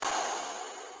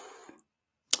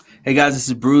Hey guys, this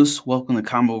is Bruce. Welcome to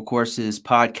Convocourses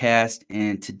podcast.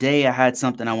 And today I had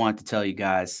something I wanted to tell you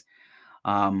guys.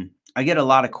 I get a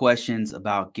lot of questions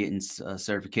about getting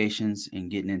certifications and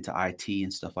getting into IT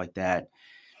and stuff like that.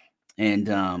 And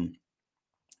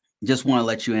just want to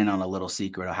let you in on a little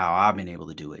secret of how I've been able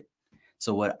to do it.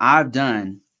 So, what I've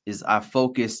done is I've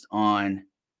focused on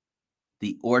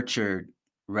the orchard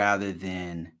rather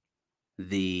than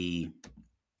the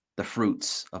the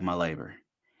fruits of my labor.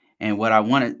 And what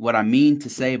I mean to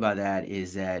say by that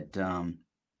is that I'm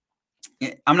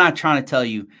not trying to tell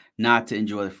you not to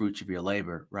enjoy the fruits of your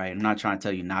labor, right? I'm not trying to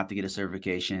tell you not to get a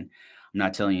certification. I'm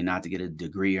not telling you not to get a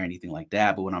degree or anything like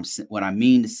that. But what I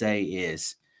mean to say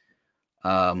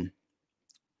um,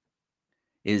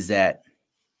 is that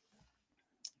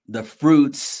the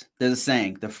fruits. There's a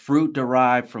saying: the fruit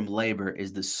derived from labor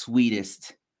is the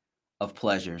sweetest of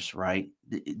pleasures, right?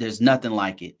 There's nothing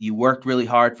like it. You worked really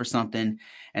hard for something,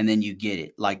 and then you get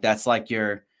it. Like that's like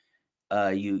you're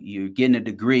getting a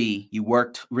degree. You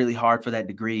worked really hard for that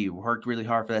degree. You worked really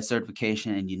hard for that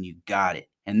certification, and you got it.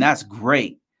 And that's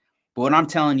great. But what I'm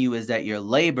telling you is that your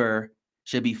labor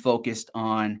should be focused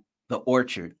on the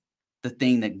orchard, the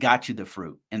thing that got you the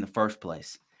fruit in the first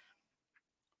place.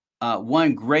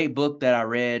 One great book that I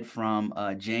read from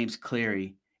James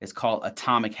Cleary is called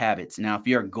Atomic Habits. Now, if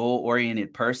you're a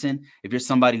goal-oriented person, if you're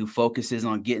somebody who focuses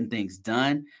on getting things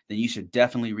done, then you should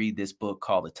definitely read this book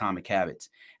called Atomic Habits.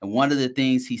 And one of the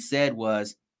things he said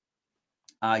was,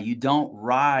 you don't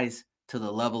rise to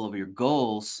the level of your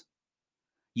goals,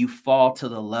 you fall to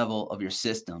the level of your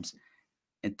systems.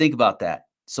 And think about that.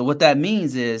 So what that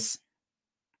means is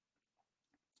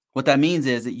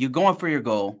that you're going for your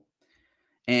goal,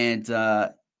 and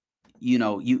you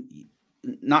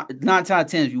not 9 out of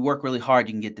 10, if you work really hard,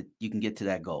 you can get to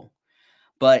that goal.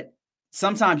 But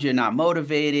sometimes you're not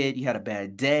motivated, you had a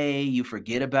bad day, you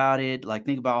forget about it. Like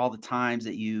think about all the times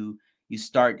that you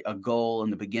start a goal in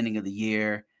the beginning of the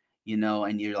year,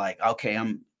 and you're like, okay,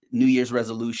 I'm New Year's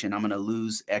resolution, I'm going to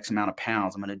lose X amount of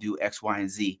pounds, I'm going to do X, Y, and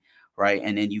Z, right?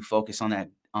 And then you focus on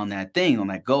that thing, on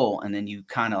that goal, and then you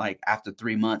kind of like after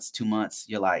 3 months, 2 months,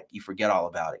 you're like you forget all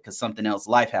about it because something else,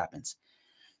 life happens.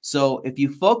 So if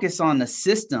you focus on a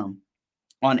system,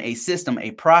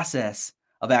 a process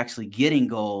of actually getting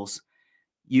goals,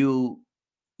 you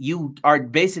you are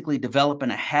basically developing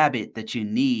a habit that you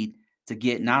need to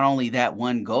get not only that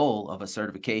one goal of a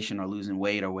certification or losing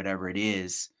weight or whatever it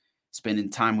is,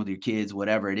 spending time with your kids,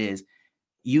 whatever it is.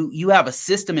 You have a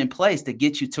system in place to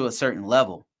get you to a certain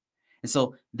level. And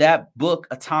so that book,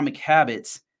 Atomic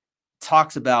Habits,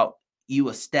 talks about you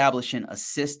establishing a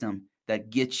system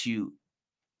that gets you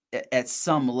at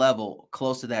some level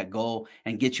close to that goal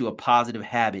and get you a positive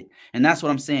habit. And that's what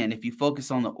I'm saying. If you focus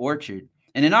on the orchard,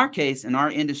 and in our case, in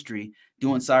our industry,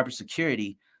 doing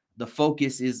cybersecurity, the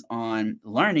focus is on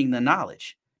learning the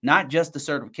knowledge, not just the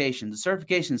certification. The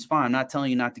certification is fine. I'm not telling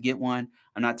you not to get one.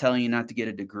 I'm not telling you not to get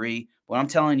a degree. What I'm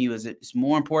telling you is it's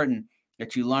more important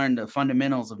that you learn the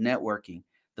fundamentals of networking,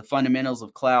 the fundamentals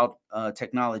of cloud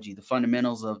technology, the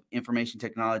fundamentals of information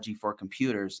technology for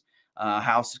computers,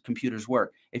 how computers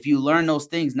work. If you learn those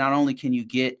things, not only can you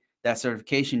get that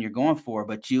certification you're going for,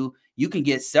 but you can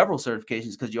get several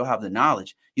certifications because you'll have the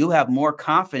knowledge. You'll have more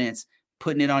confidence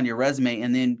putting it on your resume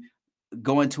and then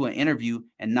going to an interview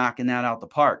and knocking that out the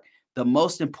park. The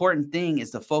most important thing is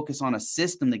to focus on a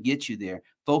system to get you there.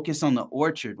 Focus on the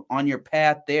orchard, on your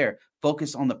path there.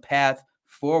 Focus on the path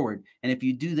forward. And if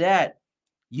you do that,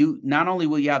 you not only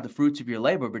will you have the fruits of your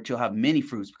labor, but you'll have many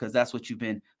fruits because that's what you've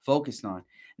been focused on.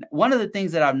 One of the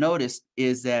things that I've noticed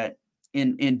is that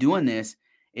in doing this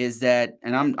is that,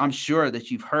 and I'm sure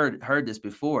that you've heard this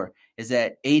before, is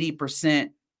that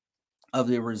 80% of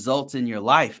the results in your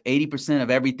life, 80% of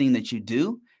everything that you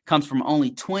do comes from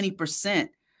only 20%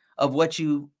 of what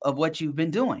you've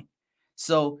been doing.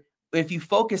 So if you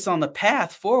focus on the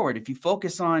path forward, if you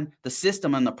focus on the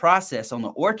system and the process, on the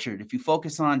orchard, if you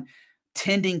focus on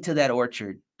tending to that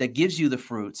orchard that gives you the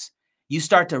fruits, you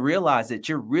start to realize that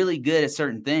you're really good at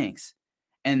certain things.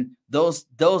 And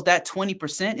that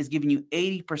 20% is giving you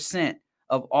 80%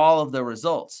 of all of the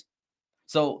results.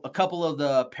 So a couple of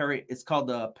it's called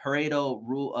the Pareto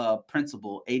rule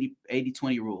principle,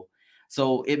 80-20 rule.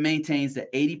 So it maintains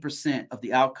that 80% of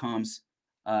the outcomes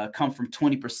come from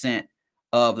 20%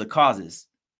 of the causes.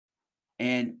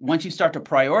 And once you start to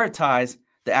prioritize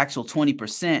the actual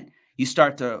 20%, you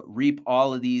start to reap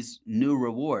all of these new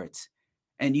rewards.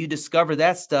 And you discover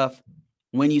that stuff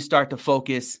when you start to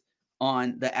focus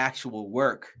on the actual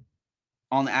work,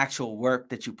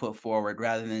 that you put forward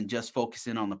rather than just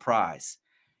focusing on the prize.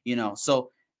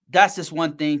 So that's just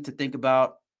one thing to think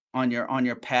about on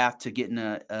your path to getting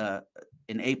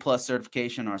an A+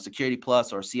 certification or a Security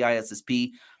Plus or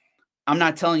CISSP. I'm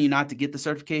not telling you not to get the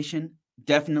certification.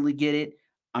 Definitely get it.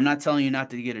 I'm not telling you not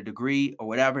to get a degree or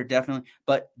whatever, definitely.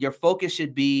 But your focus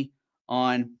should be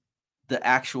on the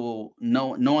actual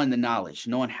knowing the knowledge,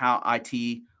 knowing how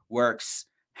IT works,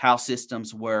 how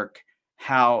systems work,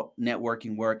 how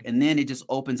networking work, and then it just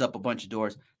opens up a bunch of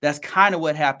doors. That's kind of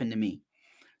what happened to me.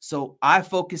 So I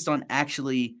focused on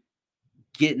actually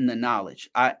getting the knowledge.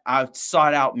 I've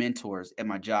sought out mentors at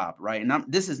my job, right? And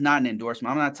this is not an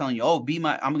endorsement. I'm not telling you, oh,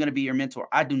 I'm going to be your mentor.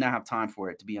 I do not have time for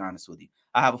it, to be honest with you.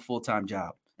 I have a full-time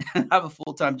job. I have a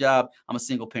full-time job. I'm a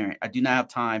single parent. I do not have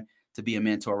time to be a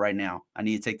mentor right now. I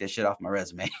need to take that shit off my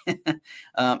resume.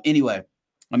 Anyway,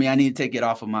 I mean, I need to take it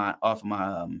off of my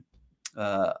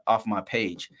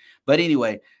page. But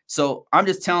anyway, so I'm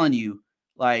just telling you,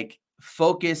 like,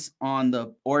 focus on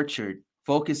the orchard,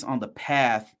 focus on the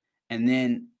path, and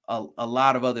then a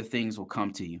lot of other things will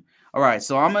come to you. All right,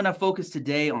 so I'm going to focus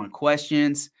today on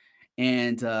questions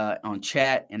and on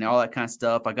chat and all that kind of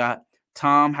stuff. I got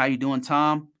Tom. How you doing,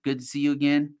 Tom? Good to see you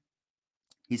again.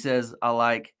 He says, I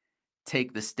like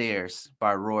Take the Stairs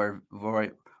by Rory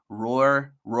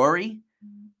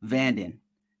Vanden.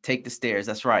 Take the Stairs.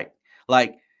 That's right.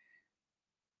 Like,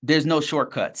 there's no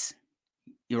shortcuts.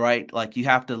 You're right. Like, you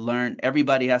have to learn.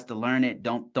 Everybody has to learn it.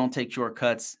 Don't take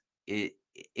shortcuts.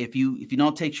 If you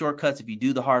don't take shortcuts, if you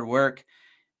do the hard work,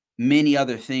 many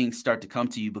other things start to come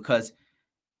to you because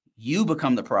you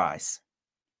become the prize.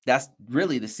 That's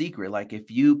really the secret. Like, if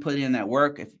you put in that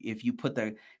work, if you put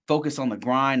the focus on the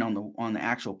grind, on the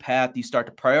actual path, you start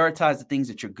to prioritize the things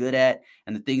that you're good at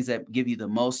and the things that give you the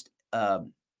most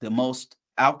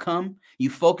outcome. You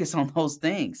focus on those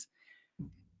things.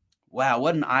 Wow,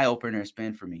 what an eye opener it's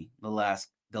been for me the last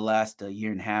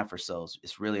year and a half or so.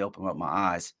 It's really opened up my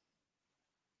eyes.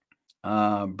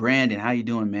 Brandon, how you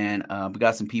doing, man? We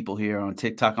got some people here on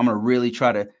TikTok. I'm gonna really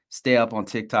try to stay up on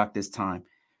TikTok this time.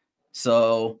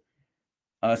 So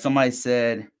somebody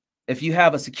said, if you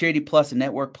have a Security Plus, a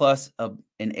Network Plus, an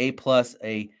A+,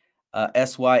 a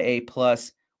SYA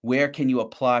Plus, where can you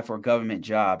apply for government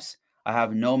jobs? I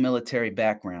have no military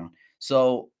background.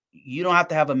 So you don't have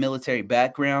to have a military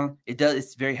background.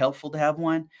 It's very helpful to have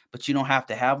one, but you don't have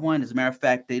to have one. As a matter of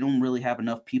fact, they don't really have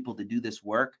enough people to do this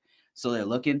work. So they're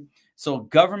looking. So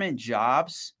government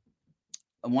jobs,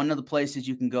 one of the places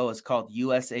you can go is called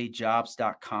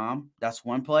usajobs.com. That's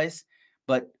one place.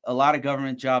 But a lot of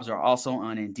government jobs are also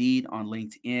on Indeed, on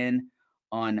LinkedIn,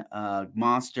 on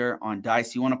Monster, on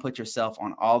Dice. You want to put yourself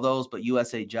on all those, but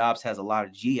USA Jobs has a lot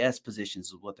of GS positions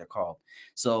is what they're called.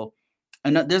 So,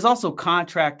 and there's also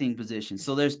contracting positions.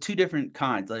 So there's two different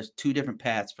kinds. There's two different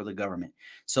paths for the government.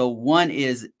 So one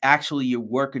is actually you're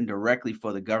working directly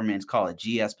for the government. It's called a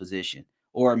GS position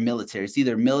or military. It's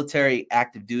either military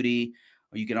active duty,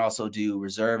 or you can also do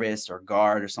reservist or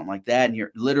guard or something like that. And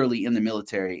you're literally in the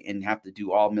military and have to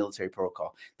do all military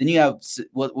protocol. Then you have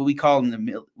what we call them,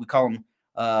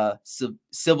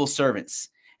 civil servants.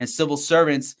 And civil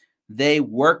servants, they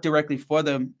work directly for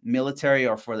the military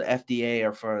or for the FDA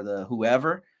or for the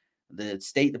whoever, the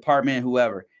State Department,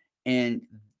 whoever.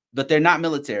 But they're not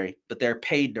military, but they're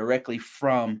paid directly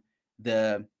from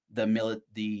the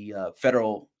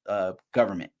federal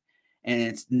government.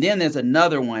 And then there's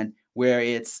another one where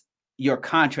it's your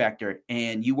contractor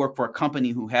and you work for a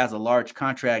company who has a large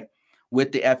contract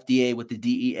with the FDA, with the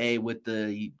DEA, with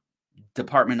the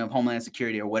Department of Homeland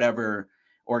Security or whatever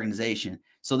organization.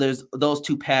 So there's those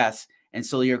two paths. And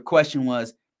so your question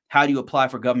was, how do you apply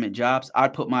for government jobs?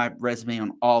 I'd put my resume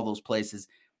on all those places.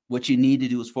 What you need to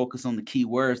do is focus on the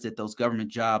keywords that those government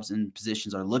jobs and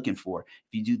positions are looking for.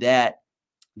 If you do that,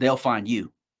 they'll find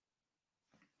you.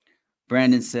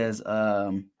 Brandon says,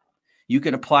 you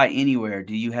can apply anywhere.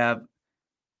 Do you have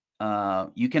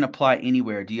you can apply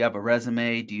anywhere. Do you have a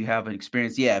resume? Do you have an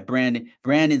experience? Yeah,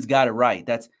 Brandon's got it right.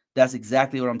 That's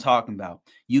exactly what I'm talking about.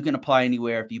 You can apply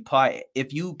anywhere.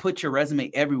 If you put your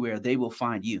resume everywhere, they will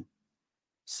find you.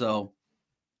 So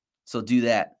do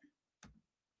that.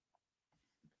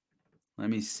 Let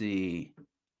me see.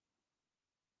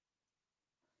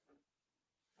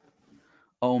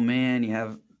 Oh man, you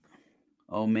have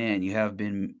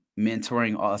been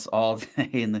mentoring us all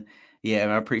day yeah,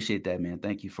 I appreciate that, man.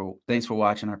 Thanks for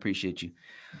watching. I appreciate you.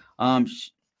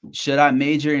 Should I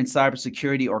major in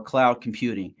cybersecurity or cloud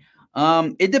computing?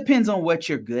 It depends on what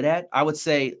you're good at. I would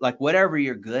say, like, whatever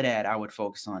you're good at, I would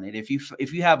focus on it. If you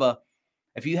have a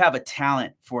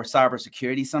talent for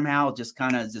cybersecurity somehow, just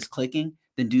kind of just clicking,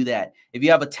 then do that. If you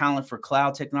have a talent for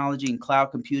cloud technology and cloud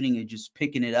computing and just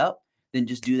picking it up, then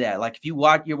just do that. Like, if you're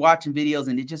watching videos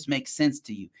and it just makes sense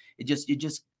to you, you just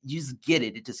get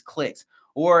it. It just clicks.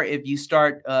 Or if you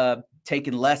start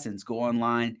taking lessons, go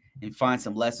online and find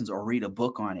some lessons or read a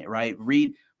book on it, right?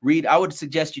 Read. I would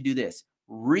suggest you do this.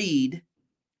 Read,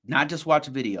 not just watch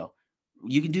a video.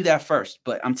 You can do that first,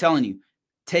 but I'm telling you,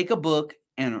 take a book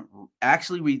and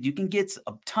actually read. You can get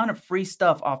a ton of free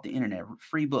stuff off the internet,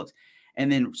 free books,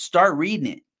 and then start reading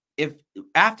it. If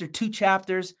after 2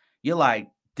 chapters, you're like,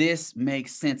 this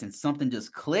makes sense and something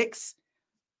just clicks,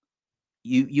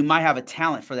 you might have a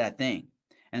talent for that thing.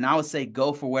 And I would say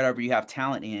go for whatever you have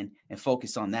talent in and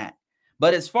focus on that.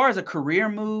 But as far as a career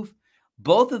move,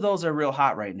 both of those are real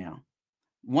hot right now.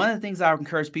 One of the things I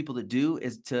encourage people to do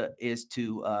is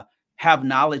to have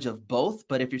knowledge of both.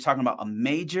 But if you're talking about a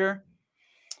major,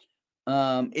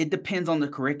 it depends on the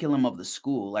curriculum of the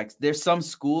school. Like there's some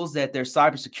schools that their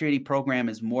cybersecurity program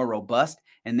is more robust,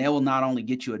 and they will not only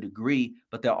get you a degree,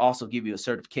 but they'll also give you a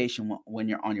certification when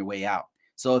you're on your way out.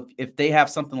 So if they have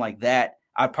something like that,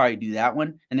 I'd probably do that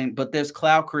one. And then, but there's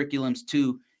cloud curriculums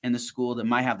too in the school that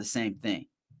might have the same thing.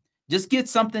 Just get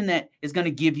something that is going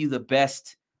to give you the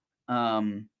best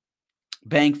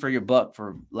bang for your buck,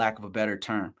 for lack of a better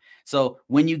term. So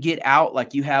when you get out,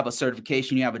 like you have a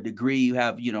certification, you have a degree, you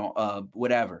have,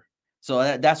 whatever.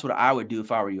 So that's what I would do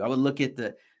if I were you. I would look at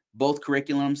both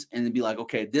curriculums and then be like,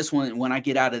 okay, this one, when I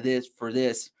get out of this for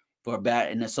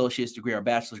an associate's degree or a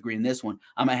bachelor's degree in this one,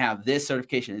 I'm going to have this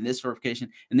certification and this certification,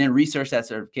 and then research that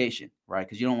certification, right?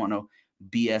 Because you don't want no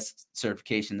BS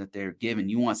certification that they're giving.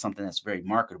 You want something that's very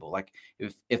marketable. Like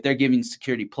if they're giving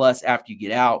Security Plus after you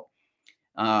get out,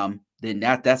 then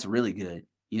that's really good,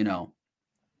 All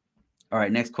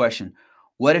right, next question.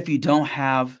 What if you don't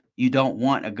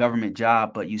want a government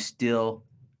job, but you still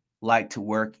like to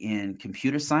work in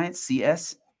computer science,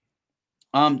 CS?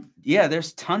 Yeah,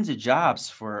 there's tons of jobs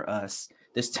for us.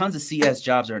 There's tons of CS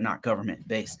jobs that are not government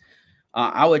based.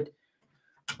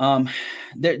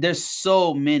 There's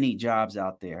so many jobs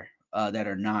out there that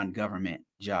are non-government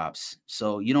jobs.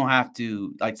 So you don't have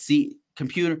to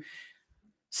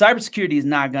cybersecurity is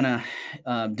not gonna,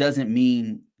 doesn't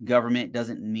mean government,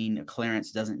 doesn't mean a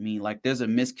clearance, doesn't mean, like, there's a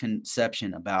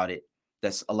misconception about it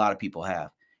that's a lot of people have.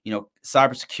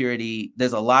 Cybersecurity,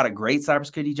 there's a lot of great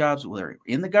cybersecurity jobs where they're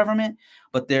in the government,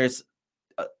 but there's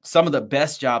some of the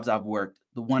best jobs I've worked.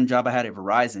 The one job I had at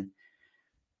Verizon,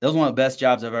 that was one of the best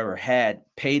jobs I've ever had.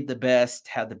 Paid the best,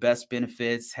 had the best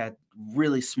benefits, had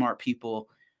really smart people.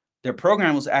 Their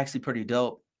program was actually pretty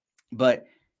dope, but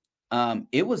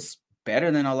it was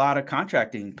better than a lot of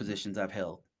contracting positions I've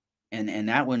held. And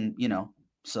that one,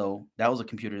 so that was a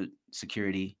computer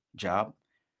security job.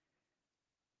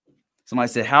 Somebody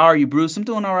said, how are you, Bruce? I'm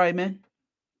doing all right, man.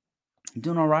 I'm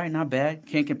doing all right. Not bad.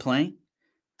 Can't complain.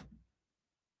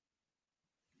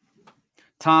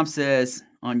 Tom says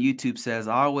on YouTube says,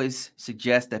 I always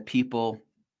suggest that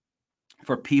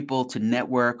for people to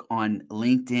network on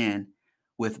LinkedIn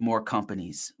with more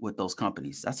companies, with those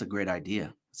companies. That's a great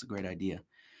idea. That's a great idea.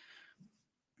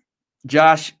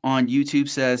 Josh on YouTube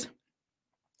says,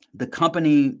 the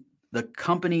company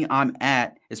I'm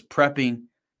at is prepping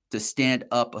to stand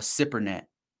up a SIPRnet.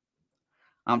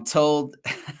 I'm told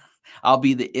I'll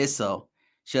be the ISO.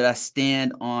 Should I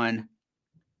stand on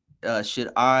the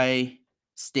NIST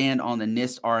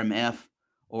RMF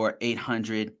or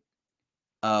 800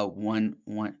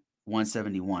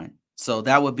 171? So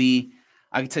that would be,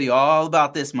 I can tell you all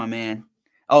about this, my man.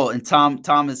 Oh, and Tom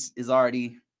is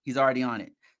already on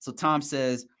it. So Tom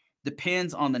says,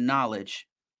 depends on the knowledge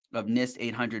of NIST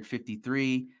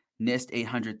 853, NIST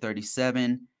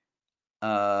 837,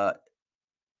 and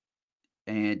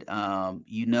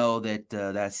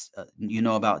that's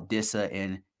about DISA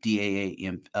and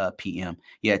DAA-PM.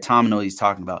 Yeah, Tom knows what he's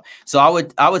talking about. So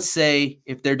I would say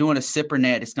if they're doing a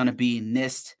SIPRnet, it's going to be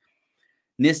NIST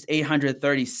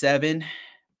 837.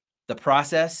 The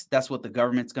process, that's what the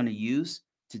government's going to use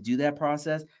to do that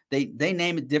process. They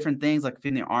name it different things. Like if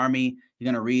in the Army, you're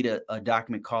going to read a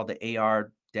document called the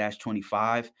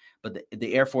AR-25, but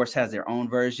the Air Force has their own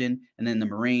version, and then the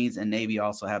Marines and Navy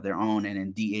also have their own, and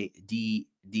then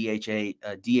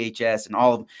DHS, and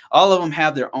all of them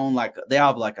have their own, like they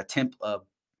have like a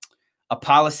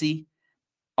policy.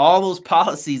 All those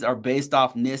policies are based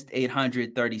off NIST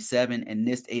 837 and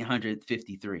NIST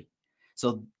 853.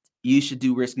 So you should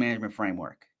do risk management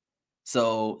framework.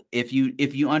 So if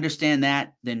you understand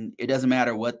that, then it doesn't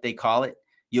matter what they call it.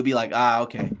 You'll be like,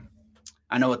 okay,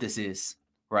 I know what this is,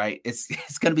 right? It's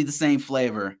going to be the same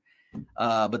flavor,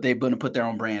 but they're going to put their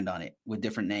own brand on it with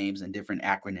different names and different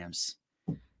acronyms.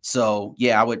 So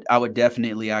yeah, I would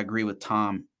definitely, I agree with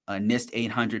Tom. NIST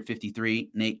 853,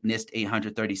 NIST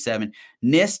 837,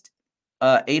 NIST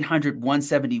 800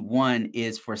 171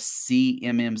 is for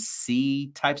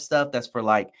CMMC type stuff. That's for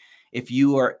like if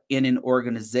you are in an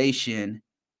organization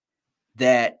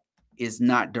that is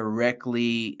not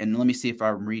directly, and let me see if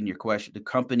I'm reading your question. The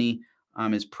company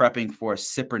is prepping for a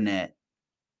SIPRNet.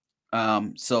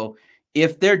 So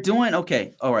if they're doing,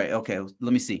 okay, all right, okay,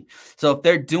 let me see. So if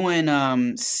they're doing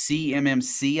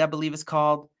CMMC, I believe it's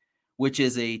called, which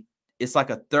is it's like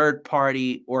a third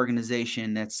party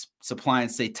organization that's supplying,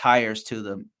 say, tires to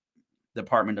the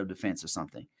Department of Defense or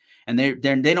something, and they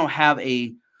don't have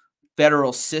a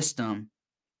federal system.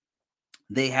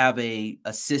 They have a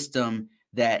system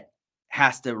that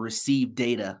has to receive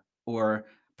data or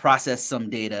process some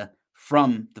data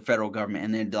from the federal government,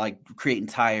 and then like creating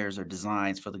tires or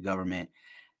designs for the government.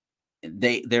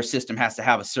 Their system has to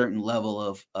have a certain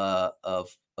level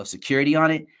of security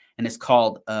on it, and it's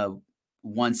called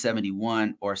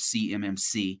 171 or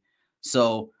CMMC.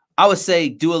 So I would say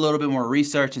do a little bit more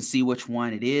research and see which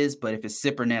one it is. But if it's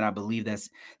SIPRNet, I believe that's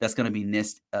going to be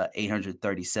NIST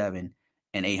 837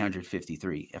 and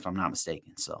 853, if I'm not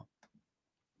mistaken. So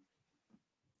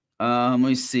let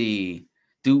me see.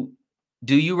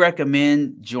 Do you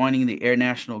recommend joining the Air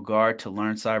National Guard to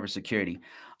learn cybersecurity?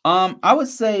 I would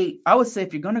say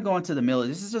if you're going to go into the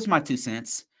military, this is just my 2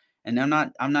 cents, and I'm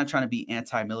not trying to be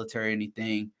anti-military or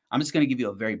anything. I'm just going to give you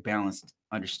a very balanced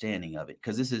understanding of it,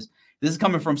 because this is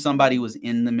coming from somebody who was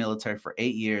in the military for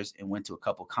 8 years and went to a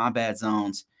couple combat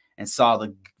zones and saw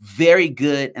the very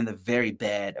good and the very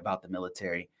bad about the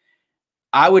military.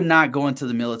 I would not go into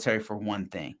the military for one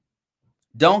thing.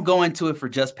 Don't go into it for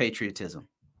just patriotism.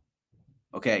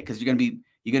 Okay, because you're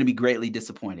gonna be greatly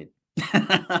disappointed.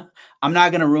 I'm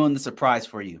not gonna ruin the surprise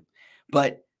for you,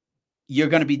 but you're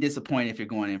gonna be disappointed if you're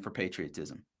going in for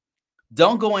patriotism.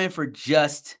 Don't go in for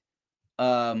just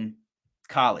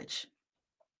college.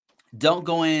 Don't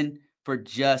go in for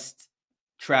just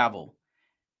travel.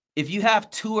 If you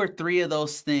have 2 or 3 of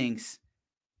those things,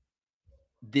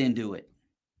 then do it.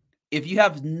 If you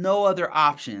have no other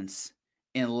options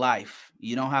in life,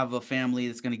 you don't have a family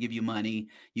that's going to give you money,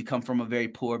 you come from a very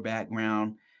poor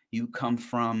background,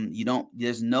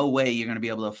 there's no way you're going to be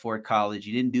able to afford college.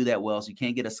 You didn't do that well, so you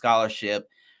can't get a scholarship.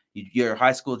 You're a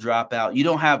high school dropout. You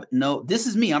don't have this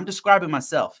is me. I'm describing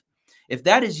myself. If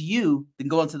that is you, then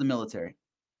go into the military,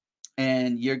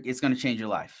 and it's going to change your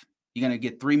life. You're going to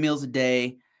get 3 meals a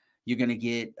day. You're going to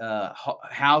get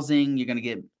housing. You're going to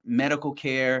get medical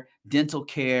care, dental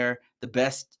care, the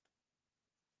best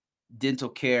dental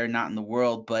care not in the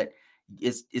world, but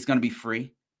it's going to be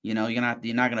free. You're not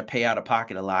going to pay out of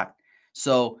pocket a lot.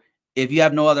 So if you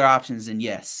have no other options, then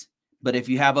yes. But if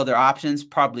you have other options,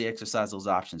 probably exercise those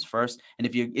options first. And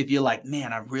if you're like,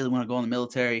 man, I really want to go in the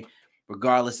military,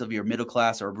 regardless of your middle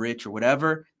class or rich or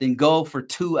whatever, then go for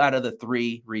 2 out of the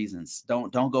 3 reasons.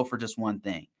 Don't go for just one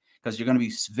thing, because you're going to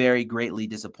be very greatly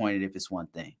disappointed if it's one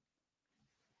thing.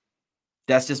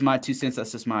 That's just my 2 cents.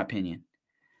 That's just my opinion.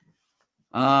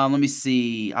 Let me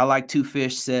see. I like Two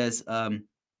Fish says,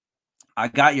 I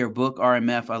got your book,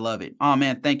 RMF. I love it. Oh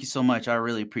man, thank you so much. I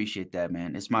really appreciate that,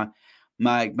 man. It's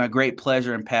my great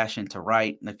pleasure and passion to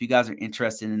write. And if you guys are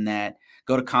interested in that,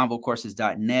 go to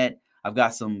convocourses.net. I've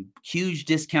got some huge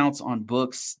discounts on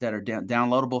books that are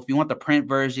downloadable. If you want the print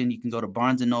version, you can go to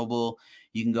Barnes & Noble.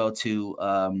 You can go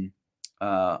to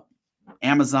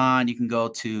Amazon. You can go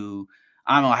to,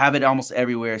 I don't know, I have it almost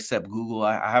everywhere except Google.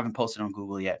 I haven't posted on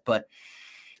Google yet, but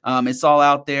it's all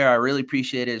out there. I really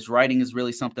appreciate it. Writing is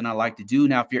really something I like to do.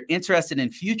 Now, if you're interested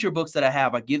in future books that I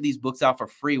have, I give these books out for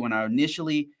free. When I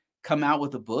initially come out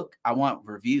with a book, I want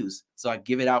reviews, so I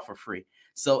give it out for free.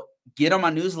 So get on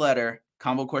my newsletter,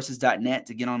 convocourses.net,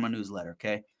 to get on my newsletter,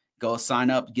 okay? Go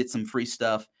sign up, get some free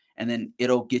stuff, and then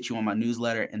it'll get you on my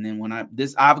newsletter. And then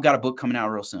I've got a book coming out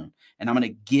real soon, and I'm going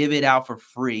to give it out for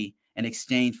free in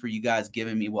exchange for you guys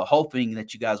giving me, hoping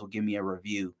that you guys will give me a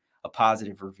review, a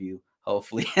positive review,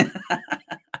 hopefully,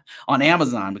 on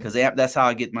Amazon, because that's how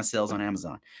I get my sales on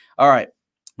Amazon. All right,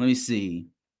 let me see.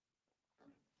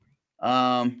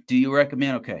 Do you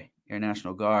recommend? Okay, Air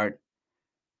National Guard.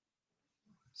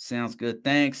 Sounds good.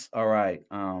 Thanks. All right.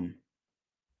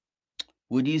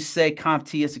 Would you say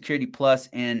CompTIA Security Plus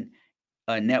and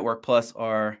Network Plus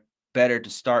are better to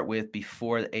start with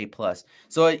before the A Plus?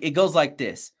 So it goes like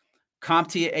this: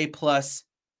 CompTIA A Plus,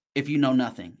 if you know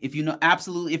nothing, if you know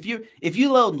absolutely, if you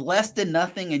know less than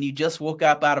nothing and you just woke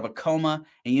up out of a coma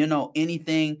and you know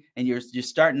anything, and you're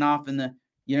starting off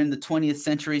you're in the 20th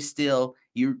century still,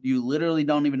 you literally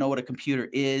don't even know what a computer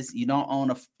is, you don't own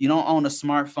a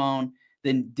smartphone,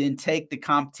 then take the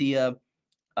CompTIA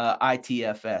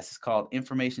ITFS. It's called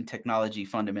Information Technology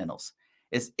Fundamentals.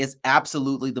 It's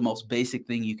absolutely the most basic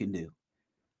thing you can do.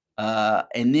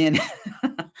 And then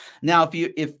now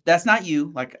if that's not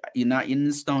you, like you're not in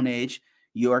the Stone Age,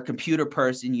 you're a computer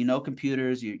person, you know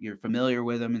computers, you're familiar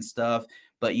with them and stuff,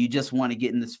 but you just want to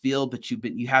get in this field, but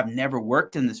you have never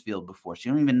worked in this field before, so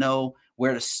you don't even know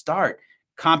where to start.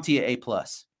 CompTIA A+.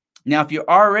 Now, if you're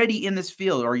already in this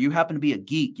field, or you happen to be a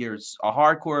geek, you're a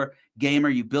hardcore gamer,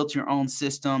 you built your own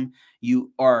system,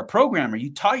 you are a programmer,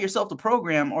 you taught yourself to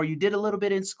program, or you did a little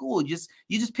bit in school, you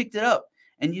just picked it up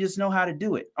and you just know how to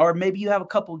do it. Or maybe you have a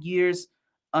couple years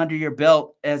under your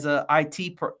belt as a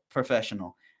IT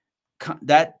professional.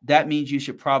 That means you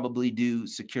should probably do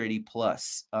Security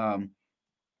Plus.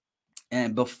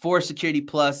 And before Security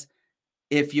Plus,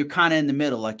 if you're kind of in the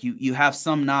middle, like you have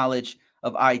some knowledge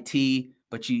of IT,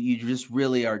 but you just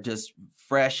really are just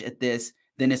fresh at this,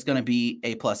 then it's going to be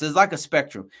A+. It's like a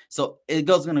spectrum. So it's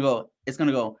going to go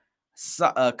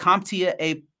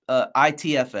CompTIA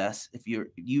ITFS if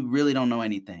you really don't know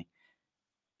anything.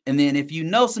 And then if you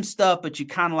know some stuff, but you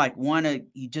kind of like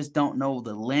you just don't know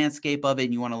the landscape of it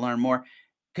and you want to learn more,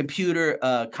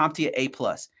 CompTIA A+.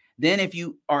 Then if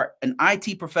you are an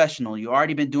IT professional, you've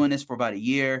already been doing this for about a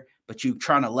year, but you're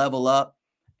trying to level up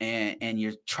and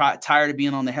you're tired of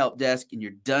being on the help desk and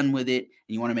you're done with it and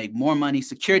you want to make more money,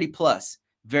 Security Plus,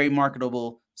 very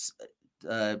marketable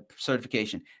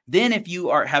certification. Then if you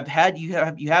have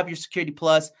your Security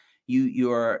Plus,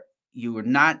 you are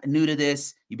not new to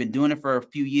this, you've been doing it for a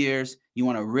few years, you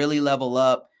want to really level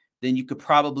up, then you could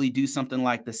probably do something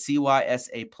like the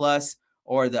CYSA Plus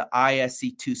or the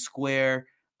ISC2 Square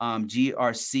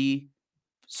GRC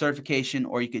certification,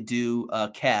 or you could do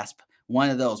CASP, one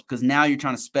of those, because now you're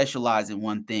trying to specialize in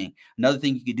one thing. Another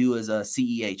thing you could do is a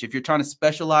CEH. If you're trying to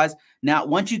specialize, now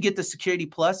once you get the Security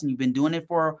Plus and you've been doing it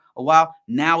for a while,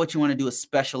 now what you want to do is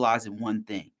specialize in one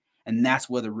thing. And that's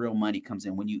where the real money comes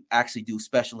in, when you actually do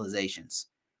specializations.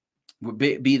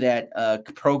 Be that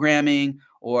programming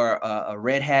or a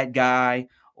Red Hat guy,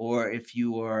 or if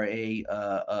you are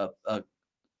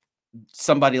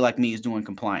somebody like me who's doing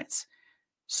compliance.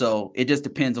 So it just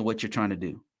depends on what you're trying to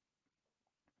do.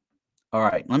 All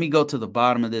right, let me go to the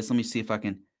bottom of this. Let me see if I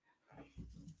can.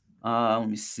 Let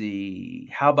me see.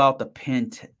 How about the Pen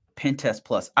Test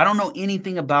Plus? I don't know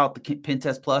anything about the Pen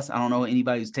Test Plus. I don't know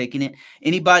anybody who's taken it.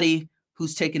 Anybody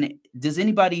who's taken it? Does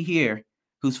anybody here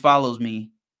who follows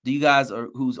me? Do you guys, or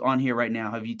who's on here right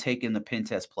now, have you taken the Pen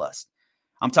Test Plus?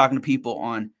 I'm talking to people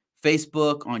on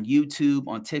Facebook, on YouTube,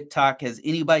 on TikTok. Has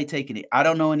anybody taken it? I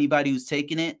don't know anybody who's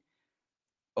taken it,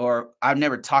 or I've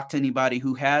never talked to anybody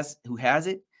who has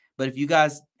it. But if you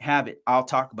guys have it, I'll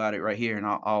talk about it right here, and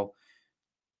I'll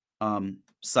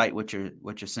cite what you're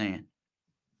saying.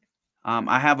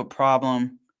 I have a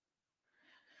problem.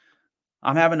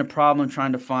 I'm having a problem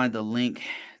trying to find the link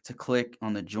to click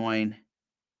on the join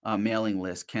mailing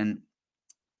list.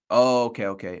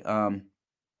 Okay.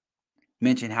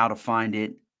 Mention how to find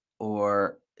it,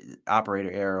 or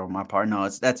operator error on my part. No,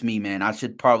 that's me, man. I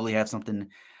should probably have something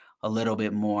a little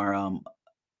bit more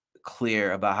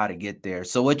clear about how to get there.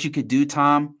 So what you could do,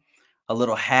 Tom, a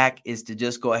little hack, is to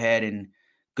just go ahead and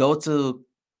go to.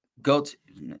 As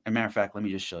a matter of fact, let me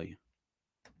just show you.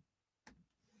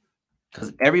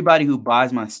 Because everybody who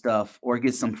buys my stuff or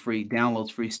gets some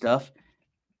downloads free stuff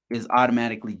is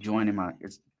automatically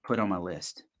it's put on my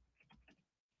list.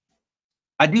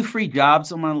 I do free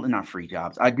jobs not free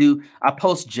jobs. I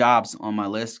post jobs on my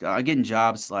list. I get in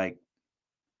jobs like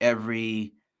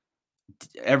every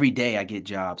day I get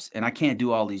jobs, and I can't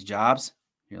do all these jobs.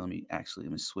 Here, let me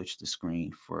switch the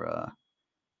screen for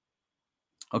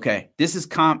okay. This is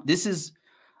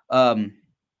man,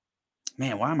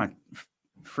 why am I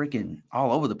freaking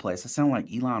all over the place? I sound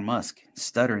like Elon Musk,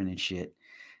 stuttering and shit.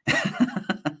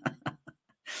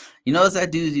 You notice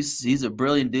that dude, he's a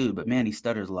brilliant dude, but man, he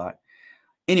stutters a lot.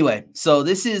 Anyway, so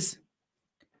this is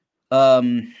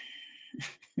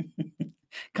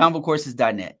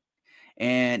Convocourses.net.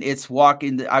 And it's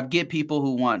I get people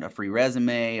who want a free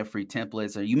resume, a free template.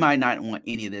 So you might not want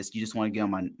any of this. You just want to get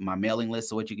on my mailing list.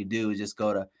 So what you could do is just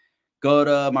go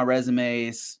to my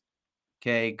resumes.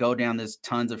 Okay, go down. There's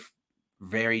tons of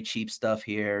very cheap stuff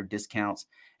here, discounts,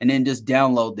 and then just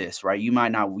download this, right? You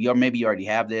might not, or maybe you already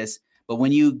have this, but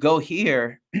when you go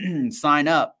here, sign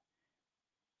up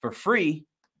for free,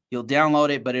 you'll download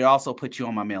it, but it also puts you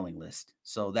on my mailing list.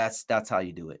 So that's how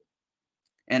you do it.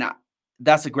 And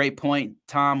that's a great point,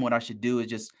 Tom. What I should do is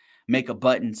just make a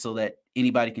button so that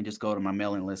anybody can just go to my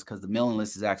mailing list, because the mailing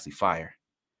list is actually fire.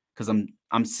 Because I'm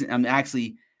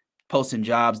actually posting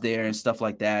jobs there and stuff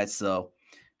like that. So,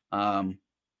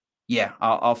 yeah,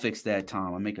 I'll fix that,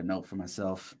 Tom. I'll make a note for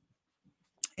myself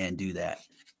and do that.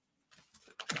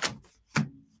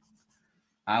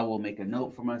 I will make a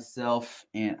note for myself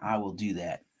and I will do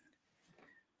that.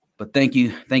 But thank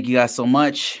you guys so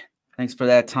much. Thanks for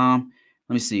that, Tom.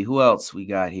 Let me see who else we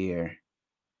got here.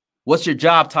 What's your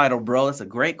job title, bro? That's a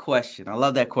great question. I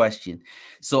love that question.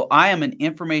 So I am an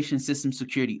information system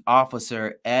security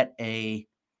officer at a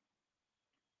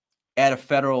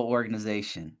federal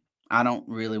organization. I don't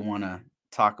really want to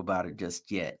talk about it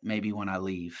just yet. Maybe when I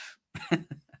leave,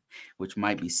 which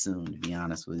might be soon, to be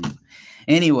honest with you.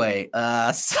 Anyway,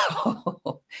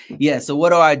 so yeah, so what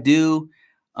do I do?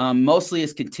 Mostly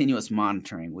it's continuous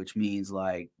monitoring, which means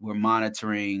like we're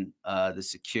monitoring the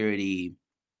security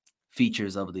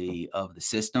features of the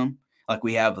system. Like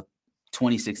we have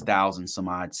 26,000 some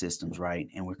odd systems, right?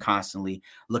 And we're constantly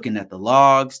looking at the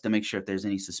logs to make sure if there's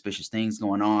any suspicious things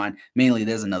going on. Mainly,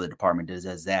 there's another department that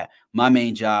does that. My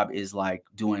main job is like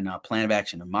doing a plan of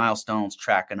action and milestones,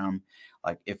 tracking them.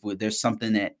 Like if there's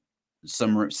something that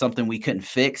something we couldn't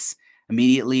fix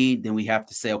immediately, then we have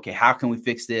to say, okay, how can we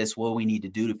fix this? What do we need to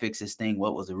do to fix this thing?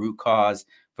 What was the root cause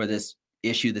for this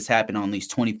issue that's happened on these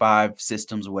 25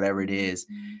 systems or whatever it is?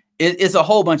 It's a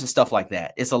whole bunch of stuff like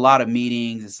that. It's a lot of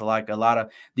meetings. It's like a lot of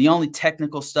the only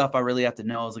technical stuff I really have to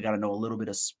know is I got to know a little bit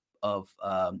of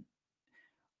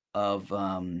what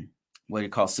do you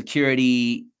call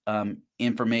security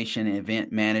information and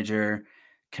event manager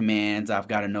commands. I've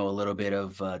got to know a little bit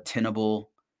of Tenable.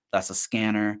 That's a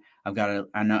scanner. I got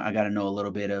to know a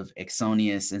little bit of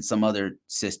Exonius and some other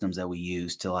systems that we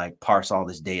use to like parse all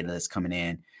this data that's coming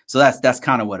in. So that's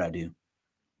kind of what I do.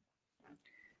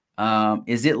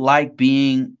 Is it like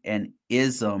being an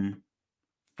ISM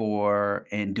for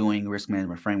and doing risk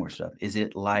management framework stuff? Is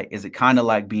it kind of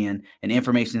like being an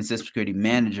information and system security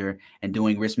manager and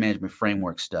doing risk management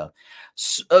framework stuff?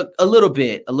 A little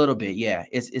bit, yeah.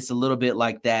 It's a little bit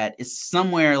like that. It's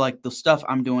somewhere like the stuff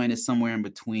I'm doing is somewhere in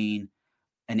between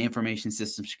an information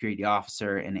system security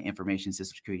officer and an information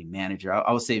system security manager.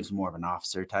 I would say it's more of an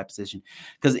officer type position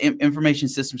because information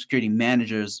system security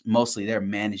managers, mostly they're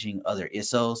managing other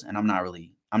ISOs. And I'm not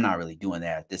really doing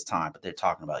that at this time, but they're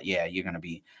talking about, yeah, you're going to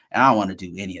be, and I don't want to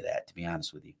do any of that, to be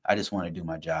honest with you. I just want to do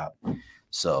my job.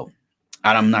 So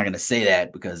I'm not going to say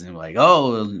that because they're like,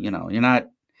 oh, you're not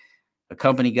a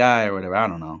company guy or whatever. I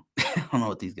don't know. I don't know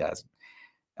what these guys,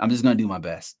 I'm just going to do my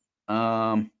best.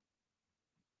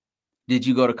 Did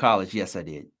you go to college? Yes, I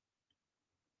did.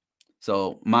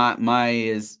 So my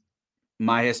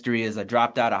history is I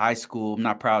dropped out of high school. I'm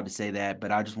not proud to say that, but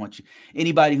I just want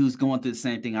anybody who's going through the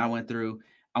same thing I went through,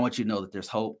 I want you to know that there's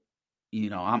hope.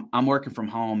 I'm working from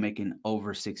home making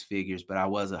over 6 figures, but I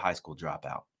was a high school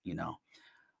dropout,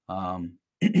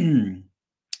 the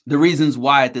reasons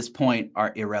why at this point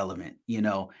are irrelevant.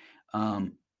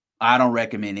 I don't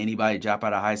recommend anybody drop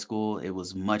out of high school. It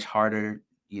was much harder.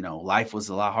 Life was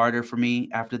a lot harder for me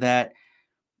after that.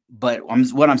 But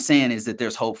what I'm saying is that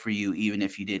there's hope for you, even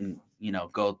if you didn't,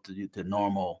 go through the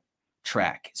normal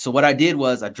track. So what I did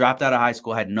was I dropped out of high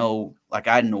school. I didn't know what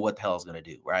the hell I was going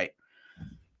to do. Right.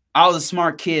 I was a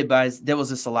smart kid, but there was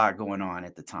just a lot going on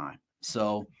at the time.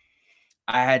 So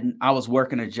I was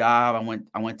working a job.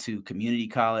 I went to community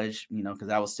college, because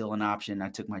that was still an option. I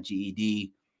took my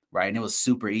GED, right? And it was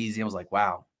super easy. I was like,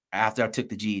 wow. After I took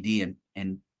the GED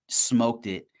and smoked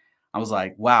it, I was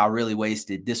like, wow, I really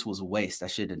wasted. This was a waste. I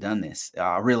shouldn't have done this.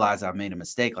 I realized I made a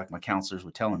mistake, like my counselors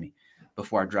were telling me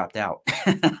before I dropped out.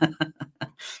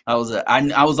 I was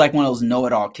like one of those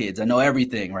know-it-all kids. I know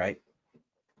everything, right?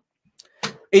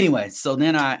 Anyway, so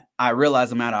then I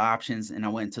realized I'm out of options and I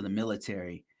went into the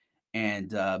military.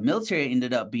 And military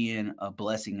ended up being a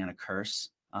blessing and a curse.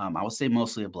 I would say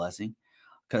mostly a blessing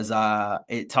because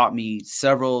it taught me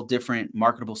several different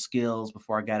marketable skills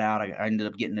before I got out. I ended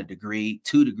up getting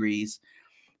 2 degrees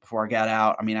before I got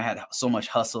out. I mean, I had so much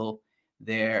hustle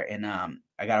there, and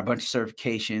I got a bunch of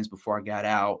certifications before I got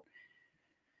out.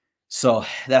 So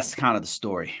that's kind of the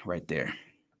story right there.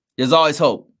 There's always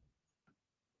hope.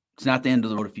 It's not the end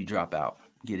of the road if you drop out.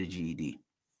 Get a GED.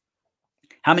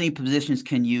 How many positions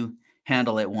can you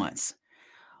handle at once?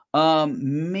 For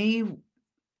me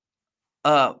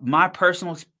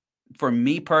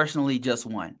personally, just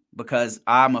one, because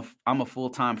I'm a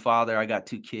full-time father. I got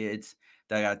 2 kids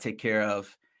that I got to take care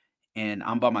of, and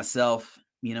I'm by myself,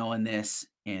 in this.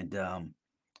 And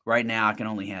right now, I can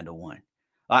only handle one.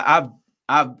 I've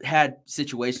had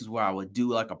situations where I would do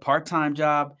like a part-time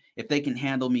job if they can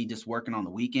handle me just working on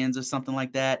the weekends or something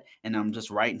like that, and I'm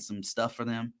just writing some stuff for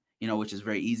them, which is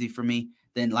very easy for me.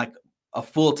 Then like a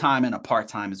full-time and a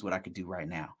part-time is what I could do right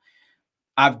now.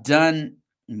 I've done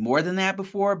more than that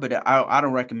before, but I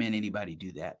don't recommend anybody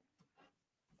do that.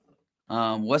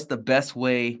 What's the best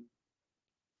way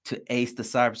to ace the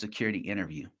cybersecurity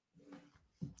interview?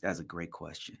 That's a great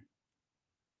question.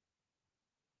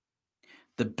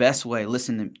 The best way,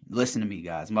 listen to me,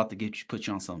 guys. I'm about to put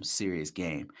you on some serious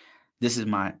game. This is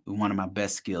one of my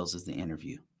best skills is the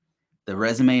interview. The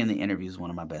resume and the interview is one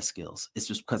of my best skills. It's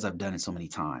just because I've done it so many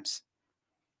times.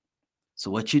 So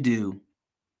what you do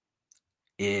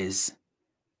is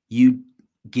you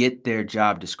get their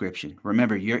job description.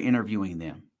 Remember, you're interviewing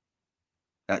them.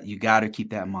 You got to keep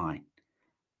that in mind.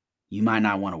 You might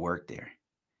not want to work there.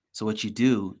 So what you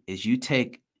do is you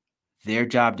take their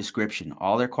job description,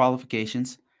 all their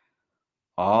qualifications,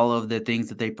 all of the things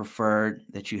that they preferred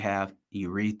that you have, you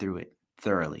read through it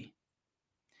thoroughly.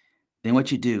 Then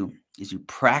what you do is you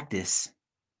practice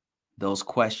those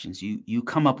questions. You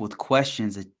come up with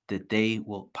questions that they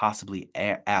will possibly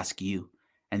ask you,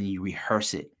 and then you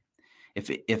rehearse it.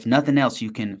 If nothing else,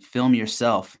 you can film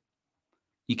yourself.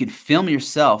 You can film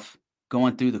yourself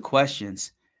going through the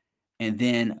questions, and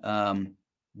then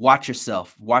watch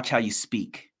yourself. Watch how you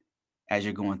speak as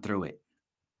you're going through it.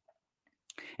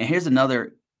 And here's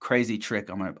another crazy trick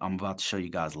I'm about to show you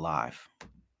guys live.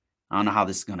 I don't know how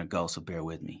this is going to go, so bear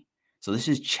with me. So this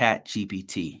is Chat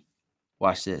GPT.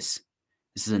 Watch this.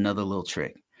 This is another little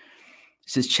trick.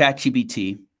 This is Chat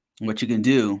GPT. What you can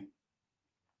do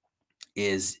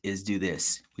is do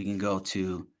this. We can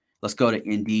let's go to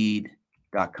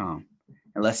Indeed.com.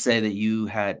 And let's say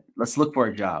that let's look for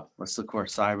a job. Let's look for a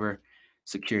cyber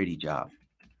security job.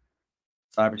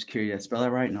 Cybersecurity, did I spell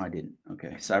that right? No, I didn't.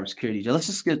 Okay, cybersecurity job. Let's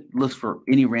just look for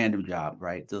any random job,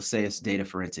 right? They'll say it's data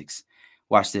forensics.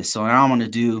 Watch this. So now I'm going to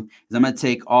do is I'm going to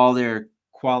take all their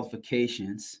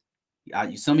qualifications.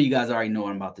 Some of you guys already know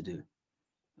what I'm about to do.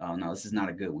 Oh, no, this is not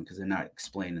a good one because they're not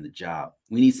explaining the job.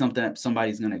 We need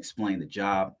somebody's going to explain the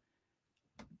job.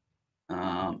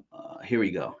 Here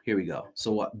we go.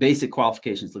 So what basic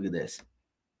qualifications? Look at this.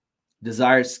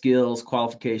 Desired skills,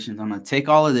 qualifications. I'm going to take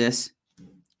all of this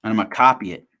and I'm going to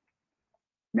copy it.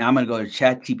 Now I'm going to go to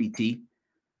ChatGPT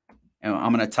and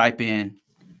I'm going to type in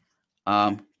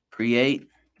create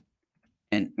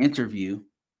an interview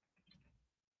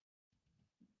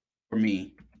for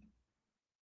me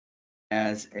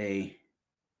as a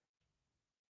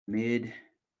create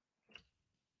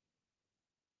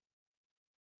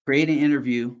an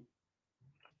interview,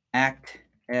 act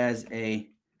as a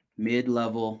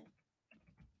mid-level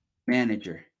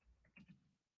manager.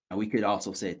 Now we could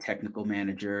also say a technical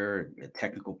manager, a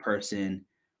technical person.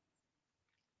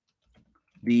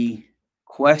 The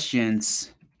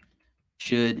questions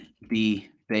should be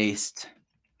based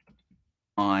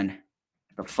on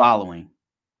the following.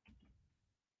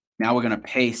 Now we're going to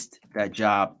paste that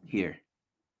job here.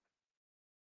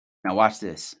 Now watch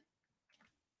this.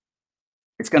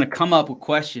 It's going to come up with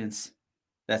questions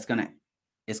it's going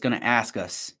to ask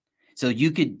us. So you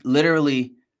could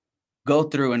literally go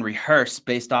through and rehearse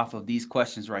based off of these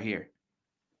questions right here.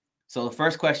 So the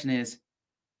first question is,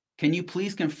 can you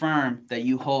please confirm that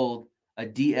you hold a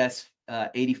DS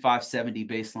 8570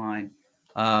 baseline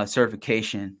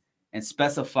certification and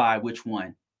specify which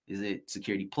one? Is it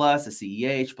Security Plus, a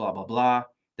CEH, blah, blah, blah,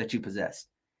 that you possess?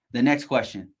 The next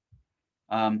question,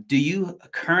 do you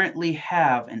currently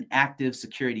have an active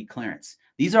security clearance?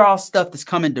 These are all stuff that's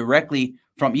coming directly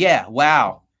from,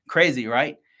 wow, crazy,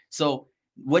 right? So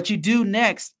what you do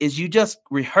next is you just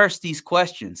rehearse these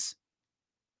questions.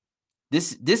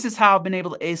 This is how I've been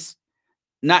able to ace.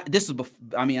 I've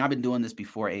been doing this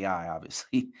before AI,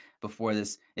 obviously. Before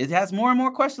this, it has more and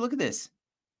more questions. Look at this.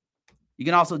 You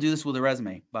can also do this with a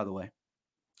resume, by the way.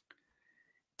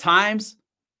 Times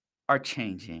are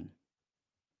changing.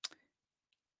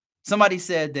 Somebody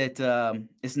said that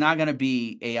it's not going to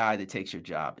be AI that takes your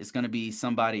job. It's going to be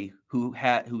somebody who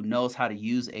knows how to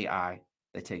use AI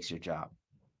that takes your job.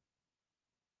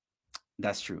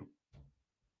 That's true.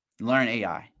 Learn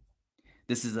AI.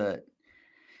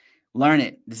 Learn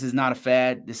it. This is not a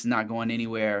fad. This is not going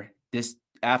anywhere. This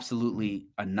absolutely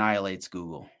annihilates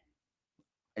Google.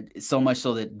 So much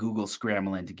so that Google's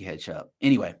scrambling to catch up.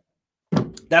 Anyway,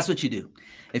 that's what you do.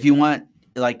 If you want,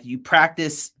 you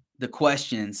practice the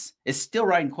questions. It's still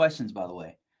writing questions, by the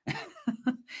way.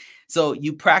 So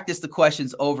you practice the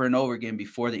questions over and over again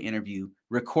before the interview.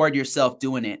 Record yourself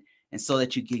doing it, and so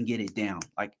that you can get it down.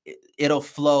 It'll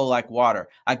flow like water.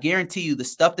 I guarantee you, the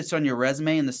stuff that's on your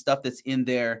resume and the stuff that's in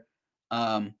there,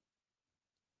 in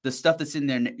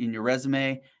your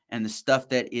resume and the stuff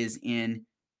that is in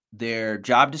their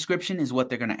job description is what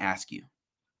they're going to ask you.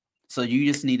 So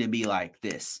you just need to be like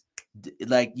this.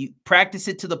 You practice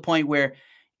it to the point where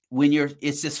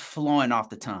it's just flowing off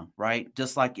the tongue, right?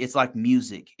 Just like it's like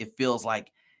music. It feels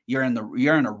like you're in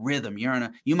a rhythm.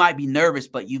 You might be nervous,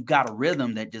 but you've got a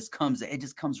rhythm that just comes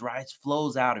right, it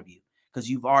flows out of you because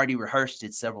you've already rehearsed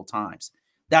it several times.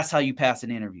 That's how you pass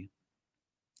an interview.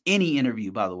 Any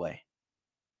interview, by the way.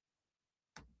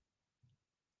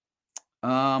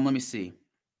 Let me see.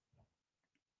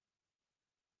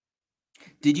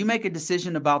 Did you make a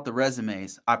decision about the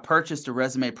resumes? I purchased a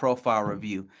resume profile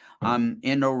review. I'm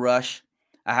in no rush.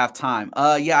 I have time.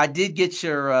 Yeah, I did get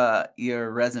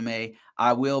your resume.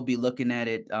 I will be looking at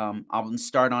it. I'll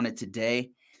start on it today,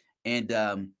 and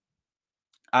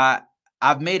I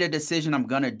I've made a decision. I'm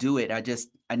gonna do it.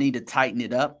 I need to tighten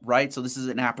it up, right? So this is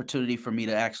an opportunity for me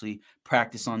to actually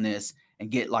practice on this and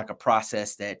get like a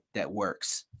process that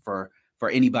works for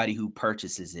anybody who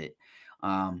purchases it.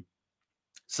 Um,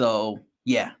 so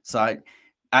yeah, so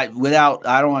I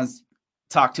don't want to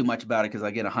talk too much about it because I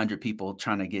get 100 people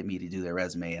trying to get me to do their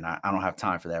resume, and I don't have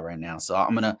time for that right now. So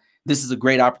I'm gonna. This is a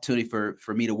great opportunity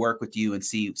for me to work with you and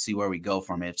see where we go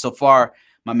from it. So far,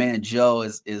 my man Joe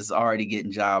is already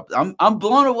getting jobs. I'm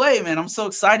blown away, man. I'm so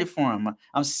excited for him.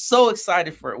 I'm so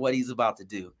excited for what he's about to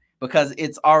do because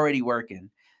it's already working.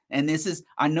 And this is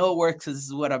I know it works because this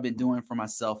is what I've been doing for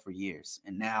myself for years,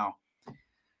 and now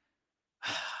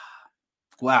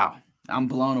wow. I'm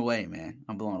blown away, man.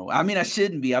 I'm blown away. I mean, I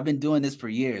shouldn't be. I've been doing this for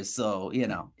years, so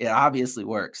it obviously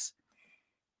works.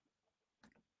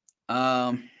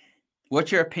 Um,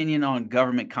 what's your opinion on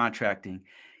government contracting?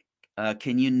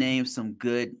 Can you name some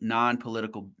good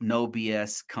non-political, no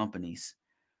BS companies?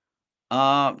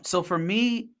 So for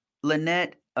me,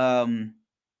 Lynette, I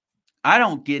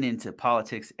don't get into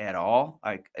politics at all.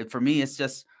 Like for me, it's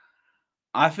just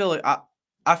I feel like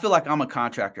I feel like I'm a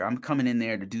contractor. I'm coming in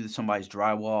there to do somebody's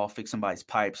drywall, fix somebody's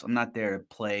pipes. I'm not there to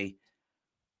play.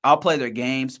 I'll play their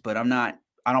games, but I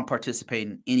don't participate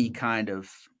in any kind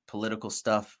of political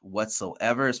stuff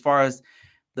whatsoever. As far as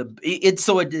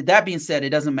that being said, it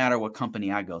doesn't matter what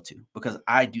company I go to because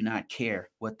I do not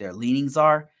care what their leanings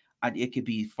are. It could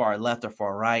be far left or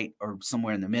far right or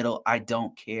somewhere in the middle. I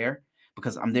don't care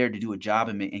because I'm there to do a job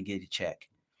and get a check.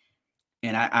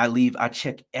 And I leave. I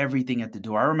check everything at the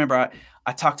door. I remember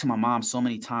I talked to my mom so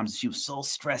many times. She was so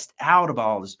stressed out about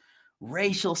all this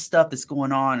racial stuff that's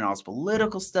going on and all this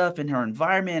political stuff in her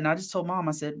environment. And I just told mom,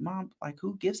 I said, Mom, like,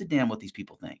 who gives a damn what these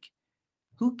people think?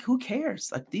 Who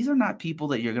cares? Like, these are not people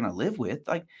that you're gonna live with.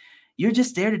 Like, you're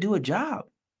just there to do a job.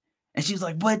 And she was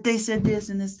like, but they said this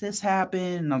and this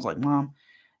happened. And I was like, Mom,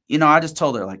 I just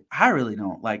told her, like, I really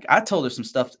don't. Like, I told her some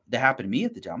stuff that happened to me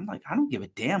at the job. I'm like, I don't give a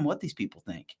damn what these people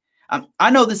think. I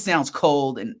know this sounds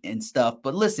cold and stuff,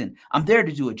 but listen, I'm there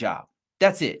to do a job.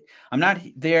 That's it. I'm not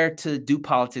there to do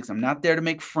politics. I'm not there to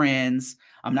make friends.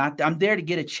 I'm there to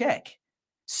get a check.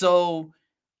 So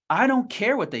I don't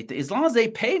care what they think. As long as they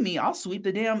pay me, I'll sweep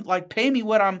the damn, like, pay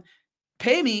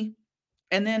me.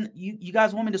 And then you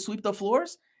guys want me to sweep the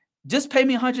floors? Just pay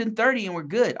me 130 and we're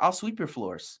good. I'll sweep your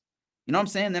floors. You know what I'm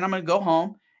saying? Then I'm going to go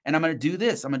home and I'm going to do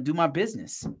this. I'm going to do my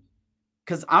business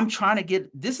because I'm trying to get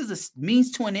this is a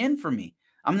means to an end for me.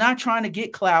 I'm not trying to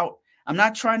get clout. I'm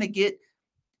not trying to get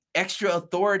extra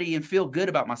authority and feel good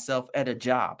about myself at a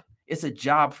job. It's a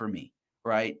job for me,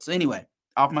 right? So anyway,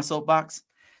 off my soapbox.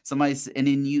 And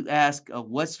then you ask,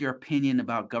 what's your opinion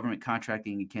about government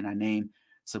contracting? And can I name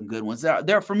some good ones?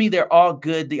 For me, they're all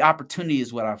good. The opportunity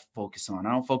is what I focus on.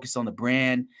 I don't focus on the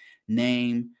brand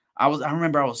name. I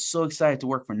remember I was so excited to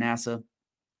work for NASA.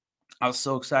 I was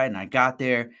so excited, and I got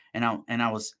there, and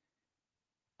I was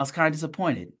kind of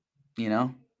disappointed. You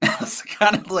know, I was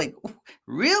kind of like,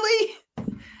 really?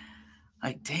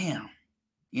 Like, damn.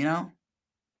 You know,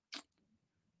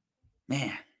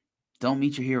 man, don't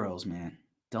meet your heroes, man.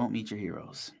 Don't meet your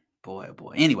heroes. Boy, oh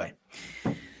boy. Anyway,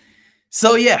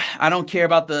 so yeah, I don't care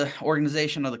about the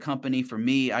organization or the company. For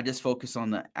me, I just focus on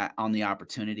the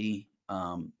opportunity.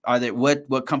 Are there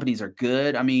what companies are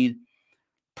good? I mean,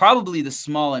 probably the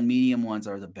small and medium ones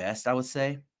are the best, I would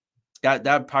say. That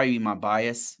would probably be my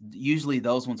bias. Usually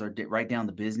those ones are right down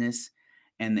the business,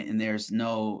 and there's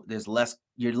less.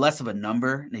 You're less of a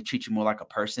number, and they treat you more like a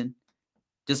person.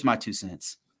 Just my 2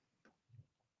 cents.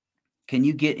 Can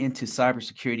you get into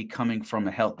cybersecurity coming from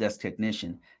a help desk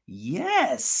technician?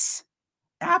 Yes,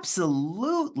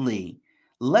 absolutely.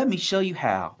 Let me show you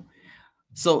how.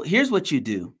 So here's what you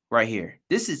do right here.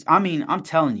 I'm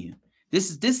telling you, this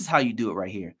is how you do it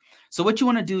right here. So what you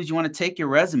want to do is you want to take your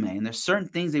resume, and there's certain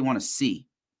things they want to see.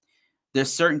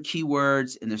 There's certain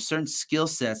keywords and there's certain skill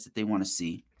sets that they want to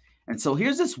see. And so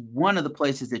here's just one of the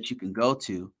places that you can go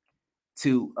to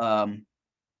to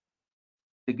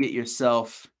get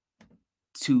yourself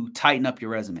to tighten up your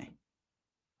resume.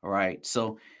 All right.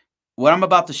 So what I'm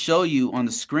about to show you on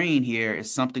the screen here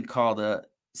is something called a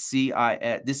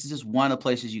CIS. This is just one of the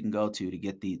places you can go to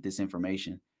get this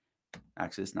information.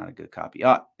 Actually, it's not a good copy.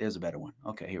 Ah, there's a better one.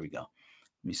 Okay, here we go. Let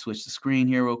me switch the screen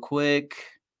here real quick,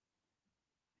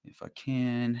 if I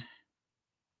can.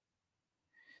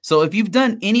 So if you've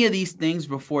done any of these things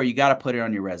before, you got to put it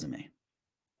on your resume.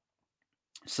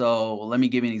 So let me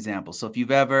give you an example. So if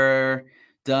you've ever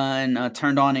done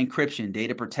turned on encryption,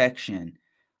 data protection,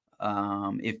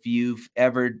 if you've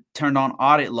ever turned on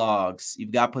audit logs,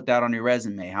 you've got to put that on your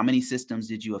resume. How many systems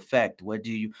did you affect? What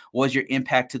was your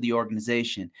impact to the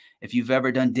organization? If you've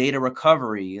ever done data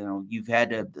recovery, you've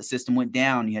had the system went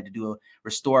down, you had to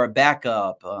restore a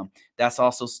backup. That's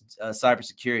also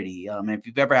cybersecurity. And if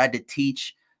you've ever had to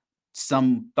teach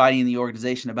somebody in the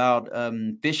organization about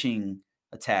phishing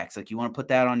attacks, like you want to put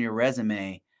that on your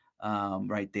resume.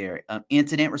 Right there.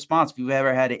 Incident response. If you've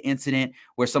ever had an incident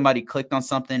where somebody clicked on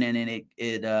something and then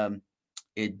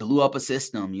it blew up a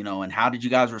system, and how did you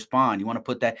guys respond? You want to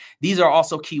put that. These are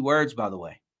also keywords, by the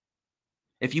way.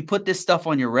 If you put this stuff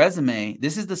on your resume,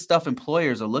 this is the stuff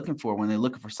employers are looking for when they're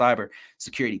looking for cyber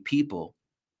security people.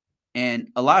 And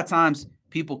a lot of times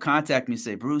people contact me and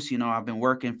say, Bruce, I've been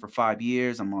working for 5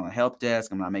 years. I'm on a help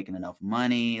desk. I'm not making enough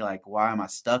money. Like, why am I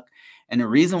stuck? And the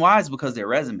reason why is because their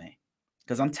resume.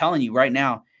 Because I'm telling you right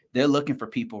now, they're looking for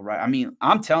people, right? I mean,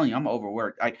 I'm telling you, I'm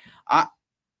overworked. I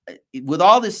with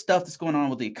all this stuff that's going on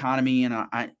with the economy, and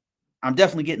I'm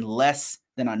definitely getting less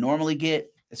than I normally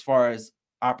get as far as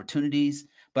opportunities,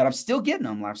 but I'm still getting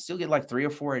them. I still get like 3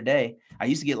 or 4 a day. I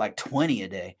used to get like 20 a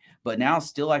day, but now it's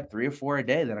still like 3 or 4 a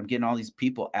day that I'm getting all these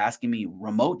people asking me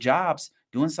remote jobs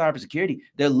doing cybersecurity.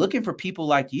 They're looking for people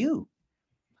like you,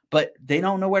 but they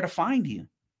don't know where to find you.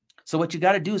 So what you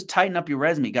got to do is tighten up your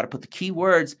resume. You got to put the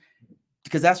keywords,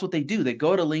 because that's what they do. They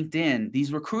go to LinkedIn.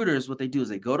 These recruiters, what they do is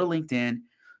they go to LinkedIn,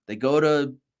 they go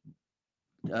to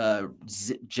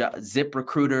Zip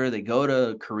Recruiter, they go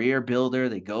to Career Builder,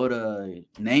 they go to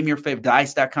name your favorite,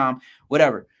 dice.com,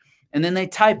 whatever. And then they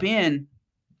type in,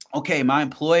 okay, my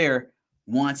employer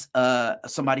wants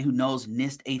somebody who knows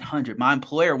NIST 800. My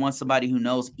employer wants somebody who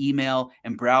knows email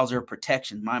and browser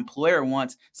protection. My employer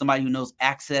wants somebody who knows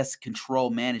access control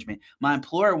management. My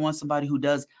employer wants somebody who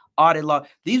does audit law.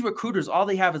 These recruiters, all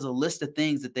they have is a list of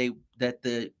things that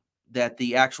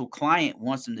the actual client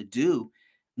wants them to do,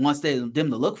 wants them to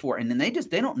look for, and then they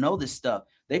don't know this stuff.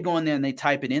 They go in there and they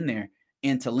type it in there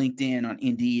into LinkedIn on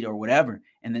Indeed or whatever.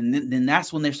 And then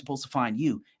that's when they're supposed to find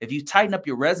you. If you tighten up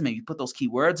your resume, you put those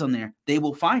keywords on there, they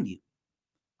will find you.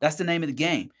 That's the name of the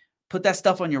game. Put that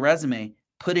stuff on your resume,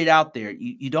 put it out there.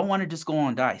 You don't want to just go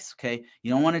on Dice, okay?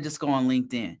 You don't want to just go on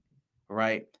LinkedIn,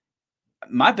 right?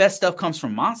 My best stuff comes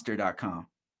from monster.com.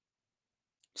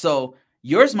 So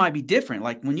yours might be different.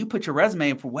 Like when you put your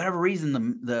resume, for whatever reason,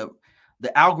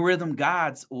 the algorithm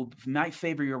gods might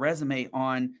favor your resume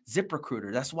on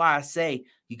ZipRecruiter. That's why I say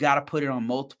you got to put it on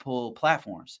multiple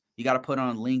platforms. You got to put it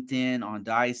on LinkedIn, on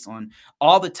Dice, on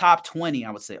all the top 20,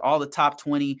 I would say, all the top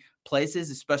 20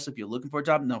 places, especially if you're looking for a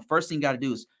job. No, first thing you got to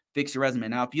do is fix your resume.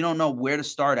 Now, if you don't know where to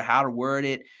start or how to word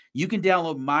it, you can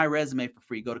download my resume for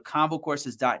free. Go to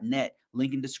convocourses.net,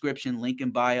 link in description, link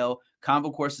in bio,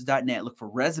 convocourses.net, look for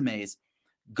resumes.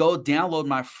 Go download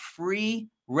my free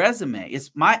resume.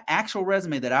 It's my actual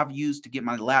resume that I've used to get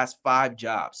my last 5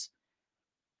 jobs.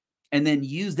 And then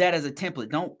use that as a template.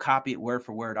 Don't copy it word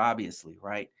for word, obviously,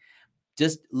 right?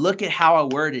 Just look at how I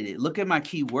worded it. Look at my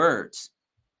keywords.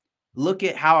 Look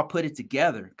at how I put it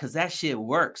together, because that shit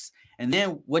works. And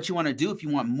then what you want to do if you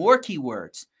want more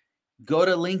keywords, go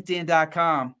to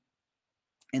LinkedIn.com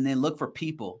and then look for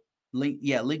people. Go to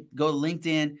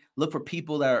LinkedIn, look for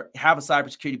people that have a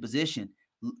cybersecurity position.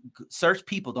 Search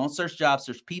people. Don't search jobs,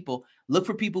 search people. Look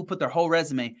for people who put their whole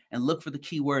resume and look for the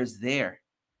keywords there,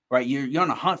 right? You're on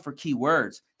a hunt for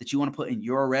keywords that you want to put in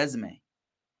your resume.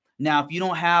 Now, if you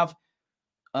don't have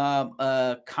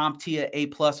a CompTIA A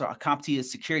plus or a CompTIA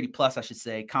Security Plus, I should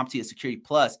say, CompTIA Security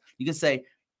Plus, you can say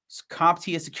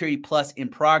CompTIA Security Plus in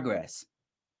progress.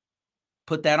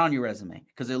 Put that on your resume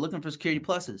because they're looking for security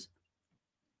pluses.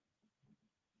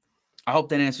 I hope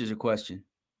that answers your question.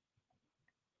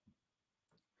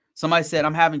 Somebody said,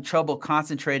 I'm having trouble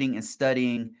concentrating and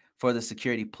studying for the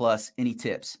Security Plus. Any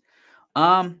tips?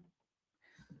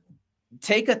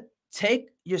 Take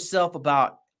yourself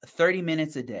about 30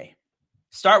 minutes a day.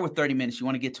 Start with 30 minutes. You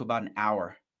want to get to about an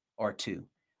hour or 2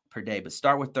 per day, but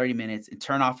start with 30 minutes and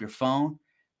turn off your phone.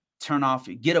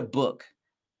 Get a book.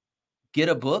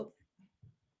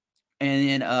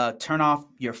 And then turn off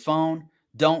your phone.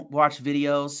 Don't watch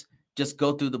videos. Just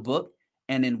go through the book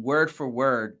and then word for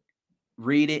word,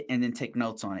 read it and then take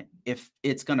notes on it. If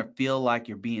it's going to feel like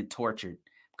you're being tortured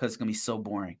because it's going to be so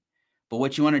boring. But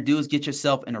what you want to do is get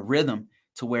yourself in a rhythm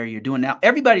to where you're doing. Now,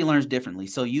 everybody learns differently.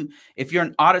 So if you're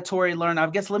an auditory learner, I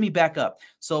guess let me back up.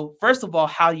 So first of all,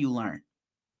 how you learn.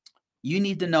 You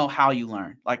need to know how you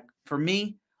learn. Like for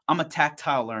me, I'm a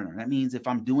tactile learner. That means if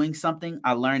I'm doing something,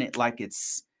 I learn it like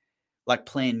it's like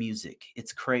playing music.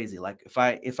 It's crazy. Like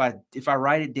if I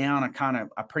write it down,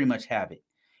 I pretty much have it.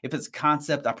 If it's a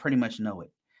concept, I pretty much know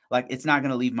it. Like it's not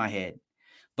gonna leave my head.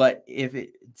 But if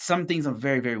it some things I'm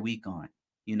very, very weak on,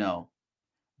 you know.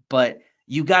 But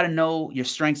you got to know your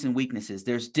strengths and weaknesses.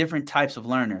 There's different types of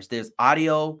learners. There's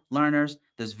audio learners,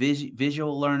 there's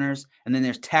visual learners, and then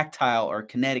there's tactile or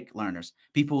kinetic learners.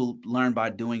 People who learn by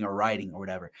doing or writing or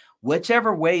whatever.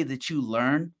 Whichever way that you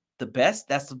learn the best,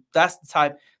 that's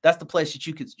the place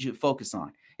that should focus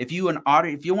on. If you're one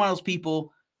of those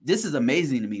people, this is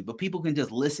amazing to me, but people can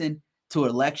just listen to a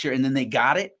lecture and then they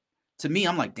got it. To me,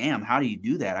 I'm like, damn, how do you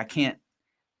do that? I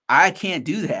can't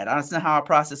do that. That's not how I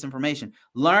process information.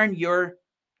 Learn your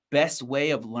best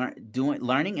way of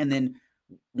learning, and then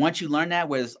once you learn that,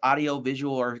 whether it's audio,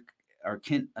 visual, or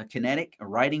kinetic, or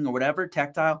writing, or whatever,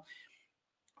 tactile,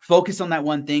 focus on that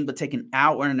one thing, but take an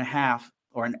hour and a half,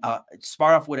 or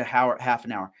start off with half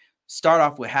an hour. Start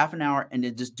off with half an hour, and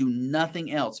then just do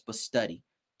nothing else but study.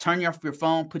 Turn off your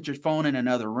phone, put your phone in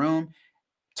another room,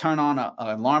 turn on an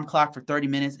alarm clock for 30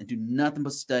 minutes, and do nothing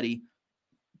but study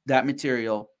that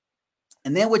material.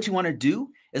 And then what you want to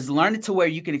do is learn it to where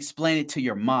you can explain it to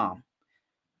your mom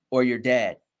or your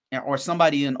dad or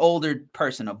somebody, an older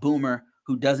person, a boomer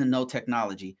who doesn't know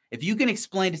technology. If you can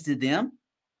explain it to them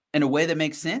in a way that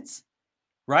makes sense,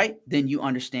 right, then you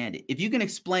understand it. If you can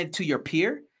explain it to your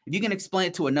peer, if you can explain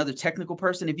it to another technical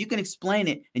person, if you can explain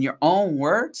it in your own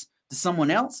words to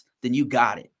someone else, then you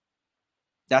got it.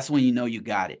 That's when you know you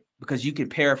got it, because you can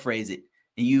paraphrase it,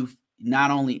 and you've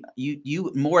not only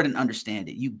you more than understand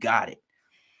it, you got it.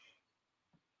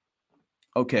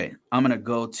 Okay, I'm gonna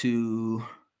go to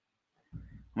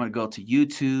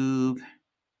YouTube,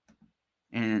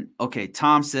 and okay,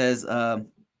 Tom says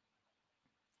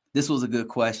this was a good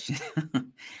question.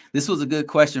 This was a good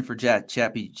question for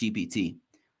ChatGPT.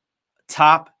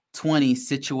 Top 20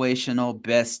 situational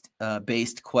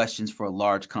based questions for a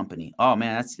large company. Oh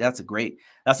man, that's a great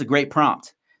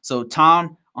prompt. So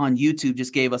Tom on YouTube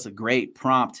just gave us a great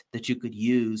prompt that you could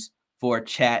use for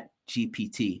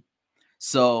ChatGPT.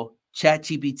 So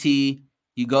ChatGPT,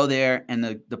 you go there, and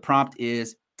the prompt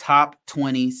is top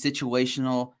 20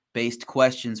 situational based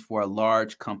questions for a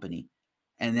large company.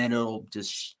 And then it'll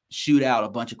just shoot out a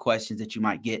bunch of questions that you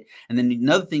might get. And then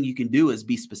another thing you can do is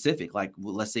be specific. Like,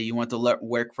 let's say you want to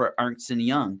work for Ernst &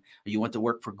 Young, or you want to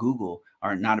work for Google,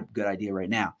 or not a good idea right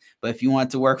now. But if you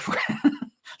want to work for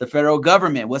the federal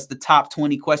government, what's the top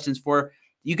 20 questions for?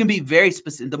 You can be very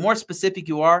specific. The more specific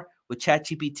you are with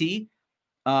ChatGPT,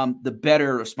 the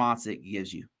better response it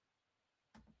gives you.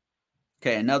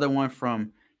 Okay, another one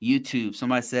from YouTube.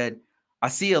 Somebody said, I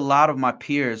see a lot of my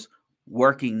peers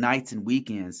working nights and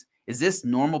weekends. Is this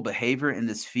normal behavior in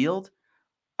this field?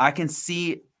 I can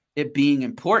see it being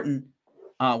important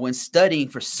when studying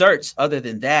for certs. Other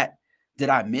than that, did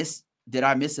I miss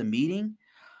a meeting?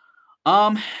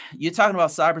 You're talking about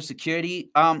cybersecurity.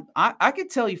 I could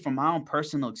tell you from my own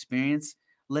personal experience,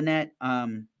 Lynette.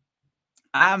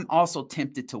 I'm also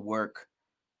tempted to work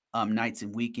nights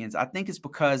and weekends. I think it's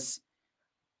because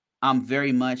I'm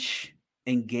very much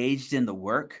engaged in the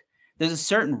work. There's a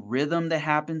certain rhythm that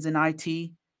happens in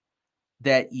IT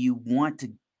that you want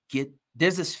to get.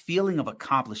 There's this feeling of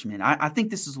accomplishment. I think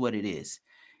this is what it is.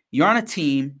 You're on a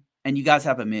team and you guys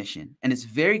have a mission, and it's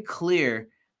very clear.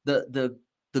 The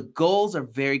goals are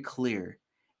very clear,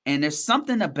 and there's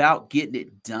something about getting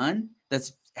it done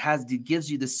that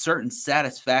gives you this certain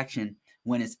satisfaction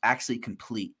when it's actually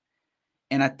complete.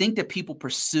 And I think that people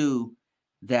pursue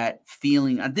that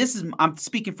feeling. I'm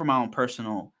speaking from my own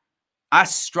personal. I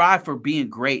strive for being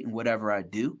great in whatever I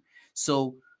do.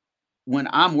 So when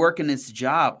I'm working this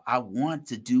job, I want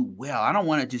to do well. I don't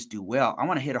want to just do well. I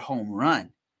want to hit a home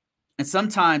run. And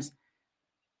sometimes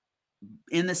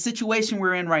in the situation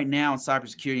we're in right now, in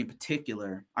cybersecurity in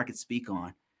particular, I could speak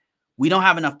on, we don't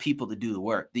have enough people to do the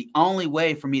work. The only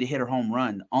way for me to hit a home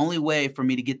run, the only way for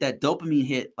me to get that dopamine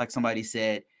hit, like somebody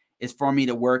said, is for me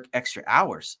to work extra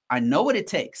hours. I know what it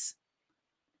takes.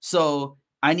 So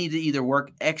I need to either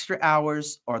work extra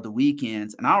hours or the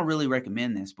weekends. And I don't really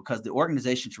recommend this, because the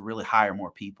organization should really hire more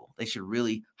people. They should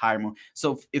really hire more.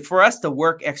 So if for us to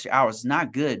work extra hours, it's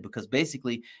not good, because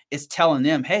basically it's telling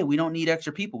them, hey, we don't need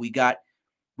extra people. We got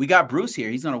Bruce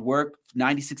here. He's going to work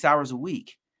 96 hours a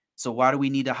week. So why do we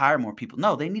need to hire more people?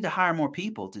 No, they need to hire more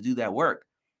people to do that work.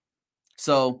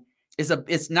 So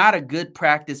it's not a good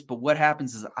practice, but what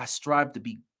happens is I strive to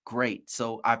be great.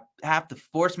 So I have to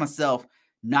force myself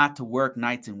not to work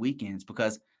nights and weekends,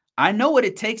 because I know what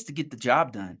it takes to get the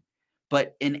job done.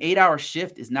 But an 8-hour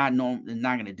shift is not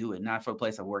going to do it. Not for the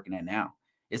place I'm working at now.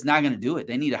 It's not going to do it.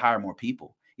 They need to hire more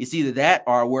people. It's either that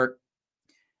or I work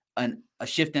a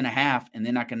shift and a half, and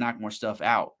then I can knock more stuff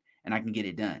out and I can get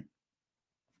it done.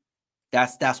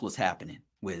 That's what's happening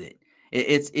with it.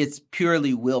 It's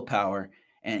purely willpower,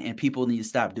 and people need to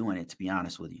stop doing it, to be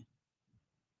honest with you,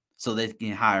 so they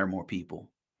can hire more people.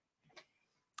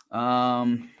 Let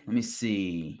me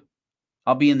see.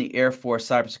 I'll be in the Air Force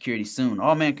cybersecurity soon.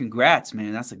 Oh man, congrats,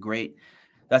 man. That's a great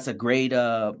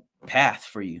path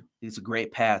for you. It's a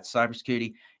great path.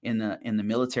 Cybersecurity in the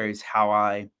military is how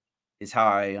I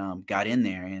got in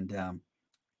there, and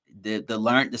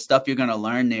the stuff you're going to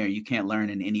learn there you can't learn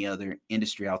in any other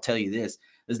industry. I'll tell you this: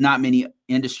 there's not many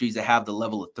industries that have the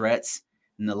level of threats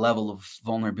and the level of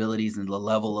vulnerabilities and the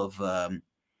level of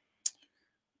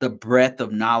the breadth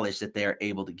of knowledge that they're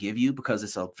able to give you, because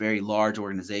it's a very large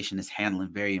organization that's handling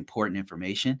very important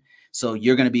information. So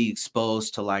you're going to be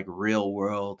exposed to like real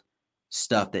world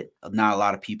stuff that not a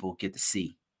lot of people get to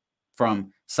see,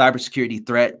 from cybersecurity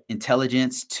threat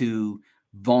intelligence to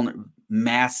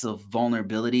massive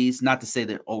vulnerabilities. Not to say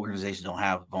that organizations don't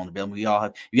have vulnerability. We all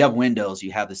have. If you have Windows,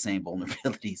 you have the same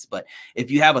vulnerabilities. But if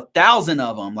you have 1,000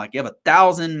 of them, like you have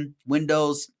 1,000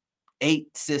 Windows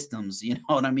 8 systems, you know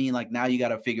what I mean? Like now you got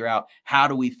to figure out, how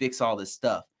do we fix all this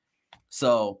stuff?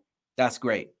 So that's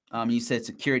great. You said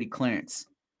security clearance.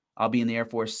 I'll be in the Air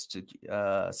Force to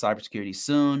cybersecurity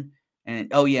soon. And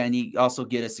oh yeah, and you also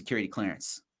get a security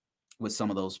clearance with some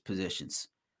of those positions.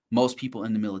 Most people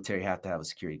in the military have to have a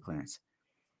security clearance.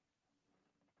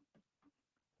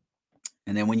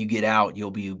 And then when you get out, you'll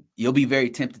be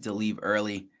very tempted to leave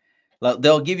early.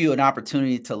 They'll give you an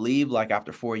opportunity to leave like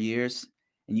after 4 years,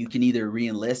 and you can either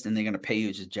re-enlist and they're going to pay you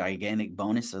just a gigantic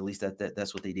bonus. At least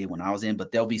that's what they did when I was in.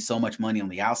 But there'll be so much money on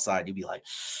the outside, you'll be like,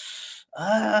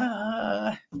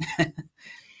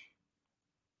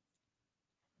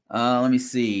 let me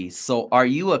see. So, are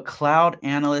you a cloud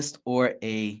analyst or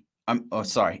a?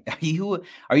 Sorry.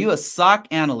 Are you a SOC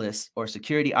analyst or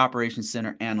security operations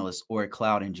center analyst or a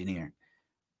cloud engineer?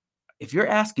 If you're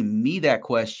asking me that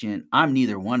question, I'm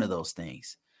neither one of those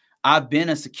things. I've been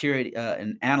a security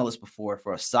an analyst before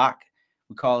for a SOC.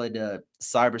 We call it a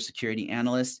cybersecurity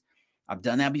analyst. I've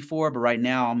done that before, but right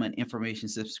now I'm an information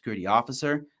security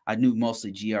officer. I do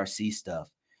mostly GRC stuff.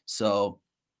 So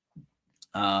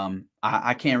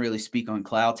I can't really speak on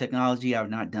cloud technology. I've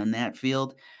not done that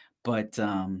field, but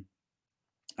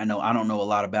I don't know a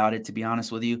lot about it, to be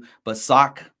honest with you. But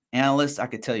SOC analyst, I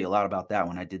could tell you a lot about that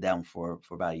one. I did that one for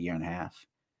about a year and a half,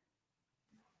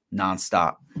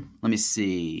 nonstop. Let me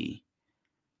see.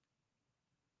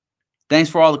 Thanks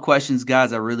for all the questions,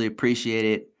 guys. I really appreciate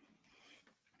it.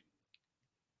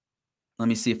 Let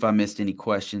me see if I missed any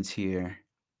questions here.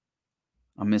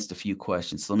 I missed a few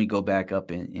questions. So let me go back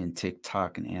up in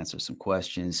TikTok and answer some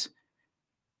questions.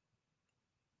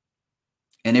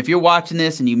 And if you're watching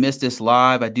this and you missed this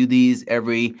live, I do these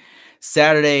every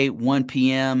Saturday, 1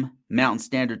 p.m. Mountain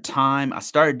Standard Time. I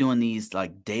started doing these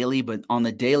like daily, but on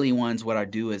the daily ones, what I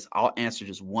do is I'll answer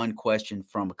just one question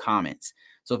from comments.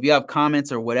 So if you have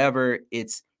comments or whatever,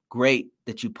 it's great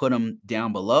that you put them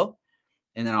down below,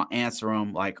 and then I'll answer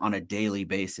them like on a daily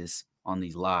basis on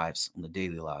these lives, on the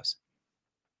daily lives.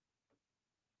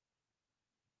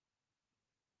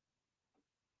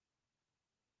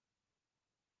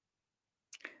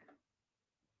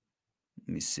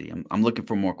 Let me see. I'm looking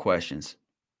for more questions.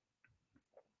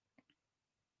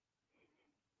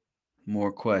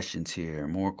 More questions here.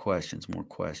 More questions.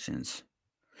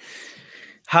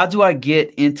 How do I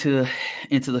get into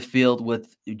the field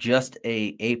with just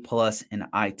a plus in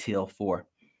ITIL 4?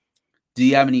 Do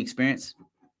you have any experience?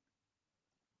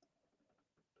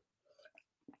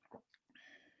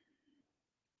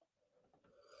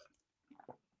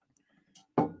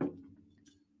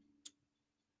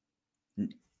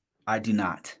 I do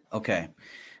not. Okay.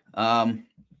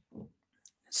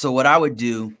 So what I would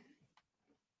do,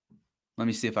 let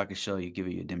me see if I can show you, give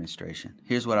you a demonstration.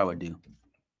 Here's what I would do.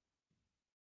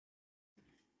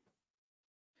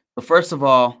 So first of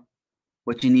all,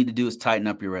 what you need to do is tighten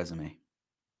up your resume.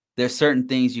 There's certain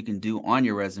things you can do on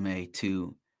your resume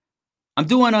to. I'm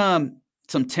doing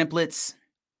some templates.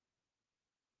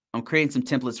 I'm creating some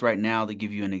templates right now to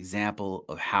give you an example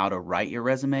of how to write your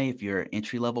resume if you're an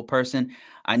entry-level person.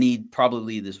 I need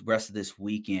probably this rest of this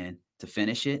weekend to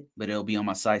finish it, but it'll be on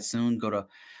my site soon. Go to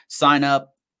sign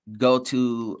up, go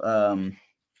to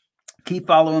keep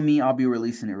following me. I'll be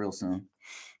releasing it real soon.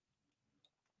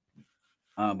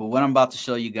 But what I'm about to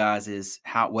show you guys is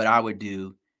what I would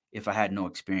do if I had no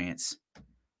experience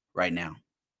right now.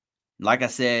 Like I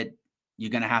said, you're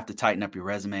going to have to tighten up your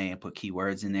resume and put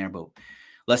keywords in there, but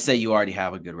let's say you already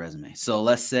have a good resume. So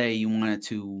let's say you're going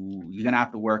to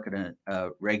have to work at a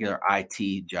regular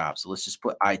IT job. So let's just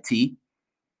put IT.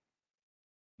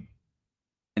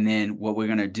 And then what we're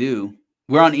gonna do,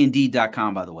 we're on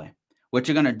Indeed.com, by the way. What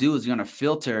you're gonna do is you're gonna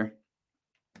filter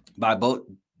by both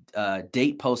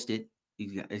date posted.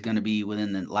 It's gonna be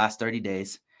within the last 30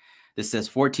 days. This says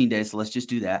 14 days, so let's just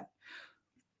do that.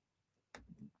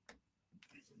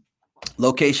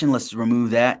 Location, let's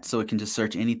remove that so it can just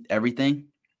search everything.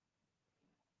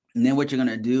 And then what you're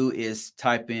gonna do is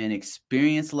type in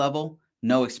experience level,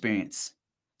 no experience.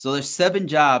 So there's 7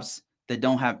 jobs that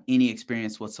don't have any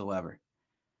experience whatsoever.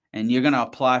 And you're gonna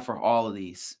apply for all of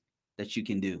these that you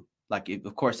can do. Like,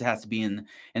 of course, it has to be in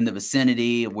the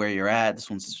vicinity of where you're at. This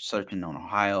one's searching on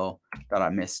Ohio. Thought I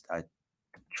missed. I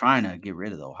trying to get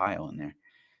rid of the Ohio in there.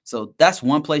 So that's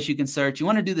one place you can search. You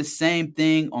want to do the same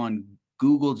thing on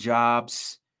Google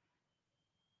Jobs.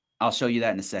 I'll show you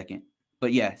that in a second.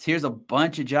 But yeah, here's a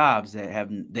bunch of jobs that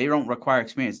they don't require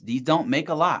experience. These don't make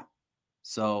a lot.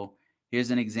 So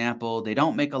here's an example. They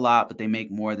don't make a lot, but they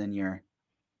make more than your,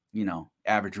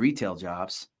 average retail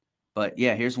jobs. But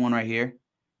yeah, here's one right here.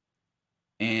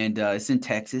 And it's in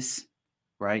Texas,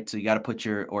 right? So you got to put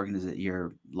your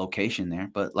location there.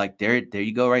 But like there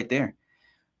you go right there.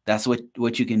 That's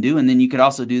what you can do. And then you could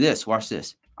also do this. Watch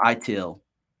this. ITIL.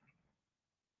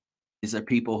 These are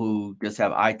people who just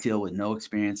have ITIL with no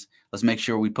experience. Let's make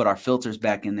sure we put our filters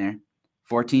back in there.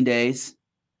 14 days.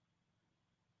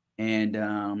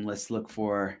 And let's look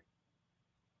for,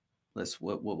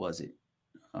 what was it?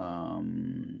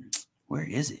 Where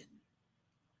is it?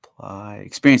 Apply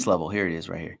experience level. Here it is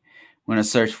right here. We're going to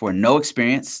search for no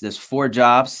experience. There's 4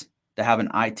 jobs that have an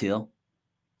ITIL.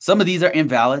 Some of these are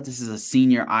invalid. This is a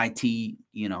senior IT,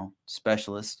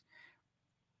 specialist.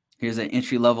 Here's an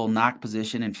entry-level knock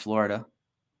position in Florida.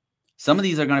 Some of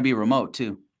these are going to be remote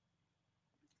too.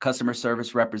 Customer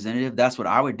service representative. That's what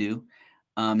I would do.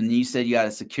 And you said you got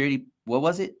a security, what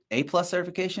was it? A+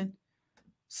 certification.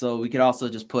 So we could also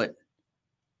just put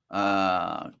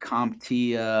CompTIA.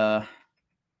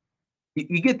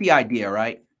 You get the idea,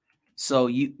 right? So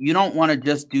you don't want to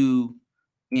just do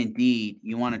Indeed.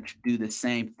 You want to do the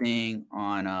same thing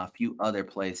on a few other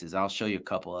places. I'll show you a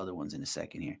couple other ones in a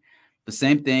second here. The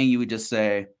same thing, you would just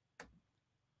say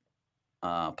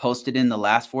posted in the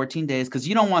last 14 days, because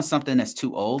you don't want something that's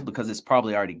too old because it's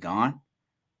probably already gone.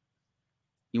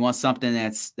 You want something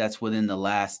that's within the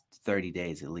last 30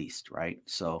 days at least, right?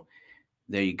 So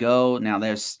there you go. Now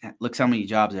looks how many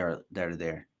jobs that are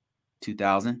there,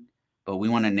 2,000. But we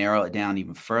want to narrow it down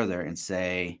even further and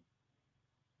say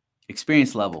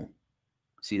experience level.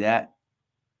 See that?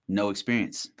 No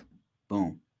experience.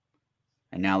 Boom.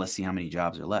 And now let's see how many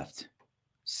jobs are left.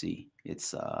 See,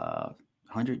 it's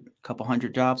couple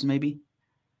hundred jobs maybe.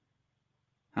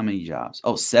 How many jobs?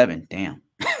 Oh, 7. Damn.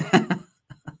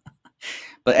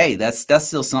 But hey, that's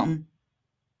still something.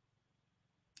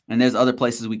 And there's other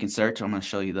places we can search. I'm going to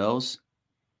show you those.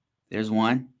 There's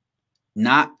one.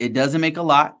 It doesn't make a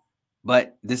lot,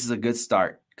 but this is a good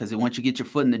start, because once you get your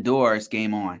foot in the door, it's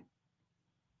game on.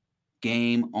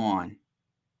 Game on.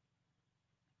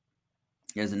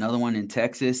 There's another one in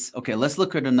Texas. Okay, let's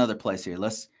look at another place here.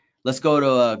 Let's go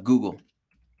to Google.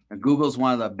 Google's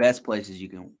one of the best places you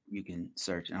can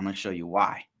search, and I'm going to show you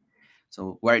why.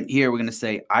 So right here, we're going to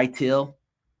say ITIL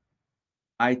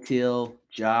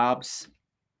jobs.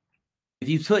 If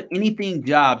you put anything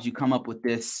jobs, you come up with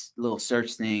this little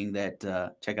search thing that,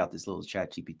 check out this little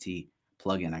ChatGPT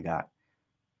plugin I got.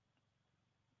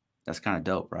 That's kind of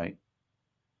dope, right?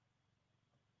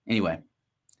 Anyway,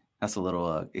 that's a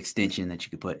little extension that you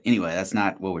could put. Anyway, that's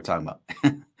not what we're talking about.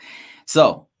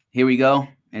 So here we go.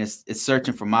 And it's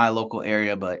searching for my local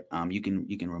area, but you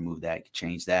can remove that. You can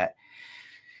change that.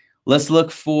 Let's look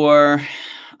for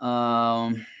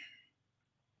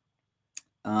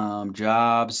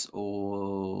jobs.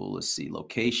 Oh, let's see,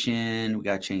 location. We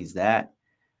got to change that.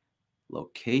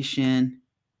 Location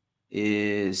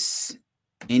is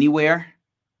anywhere.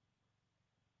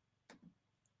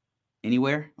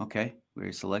 Okay,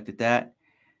 we selected that.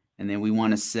 And then we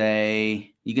want to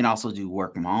say, you can also do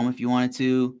work from home if you wanted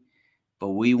to, but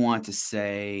we want to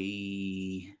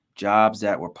say jobs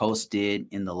that were posted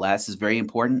in the last. Is very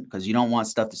important, because you don't want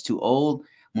stuff that's too old.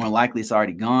 More likely it's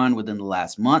already gone within the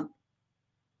last month.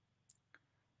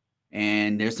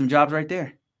 And there's some jobs right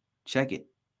there. Check it.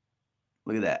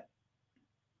 Look at that.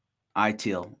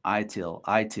 ITIL.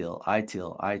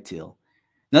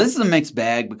 Now this is a mixed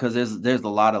bag, because there's a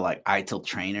lot of like ITIL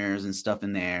trainers and stuff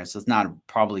in there. So it's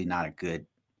probably not a good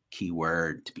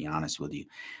keyword, to be honest with you.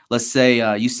 Let's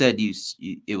say you said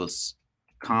it was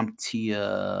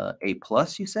CompTIA A+,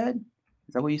 you said?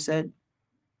 Is that what you said?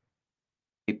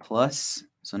 A+.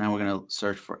 So now we're going to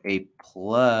search for A+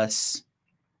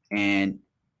 and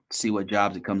see what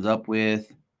jobs it comes up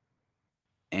with.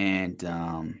 and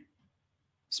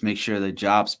just make sure the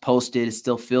jobs posted is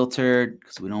still filtered,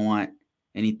 because we don't want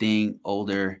anything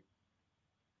older.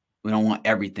 We don't want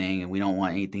everything, and we don't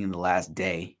want anything in the last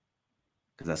day,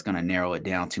 because that's going to narrow it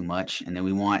down too much. And then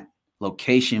we want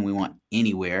location. We want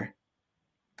anywhere.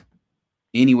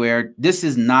 Anywhere. This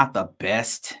is not the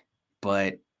best,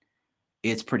 but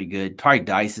it's pretty good. Probably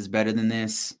Dice is better than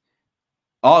this.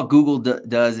 All Google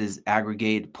does is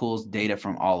aggregate, pulls data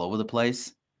from all over the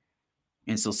place.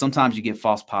 And so sometimes you get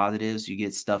false positives. You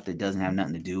get stuff that doesn't have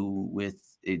nothing to do with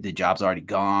it, the job's already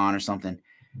gone or something.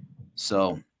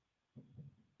 So,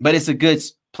 but it's a good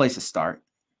place to start.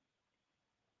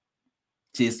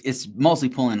 See, it's mostly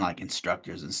pulling like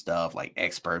instructors and stuff, like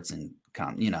experts and,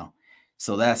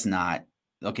 so that's not,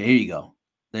 okay, here you go.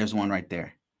 There's one right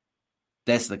there.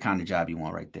 That's the kind of job you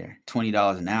want right there.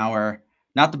 $20 an hour.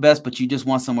 Not the best, but you just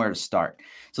want somewhere to start.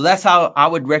 So that's how I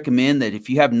would recommend that if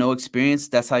you have no experience,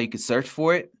 that's how you could search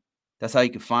for it. That's how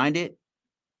you could find it.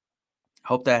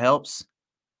 Hope that helps.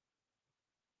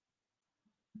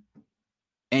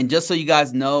 And just so you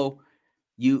guys know,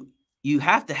 you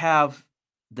have to have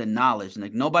the knowledge.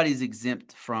 Like, nobody's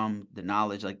exempt from the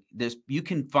knowledge. Like, you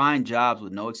can find jobs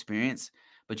with no experience,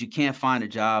 but you can't find a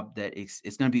job that it's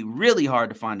going to be really hard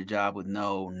to find a job with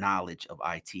no knowledge of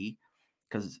IT,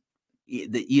 because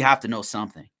you have to know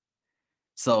something.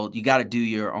 So you got to do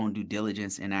your own due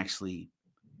diligence and actually,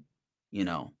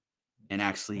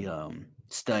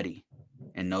 study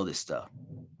and know this stuff.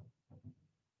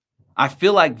 I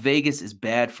feel like Vegas is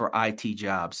bad for IT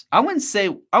jobs. I wouldn't say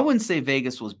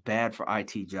Vegas was bad for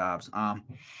IT jobs. I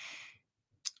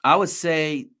would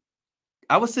say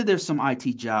there's some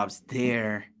IT jobs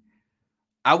there.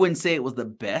 I wouldn't say it was the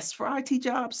best for IT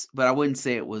jobs, but I wouldn't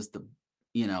say it was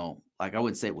I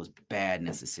wouldn't say it was bad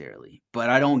necessarily. But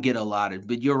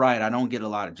but you're right, I don't get a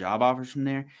lot of job offers from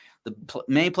there. The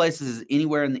main places is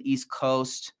anywhere in the East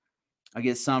Coast. I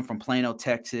get some from Plano,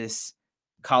 Texas,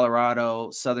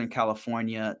 Colorado, Southern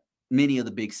California, many of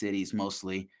the big cities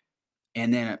mostly.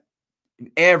 And then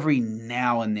every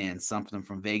now and then something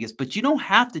from Vegas. But you don't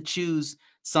have to choose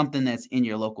something that's in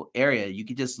your local area. You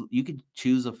could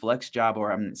choose a flex job,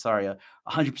 or a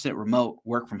 100% remote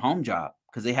work from home job,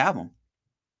 because they have them.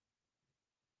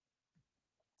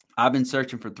 I've been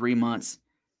searching for 3 months,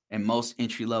 and most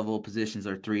entry level positions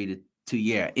are 3 to 2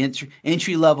 years.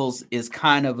 Entry levels is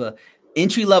kind of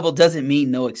entry level doesn't mean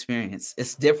no experience.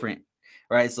 It's different,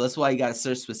 right? So that's why you got to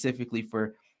search specifically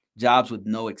for jobs with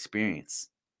no experience.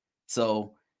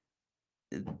 So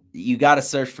you got to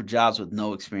search for jobs with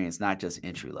no experience, not just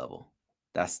entry level.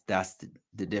 That's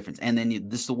the difference. And then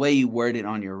this is the way you word it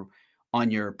on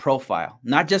your profile,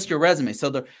 not just your resume.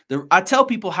 So I tell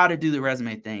people how to do the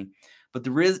resume thing, but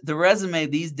the resume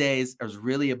these days is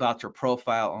really about your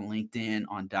profile on LinkedIn,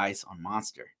 on Dice, on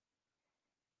Monster.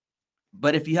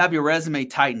 But if you have your resume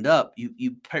tightened up,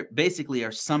 you basically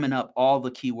are summing up all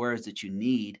the keywords that you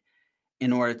need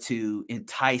in order to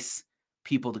entice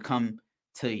people to come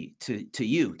to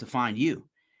you, to find you.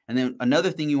 And then another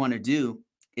thing you want to do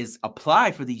is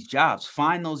apply for these jobs.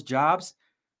 Find those jobs.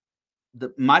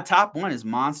 My top one is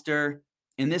Monster,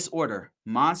 in this order: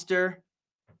 Monster,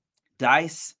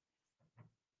 Dice,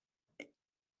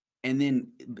 and then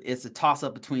it's a toss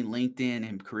up between LinkedIn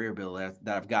and Career Builder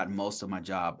that I've gotten most of my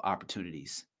job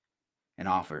opportunities and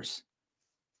offers.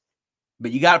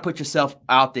 But you got to put yourself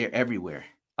out there everywhere.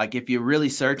 Like, if you're really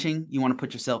searching, you want to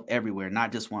put yourself everywhere,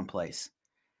 not just one place,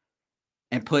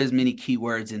 and put as many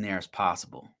keywords in there as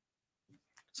possible.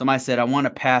 Somebody said, I want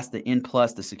to pass the N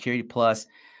Plus, the Security Plus.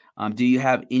 Do you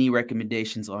have any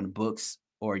recommendations on books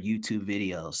or YouTube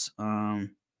videos?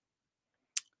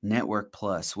 Network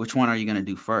Plus. Which one are you going to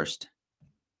do first?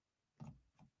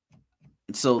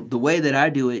 So the way that I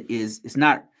do it is,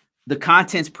 the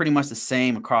content's pretty much the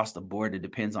same across the board. It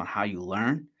depends on how you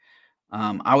learn.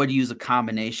 I would use a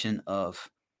combination of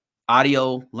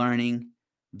audio learning,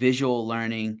 visual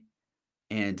learning,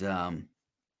 and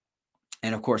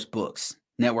of course books.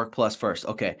 Network Plus first.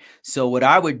 Okay. So what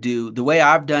I would do, the way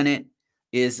I've done it,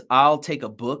 is I'll take a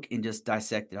book and just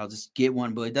dissect it. I'll just get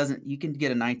one book. You can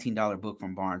get a $19 book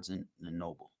from Barnes and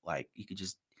Noble. Like, you could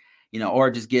just,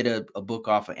 or just get a book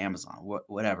off of Amazon,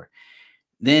 whatever.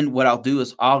 Then what I'll do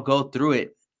is I'll go through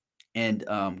it and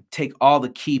take all the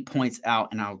key points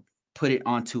out, and I'll put it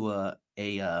onto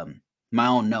my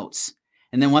own notes.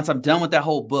 And then once I'm done with that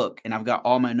whole book and I've got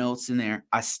all my notes in there,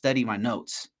 I study my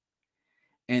notes.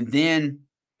 And then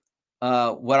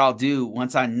what I'll do, when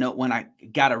I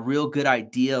got a real good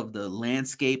idea of the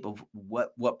landscape of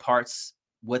what parts,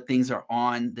 what things are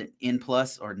on the N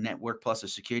Plus or Network Plus or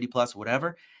Security Plus,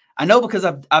 whatever, I know, because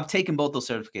I've taken both those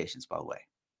certifications, by the way.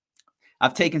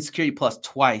 I've taken Security Plus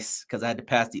twice because I had to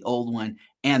pass the old one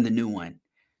and the new one.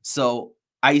 So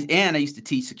I used to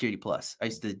teach Security Plus. I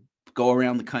used to go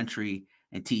around the country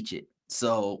and teach it.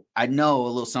 So I know a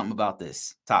little something about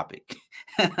this topic.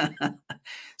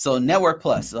 So Network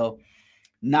Plus. So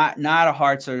not a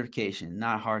hard certification,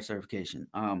 not a hard certification.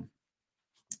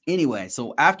 Anyway,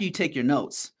 so after you take your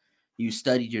notes, you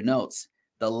studied your notes.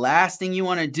 The last thing you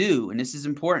want to do, and this is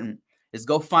important, is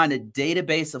go find a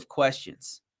database of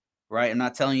questions. Right? I'm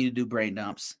not telling you to do brain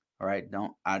dumps. All right.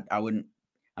 I wouldn't,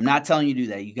 I'm not telling you to do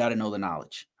that. You got to know the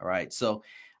knowledge. All right. So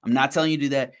I'm not telling you to do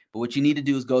that, but what you need to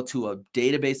do is go to a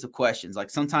database of questions. Like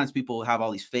sometimes people have all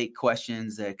these fake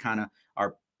questions that kind of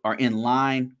are in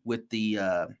line with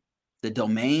the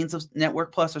domains of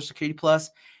Network Plus or Security Plus,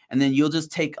 and then you'll just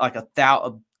take like a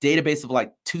database of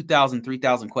like 2,000,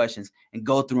 3,000 questions and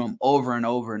go through them over and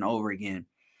over and over again.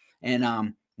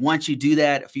 And once you do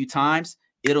that a few times,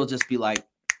 it'll just be like,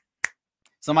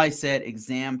 somebody said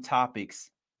exam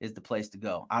topics is the place to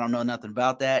go. I don't know nothing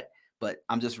about that, but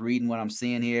I'm just reading what I'm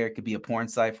seeing here. It could be a porn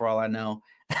site for all I know.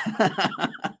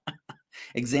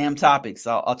 Exam topics.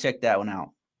 I'll check that one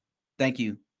out. Thank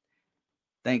you.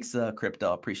 Thanks,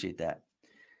 Crypto. Appreciate that.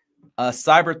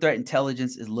 Cyber threat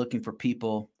intelligence is looking for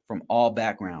people from all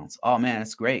backgrounds. Oh, man,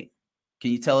 that's great.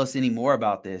 Can you tell us any more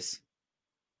about this?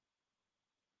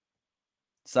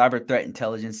 Cyber threat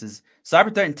intelligence is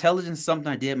something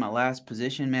I did in my last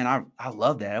position. Man, I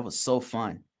love that. It was so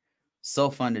fun. So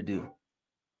fun to do.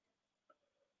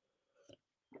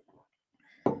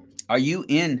 Are you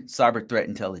in cyber threat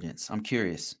intelligence? I'm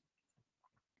curious.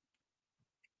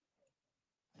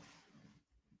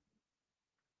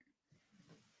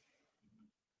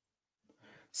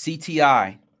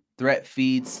 CTI, threat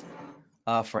feeds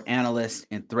for analysts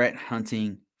and threat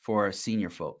hunting for senior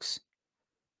folks.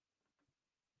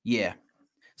 Yeah.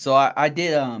 So I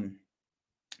did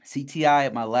CTI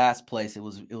at my last place. It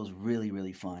was really,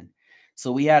 really fun.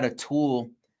 So we had a tool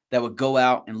that would go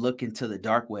out and look into the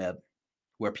dark web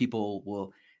where people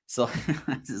will. So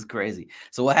this is crazy.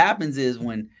 So what happens is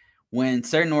when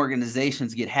certain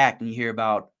organizations get hacked, and you hear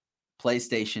about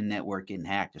PlayStation Network getting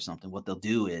hacked or something, what they'll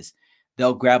do is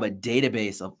they'll grab a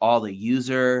database of all the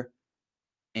user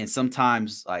and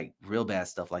sometimes like real bad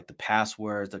stuff like the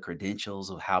passwords, the credentials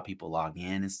of how people log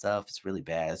in and stuff. It's really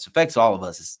bad. It affects all of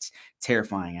us. It's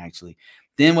terrifying actually.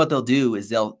 Then what they'll do is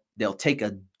they'll take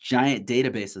a giant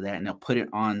database of that and they'll put it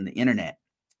on the internet,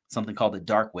 something called the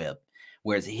dark web,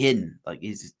 where it's hidden. Like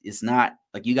it's not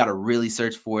like you got to really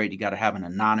search for it. You got to have an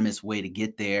anonymous way to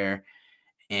get there,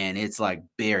 and it's like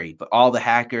buried. But all the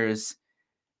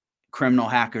criminal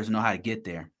hackers know how to get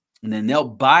there. And then they'll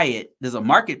buy it. There's a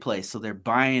marketplace, so they're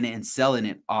buying it and selling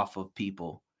it off of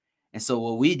people. And so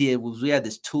what we did was we had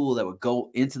this tool that would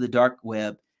go into the dark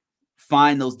web,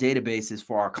 find those databases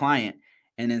for our client,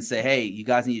 and then say, hey, you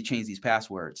guys need to change these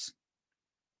passwords.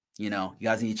 You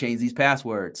guys need to change these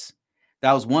passwords.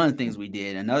 That was one of the things we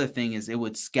did. Another thing is it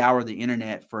would scour the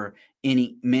internet for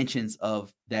any mentions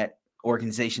of that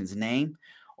organization's name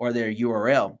or their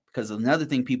URL. Because another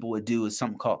thing people would do is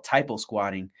something called typo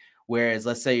squatting. Whereas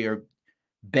let's say your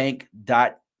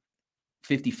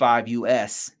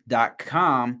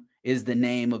bank.55us.com is the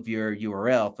name of your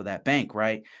URL for that bank,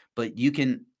 right? But you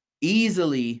can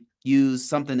easily use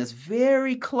something that's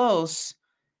very close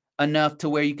enough to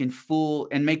where you can fool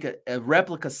and make a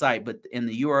replica site, but in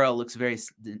the URL looks very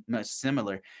much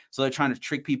similar. So they're trying to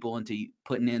trick people into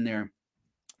putting in their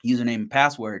username and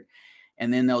password,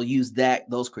 and then they'll use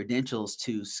those credentials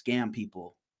to scam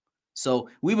people. So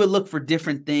we would look for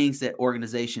different things that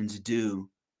organizations do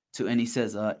and he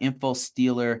says, info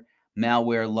stealer,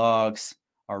 malware logs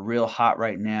are real hot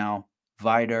right now.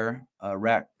 Viter,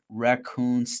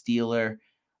 raccoon stealer.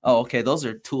 Oh, okay. Those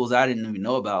are tools I didn't even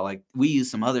know about. Like we use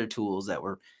some other tools that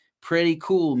were pretty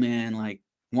cool, man. Like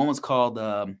one was called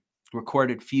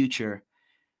Recorded Future.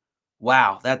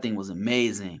 Wow, that thing was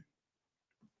amazing.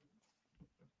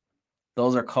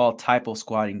 Those are called typo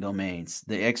squatting domains.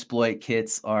 The exploit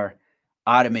kits are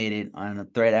automated on the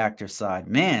threat actor side.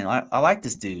 Man, I like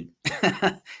this dude.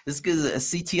 This is a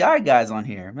CTI guy's on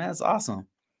here. Man, that's awesome.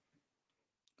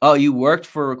 Oh, you worked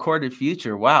for Recorded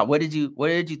Future. Wow. What did you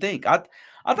think? I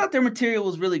thought their material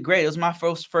was really great. It was my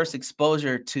first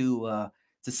exposure to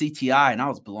CTI, and I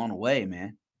was blown away,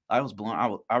 man. I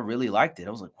really liked it.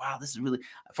 I was like, wow, this is really,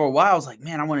 for a while I was like,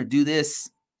 man, I want to do this.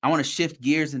 I want to shift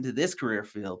gears into this career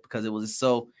field because it was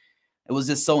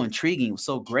just so intriguing. It was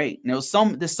so great. And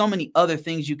there's so many other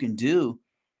things you can do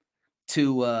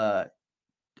to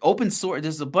open source.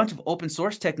 There's a bunch of open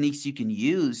source techniques you can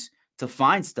use to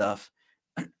find stuff.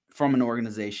 from an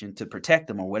organization to protect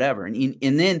them or whatever. And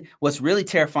then what's really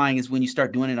terrifying is when you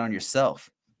start doing it on yourself.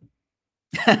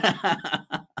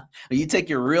 You take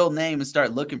your real name and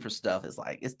start looking for stuff. It's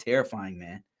like, it's terrifying,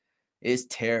 man. It's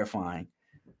terrifying.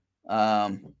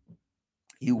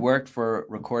 You worked for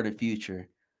Recorded Future.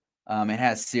 It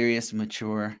has seriously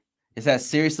matured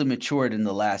in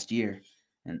the last year.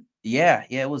 And yeah,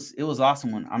 it was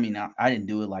awesome when, I mean, I didn't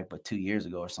do it like but 2 years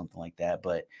ago or something like that,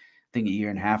 but I think a year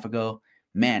and a half ago,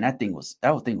 man, that thing was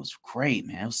great,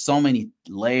 man. It was so many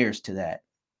layers to that.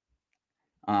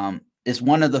 It's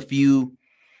one of the few,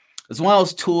 it's one of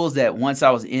those tools that once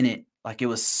I was in it, like it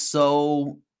was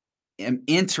so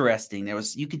interesting.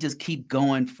 You could just keep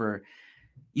going deeper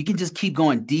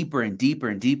and deeper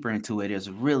and deeper into it. It was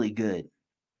really good.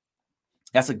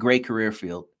 That's a great career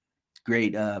field.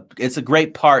 Great. It's a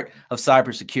great part of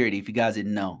cybersecurity, if you guys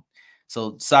didn't know.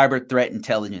 So cyber threat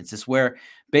intelligence is where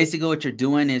basically what you're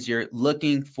doing is you're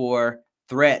looking for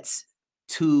threats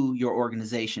to your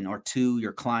organization or to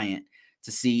your client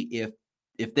to see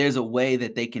if there's a way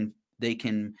that they can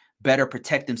better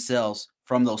protect themselves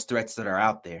from those threats that are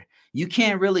out there. You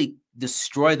can't really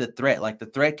destroy the threat. Like the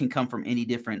threat can come from any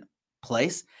different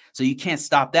place. So you can't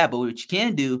stop that. But what you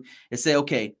can do is say,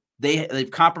 okay,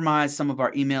 they've compromised some of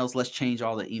our emails. Let's change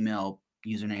all the email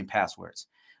username passwords.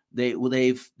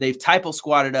 They've typo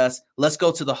squatted us. Let's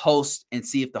go to the host and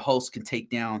see if the host can take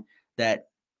down that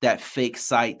fake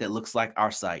site that looks like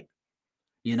our site.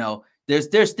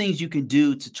 There's things you can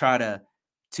do to try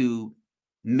to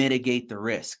mitigate the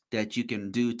risk, that you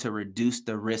can do to reduce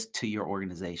the risk to your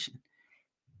organization.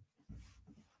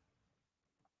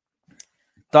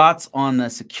 Thoughts on the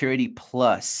Security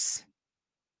Plus?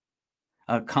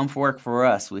 Come work for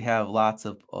us. We have lots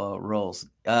of roles.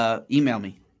 Email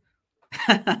me.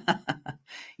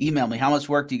 Email me. How much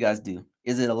work do you guys do?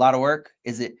 Is it a lot of work?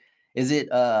 Is it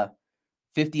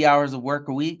 50 hours of work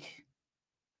a week?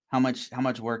 How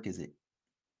much work is it?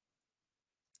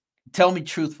 Tell me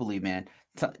truthfully, man.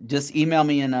 Just email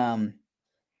me in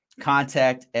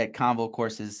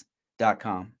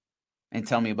contact@convocourses.com and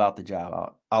tell me about the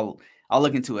job. I'll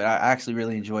look into it. I actually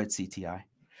really enjoyed CTI.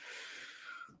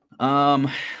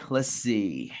 Let's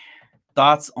see.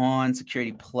 Thoughts on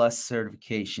Security Plus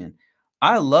certification.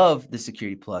 I love the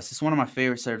Security Plus. It's one of my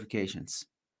favorite certifications.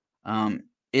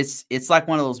 It's like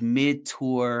one of those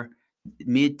mid-tier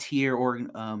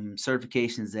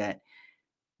certifications that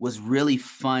was really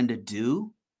fun to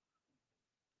do,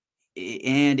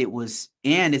 and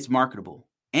it's marketable,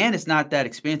 and it's not that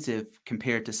expensive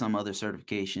compared to some other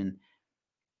certification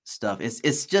stuff.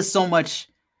 It's just so much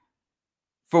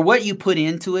for what you put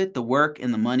into it, the work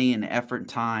and the money and the effort and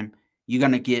time. You're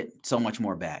gonna get so much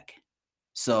more back.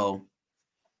 So,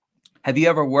 have you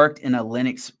ever worked in a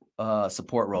Linux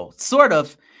support role? Sort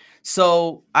of.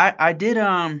 So I did.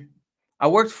 I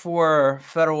worked for a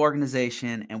federal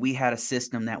organization, and we had a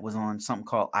system that was on something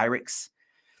called IRIX,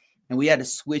 and we had to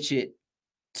switch it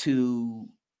to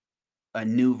a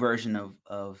new version of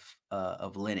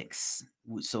Linux.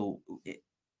 So,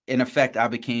 in effect, I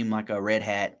became like a Red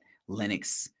Hat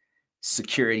Linux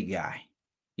security guy.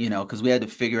 Because we had to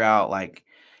figure out like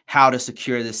how to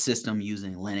secure this system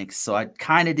using Linux. So I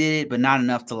kind of did it, but not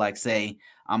enough to like say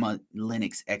I'm a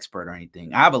Linux expert or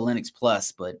anything. I have a Linux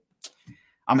Plus, but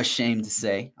I'm ashamed to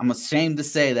say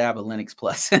that I have a Linux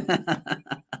Plus.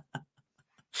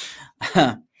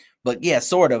 But yeah,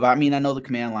 sort of. I mean, I know the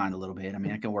command line a little bit. I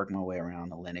mean, I can work my way around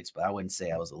the Linux, but I wouldn't say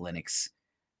I was a Linux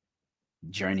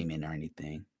journeyman or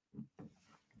anything.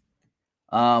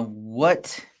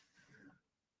 What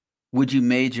would you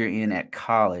major in at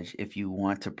college if you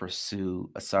want to pursue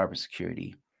a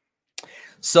cybersecurity?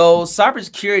 So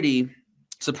cybersecurity,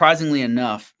 surprisingly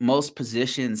enough, most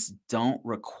positions don't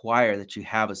require that you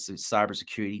have a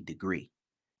cybersecurity degree,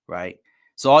 right?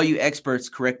 So all you experts,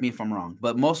 correct me if I'm wrong,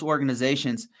 but most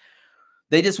organizations,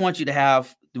 they just want you to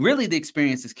have, really the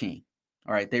experience is king.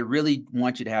 All right. They really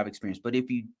want you to have experience. But if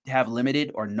you have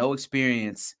limited or no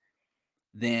experience,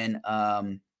 then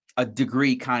a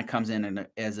degree kind of comes in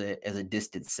as a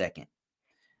distant second.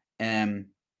 And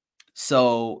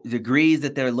so degrees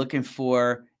that they're looking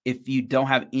for, if you don't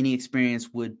have any experience,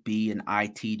 would be an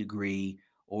IT degree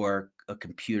or a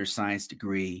computer science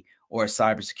degree or a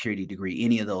cybersecurity degree.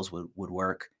 Any of those would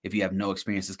work. If you have no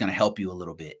experience, it's going to help you a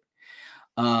little bit.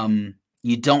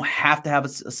 You don't have to have a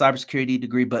cybersecurity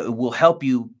degree, but it will help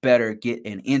you better get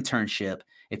an internship.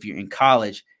 If you're in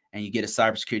college and you get a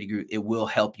cybersecurity degree, it will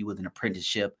help you with an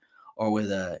apprenticeship or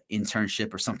with an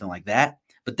internship or something like that.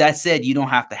 But that said, you don't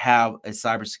have to have a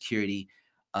cybersecurity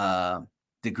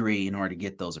degree in order to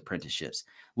get those apprenticeships.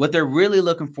 What they're really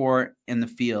looking for in the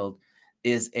field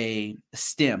is a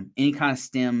STEM, any kind of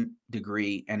STEM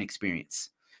degree and experience.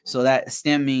 So that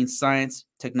STEM means science,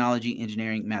 technology,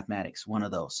 engineering, mathematics, one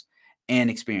of those, and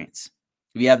experience.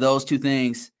 If you have those two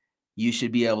things, you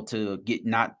should be able to get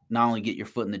not only get your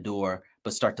foot in the door,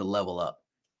 but start to level up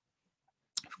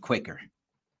quicker.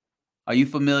 Are you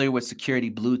familiar with security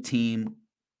blue team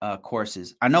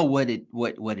courses? I know what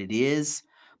it is,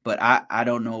 but I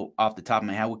don't know off the top of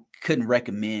my head. I couldn't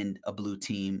recommend a blue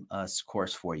team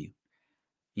course for you.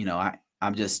 You know,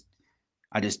 I'm just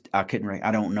I couldn't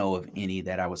I don't know of any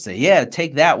that I would say, yeah,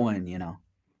 take that one, you know.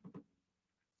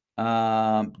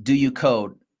 Do you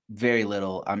code? Very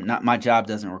little. I'm not, my job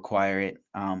doesn't require it.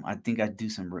 I think I do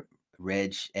some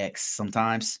reg X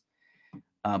sometimes.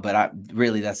 But I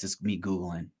really, that's just me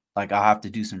Googling. Like I'll have to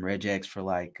do some regex for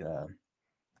like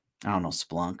I don't know,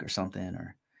 Splunk or something,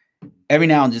 or every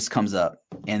now and just comes up.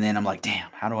 And then I'm like, damn,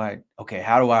 how do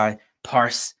I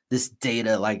parse this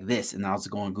data like this? And I'll just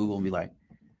go on Google and be like,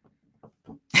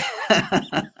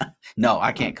 no,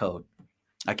 I can't code.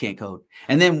 I can't code.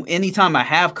 And then anytime I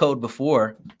have code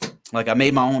before, like I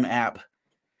made my own app,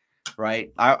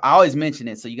 right? I always mention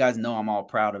it so you guys know I'm all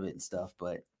proud of it and stuff,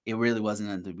 but it really wasn't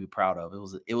nothing to be proud of.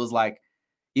 It was like,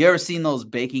 you ever seen those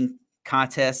baking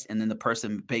contests and then the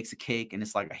person bakes a cake and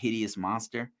it's like a hideous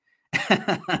monster?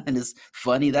 And it's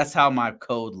funny. That's how my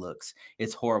code looks.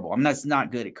 It's horrible. I'm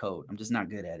not good at code. I'm just not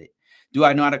good at it. Do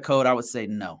I know how to code? I would say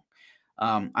no.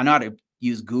 I know how to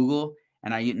use Google,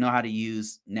 and I know how to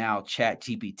use now Chat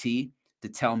GPT to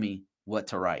tell me what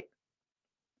to write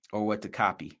or what to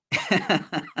copy.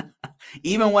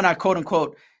 Even when I quote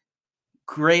unquote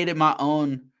created my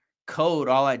own code,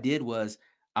 all I did was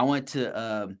I went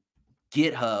to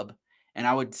GitHub and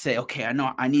I would say, okay,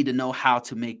 I need to know how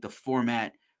to make the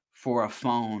format for a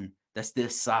phone that's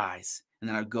this size. And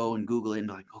then I'd go and Google it and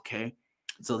be like, okay,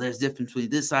 so there's difference between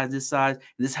this size, and this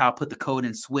is how I put the code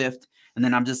in Swift. And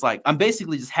then I'm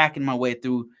basically just hacking my way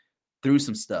through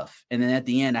some stuff. And then at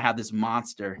the end, I have this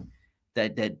monster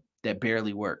that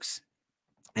barely works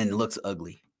and looks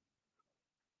ugly.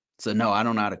 So no, I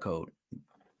don't know how to code.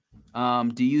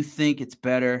 Do you think it's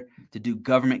better to do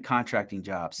government contracting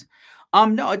jobs?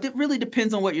 No, it really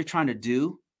depends on what you're trying to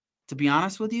do, to be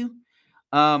honest with you.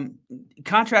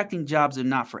 Contracting jobs are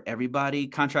not for everybody.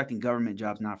 Contracting government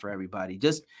jobs not for everybody.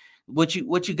 Just what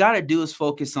you got to do is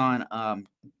focus on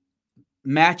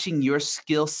matching your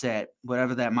skill set,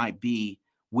 whatever that might be,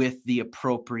 with the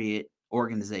appropriate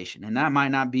organization. And that might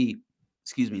not be,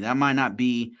 that might not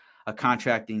be a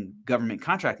government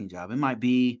contracting job. It might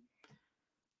be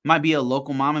a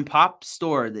local mom and pop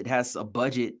store that has a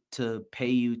budget to pay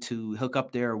you to hook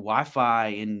up their Wi-Fi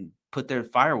and put their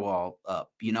firewall up.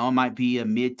 You know, it might be a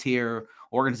mid-tier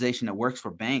organization that works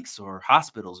for banks or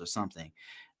hospitals or something.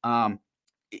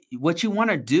 What you want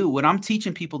to do, what I'm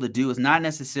teaching people to do, is not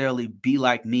necessarily be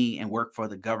like me and work for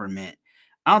the government.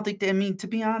 I don't think that, to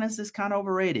be honest, it's kind of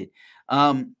overrated.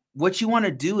 What you want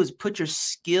to do is put your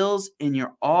skills and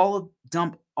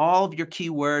dump all of your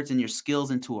keywords and your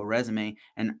skills into a resume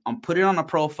and put it on a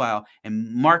profile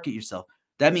and market yourself.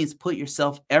 That means put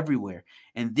yourself everywhere.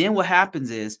 And then what happens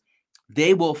is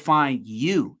they will find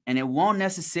you, and it won't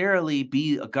necessarily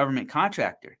be a government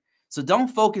contractor. So don't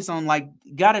focus on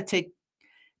got to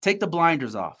take the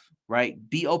blinders off, right?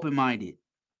 Be open-minded.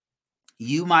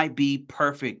 You might be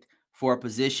perfect for a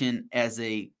position as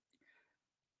a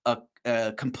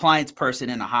compliance person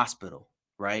in a hospital,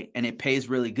 right? And it pays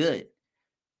really good.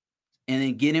 And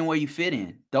then get in where you fit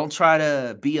in. Don't try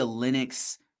to be a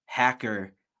Linux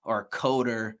hacker or a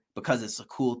coder because it's a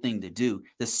cool thing to do.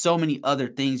 There's so many other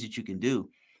things that you can do.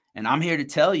 And I'm here to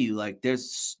tell you,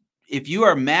 if you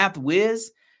are a math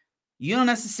whiz, you don't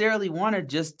necessarily want to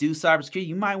just do cybersecurity.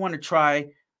 You might want to try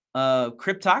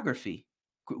cryptography,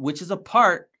 which is a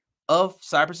part of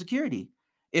cybersecurity.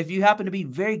 If you happen to be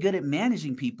very good at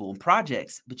managing people and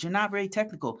projects, but you're not very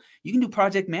technical, you can do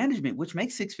project management, which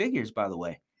makes 6 figures, by the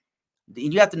way.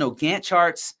 You have to know Gantt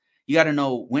charts. You got to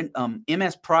know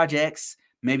MS projects,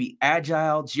 maybe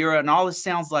Agile, Jira, and all this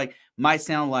might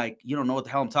sound like you don't know what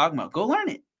the hell I'm talking about. Go learn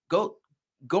it. Go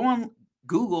on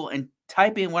Google and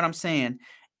type in what I'm saying.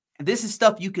 This is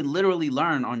stuff you can literally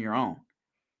learn on your own.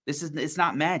 It's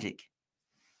not magic.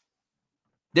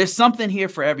 There's something here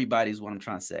for everybody is what I'm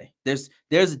trying to say.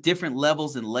 There's different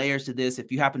levels and layers to this.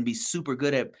 If you happen to be super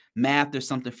good at math, there's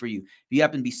something for you. If you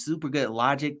happen to be super good at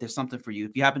logic, there's something for you.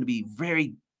 If you happen to be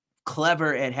very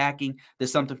clever at hacking,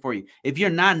 there's something for you. If you're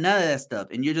not none of that stuff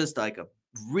and you're just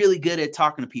really good at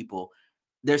talking to people,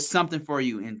 there's something for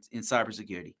you in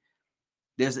cybersecurity.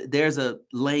 There's a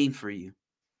lane for you.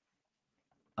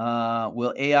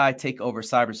 Will AI take over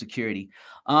cybersecurity?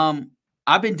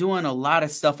 I've been doing a lot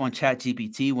of stuff on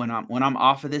ChatGPT. When I'm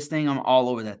off of this thing, I'm all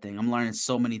over that thing. I'm learning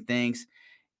so many things.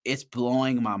 It's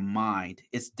blowing my mind.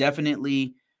 It's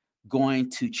definitely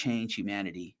going to change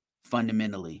humanity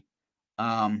fundamentally.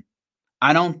 Um,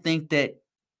 I don't think that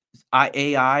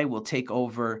AI will take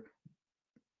over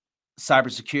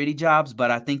cybersecurity jobs,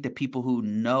 but I think that people who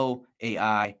know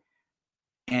AI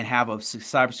and have a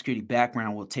cybersecurity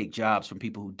background will take jobs from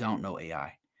people who don't know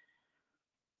AI.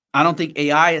 I don't think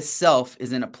AI itself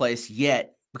is in a place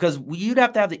yet because you'd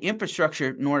have to have the infrastructure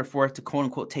in order for it to quote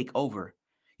unquote take over.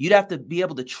 You'd have to be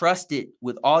able to trust it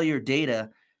with all your data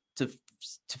to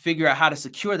to figure out how to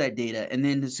secure that data and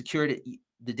then to secure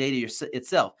the data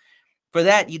itself. For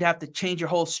that, you'd have to change your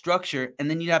whole structure, and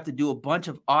then you'd have to do a bunch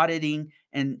of auditing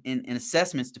and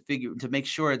assessments to make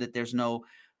sure that there's no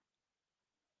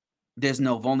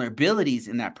vulnerabilities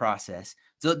in that process.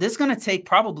 So this is going to take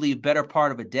probably a better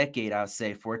part of a decade, I would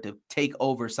say, for it to take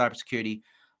over cybersecurity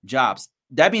jobs.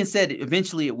 That being said,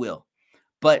 eventually it will.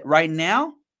 But right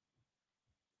now,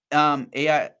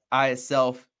 AI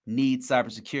itself needs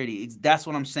cybersecurity. That's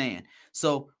what I'm saying.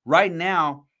 So right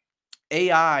now,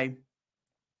 AI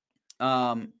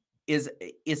is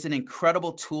it's an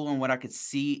incredible tool, and what I could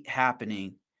see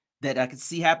happening, that I could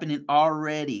see happening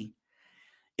already,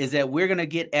 is that we're gonna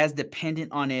get as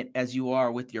dependent on it as you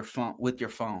are with your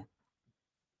phone.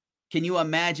 Can you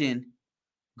imagine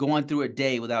going through a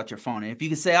day without your phone? And if you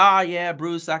can say, "Oh, yeah,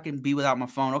 Bruce, I can be without my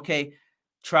phone." Okay,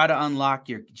 try to unlock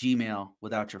your Gmail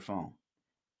without your phone.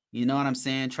 You know what I'm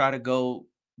saying? Try to go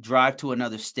drive to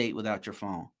another state without your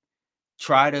phone.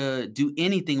 Try to do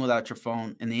anything without your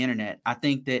phone and the internet. I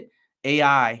think that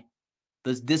AI,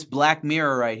 this Black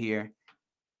Mirror right here,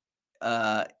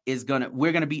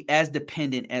 we're gonna be as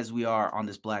dependent as we are on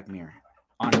this Black Mirror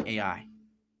on AI.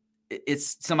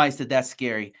 It's somebody said that's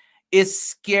scary. It's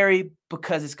scary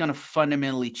because it's gonna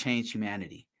fundamentally change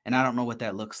humanity, and I don't know what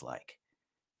that looks like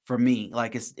for me.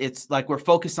 Like it's like we're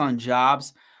focused on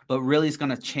jobs, but really it's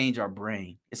gonna change our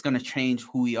brain. It's gonna change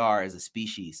who we are as a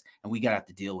species, and we gotta have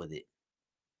to deal with it.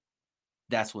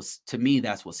 That's what's to me.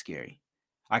 That's what's scary.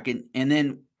 And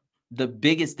then the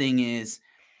biggest thing is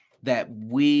that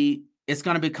it's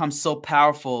going to become so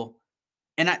powerful,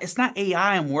 and it's not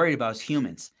AI I'm worried about, it's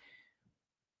humans.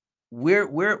 We're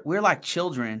like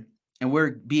children, and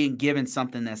we're being given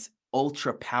something that's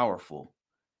ultra powerful,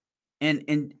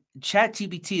 and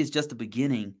ChatGPT is just the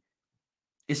beginning.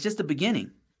 It's just the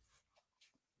beginning.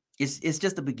 It's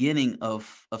just the beginning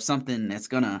of something that's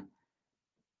gonna.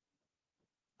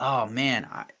 Oh man,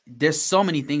 there's so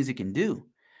many things it can do.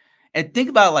 And think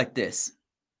about it like this: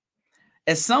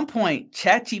 at some point,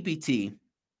 ChatGPT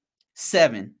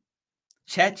 7,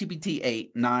 ChatGPT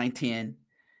 8, 9, 10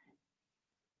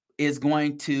 is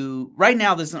going to right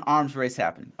now there's an arms race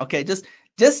happening. Okay, just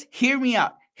hear me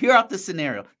out. Hear out the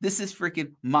scenario. This is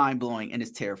freaking mind-blowing and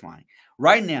it's terrifying.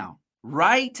 Right now,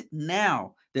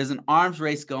 there's an arms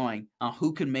race going on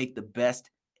who can make the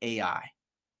best AI.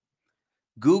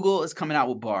 Google is coming out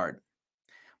with Bard.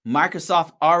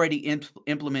 Microsoft already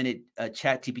implemented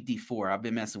ChatGPT 4. I've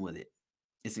been messing with it.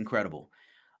 It's incredible.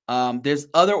 There's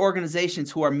other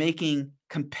organizations who are making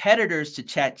competitors to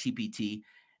ChatGPT,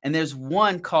 and there's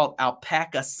one called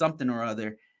Alpaca something or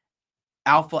other,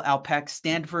 Alpha Alpaca,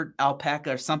 Stanford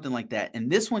Alpaca, or something like that.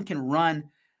 And this one can run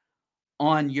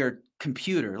on your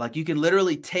computer. Like you can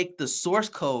literally take the source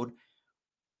code,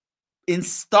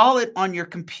 install it on your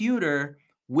computer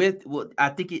with, well, I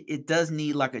think it does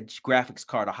need like a graphics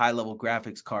card, a high level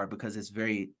graphics card, because it's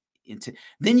very into.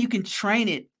 Then you can train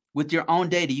it with your own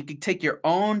data. You can take your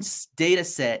own data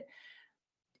set.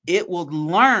 It will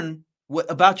learn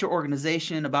about your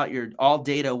organization, about your all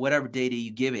data, whatever data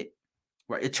you give it.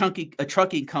 Right, a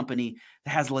trucking company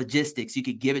that has logistics, you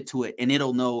could give it to it, and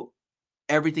it'll know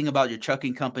everything about your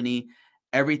trucking company,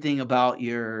 everything about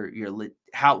your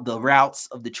how the routes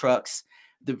of the trucks,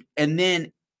 and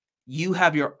then you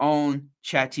have your own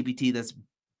ChatGPT that's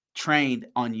trained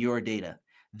on your data.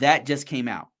 That just came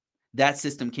out. That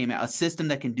system came out. A system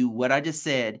that can do what I just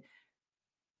said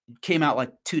came out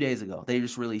like 2 days ago. They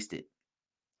just released it.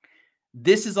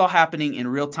 This is all happening in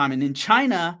real time. And in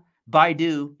China,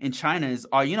 Baidu in China is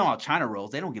all, you know how China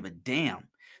rolls. They don't give a damn.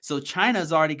 So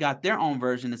China's already got their own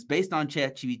version. It's based on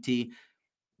ChatGPT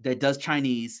that does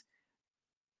Chinese.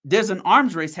 There's an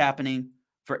arms race happening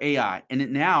for AI,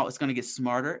 and now it's going to get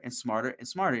smarter and smarter and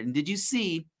smarter. And did you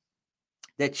see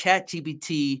that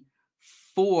ChatGPT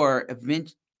 4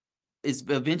 eventually is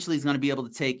going to be able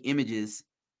to take images,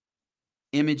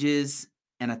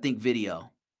 and I think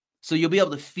video. So you'll be able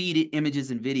to feed it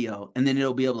images and video, and then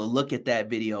it'll be able to look at that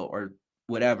video or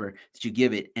whatever that you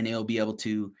give it, and it'll be able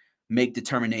to make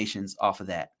determinations off of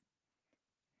that.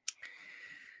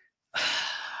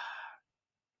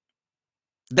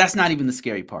 That's not even the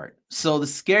scary part. So the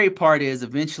scary part is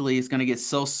eventually it's going to get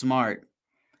so smart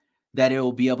that it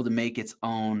will be able to make its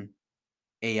own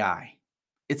AI.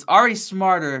 It's already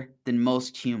smarter than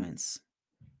most humans.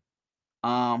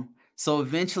 So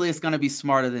eventually it's going to be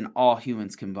smarter than all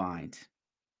humans combined.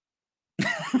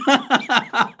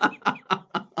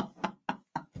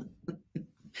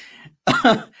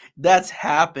 That's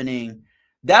happening.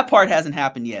 That part hasn't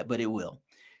happened yet, but it will.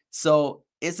 So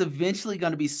it's eventually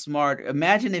going to be smart.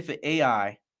 Imagine if an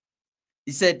AI,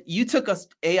 you said you took us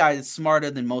AI that's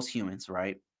smarter than most humans,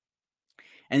 right?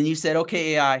 And you said,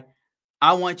 okay, AI,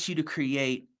 I want you to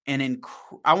create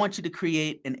I want you to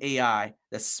create an AI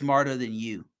that's smarter than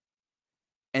you.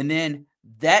 And then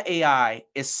that AI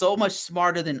is so much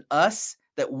smarter than us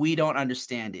that we don't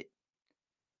understand it.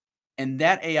 And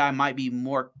that AI might be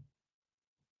more,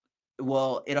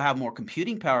 well, it'll have more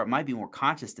computing power. It might be more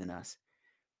conscious than us.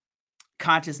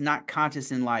 Conscious, not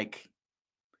conscious in like,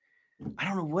 I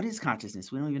don't know what is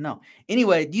consciousness. We don't even know.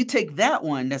 Anyway, you take that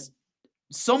one that's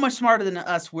so much smarter than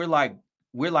us. We're like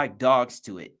dogs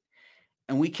to it,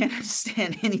 and we can't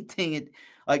understand anything.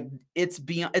 It's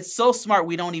beyond. It's so smart.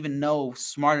 We don't even know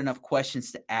smart enough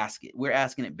questions to ask it. We're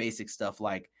asking it basic stuff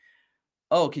like,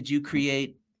 "Oh, could you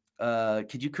create a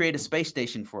space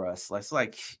station for us?" Let's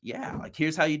like, yeah, like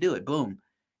here's how you do it. Boom.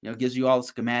 Gives you all the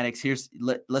schematics.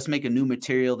 Let's make a new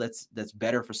material that's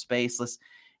better for space. That's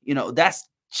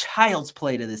child's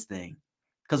play to this thing.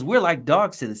 Because we're like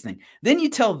dogs to this thing. Then you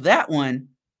tell that one,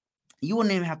 you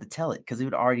wouldn't even have to tell it because it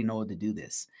would already know how to do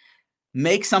this.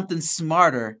 Make something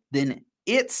smarter than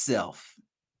itself.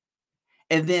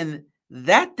 And then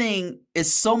that thing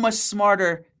is so much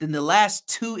smarter than the last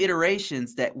two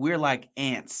iterations that we're like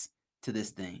ants to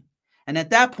this thing. And at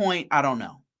that point, I don't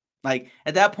know. Like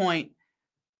at that point,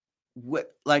 what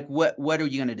are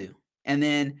you gonna do? And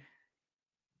then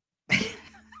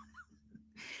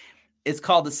it's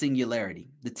called the singularity,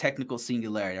 the technical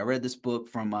singularity. I read this book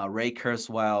from Ray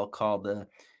Kurzweil called the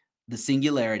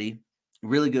Singularity.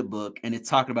 Really good book, and it's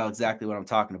talking about exactly what I'm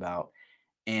talking about.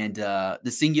 And the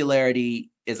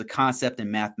singularity is a concept in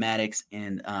mathematics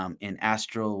and in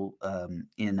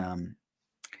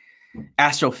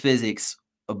astrophysics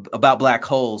about black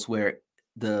holes, where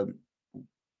the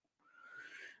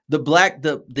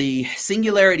the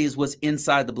singularity is what's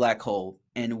inside the black hole,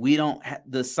 and we don't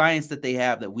the science that they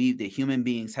have that the human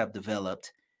beings have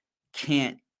developed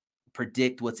can't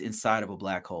predict what's inside of a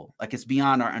black hole. Like it's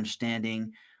beyond our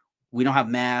understanding. We don't have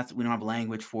math. We don't have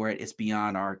language for it. It's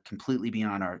completely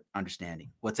beyond our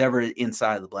understanding. What's ever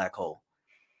inside the black hole.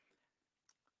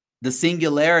 The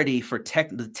singularity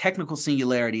the technical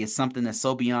singularity is something that's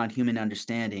so beyond human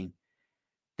understanding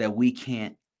that we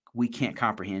can't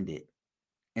comprehend it.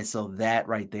 And so that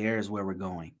right there is where we're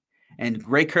going. And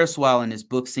Ray Kurzweil in his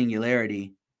book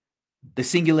Singularity, the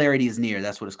singularity is near.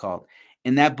 That's what it's called.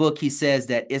 In that book, he says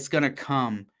that it's going to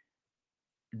come.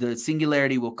 The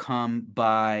singularity will come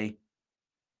by,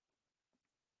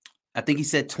 I think he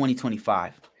said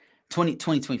 2025,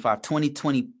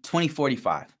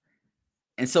 2045.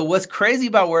 And so what's crazy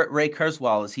about Ray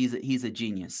Kurzweil is he's a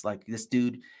genius. Like this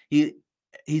dude,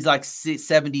 he's like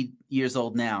 70 years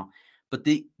old now. But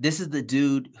this is the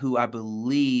dude who I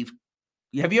believe,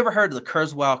 have you ever heard of the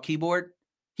Kurzweil keyboard?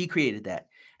 He created that.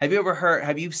 Have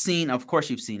you seen, of course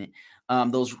you've seen it,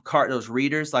 those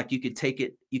readers, like you can take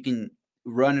it, you can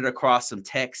run it across some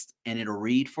text and it'll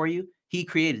read for you. He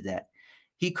created that.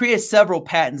 He created several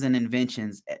patents and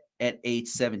inventions at age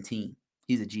 17.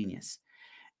 He's a genius.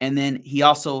 And then he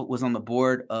also was on the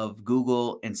board of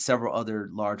Google and several other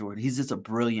large orders. He's just a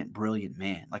brilliant, brilliant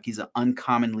man. Like he's an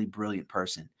uncommonly brilliant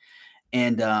person.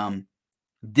 And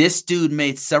this dude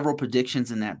made several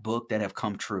predictions in that book that have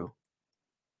come true.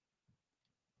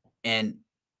 And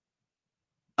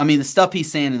I mean, the stuff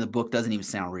he's saying in the book doesn't even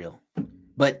sound real,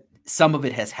 but some of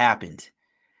it has happened.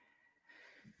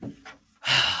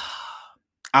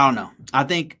 I don't know. I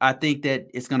think that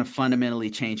it's going to fundamentally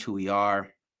change who we are.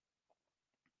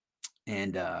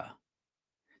 And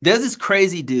there's this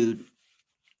crazy dude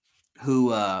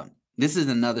who this is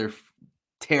another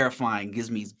terrifying, gives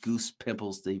me goose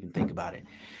pimples to even think about it.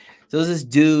 So there's this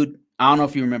dude, I don't know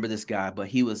if you remember this guy, but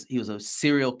he was a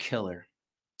serial killer,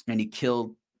 and he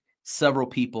killed several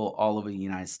people all over the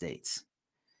United States.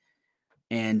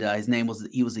 And his name was,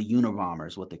 he was a Unabomber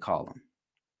is what they call him.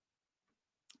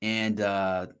 And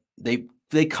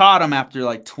they caught him after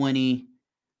like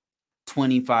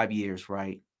 25 years,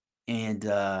 right? And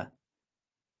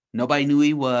nobody knew who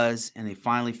he was, and they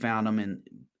finally found him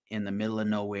in the middle of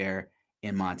nowhere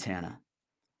in Montana.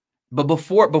 But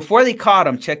before they caught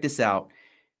him, check this out.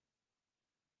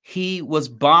 He was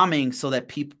bombing so that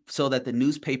the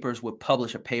newspapers would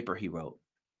publish a paper he wrote,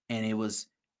 and it was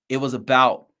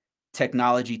about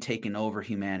technology taking over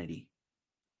humanity,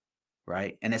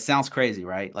 right? And it sounds crazy,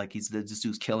 right? Like this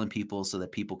dude's killing people so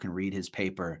that people can read his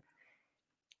paper.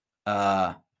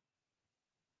 Uh,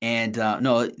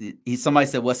 no, somebody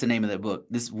said, "What's the name of that book?"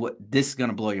 This is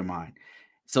gonna blow your mind.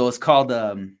 So it's called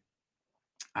some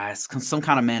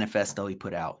kind of manifesto he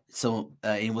put out. So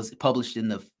it was published in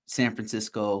the San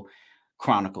Francisco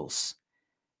Chronicles.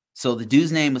 So the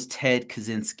dude's name was Ted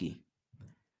Kaczynski.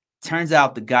 Turns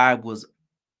out the guy was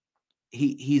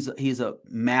he's a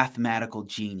mathematical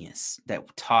genius that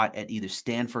taught at either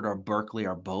Stanford or Berkeley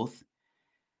or both.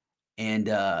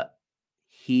 And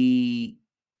he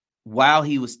while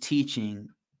he was teaching,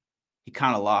 he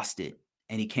kind of lost it,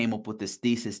 and he came up with this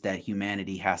thesis that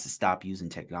humanity has to stop using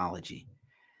technology.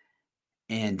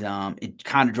 And it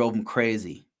kind of drove him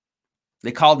crazy.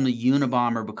 They called him the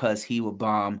Unabomber because he would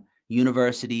bomb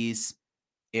universities,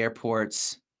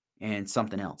 airports, and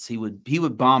something else. He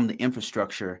would bomb the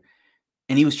infrastructure,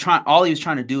 and all he was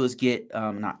trying to do is get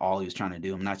not all he was trying to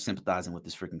do. I'm not sympathizing with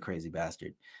this freaking crazy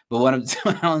bastard. But what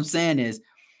I'm saying is,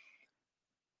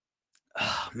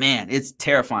 oh, man, it's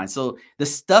terrifying. So the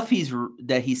stuff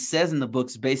that he says in the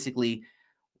books, basically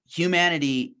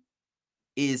humanity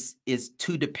is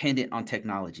too dependent on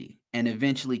technology, and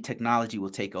eventually technology will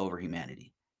take over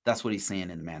humanity. That's what he's saying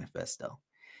in the manifesto.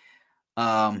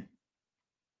 But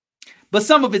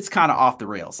some of it's kind of off the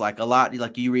rails. Like a lot,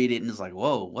 like you read it and it's like,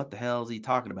 whoa, what the hell is he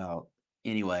talking about?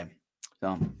 Anyway,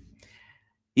 so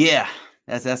yeah,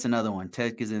 that's another one.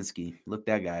 Ted Kaczynski. Look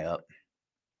that guy up.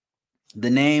 The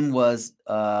name was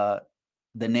the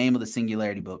name of the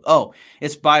Singularity book. Oh,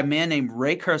 it's by a man named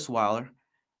Ray Kurzweil.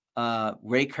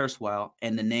 Ray Kurzweil,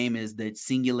 and the name is "The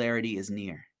Singularity is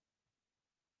Near."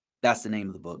 That's the name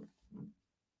of the book.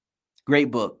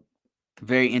 Great book.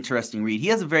 Very interesting read. He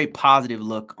has a very positive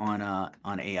look on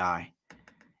AI.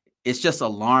 It's just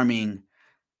alarming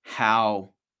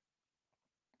how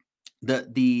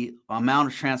the amount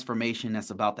of transformation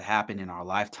that's about to happen in our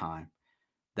lifetime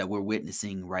that we're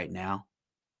witnessing right now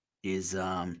is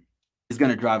going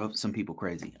to drive up some people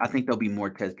crazy. I think there'll be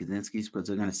more Ted Kaczynskis because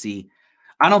they're going to see.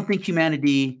 I don't think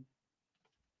humanity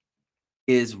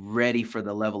is ready for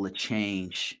the level of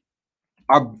change.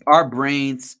 Our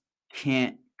brains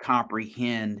can't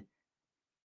comprehend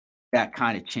that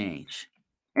kind of change.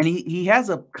 And he has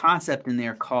a concept in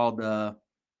there called a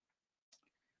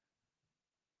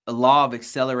law of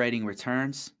accelerating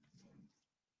returns.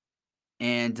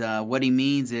 And what he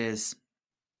means is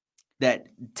that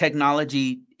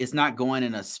technology is not going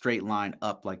in a straight line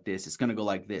up like this. It's going to go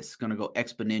like this. It's going to go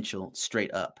exponential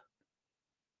straight up.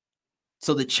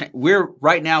 So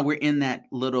right now we're in the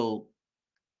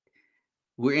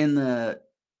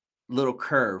little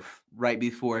curve right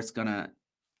before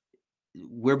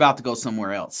we're about to go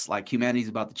somewhere else. Like humanity's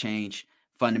about to change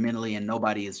fundamentally, and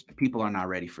people are not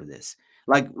ready for this.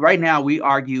 Like right now, we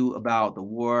argue about the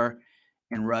war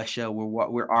in Russia.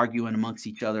 We're arguing amongst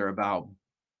each other about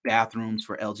bathrooms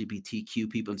for LGBTQ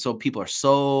people, and so people are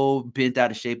so bent out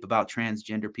of shape about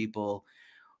transgender people,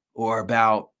 or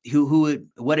about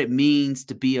what it means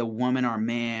to be a woman or a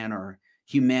man, or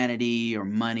humanity or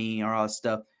money, or all that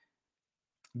stuff.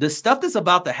 The stuff that's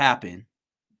about to happen,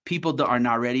 people that are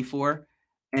not ready for,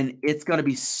 and it's going to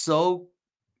be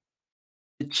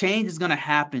the change is going to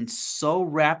happen so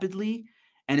rapidly,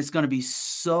 and it's going to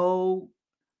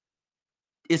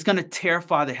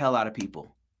terrify the hell out of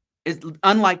people. It's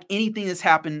unlike anything that's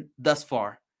happened thus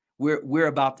far.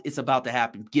 It's about to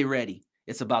happen. Get ready.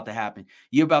 It's about to happen.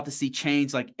 You're about to see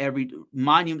change like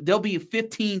there'll be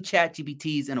 15 chat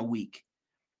GPTs in a week.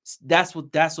 That's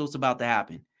what's about to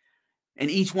happen. And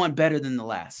each one better than the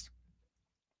last.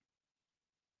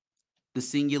 The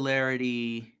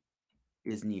singularity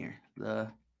is near.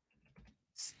 The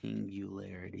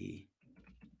singularity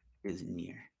is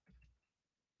near.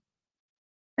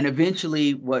 And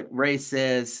eventually what Ray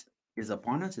says is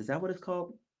upon us. Is that what it's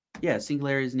called? Yeah,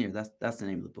 singularity is near. That's the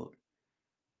name of the book.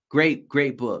 Great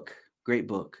book. Great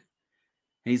book.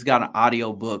 And he's got an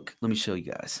audio book. Let me show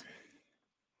you guys.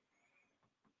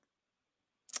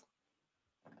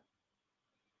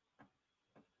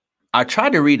 I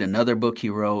tried to read another book he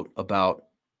wrote about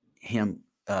him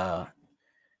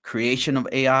creation of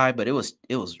AI, but it was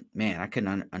man, I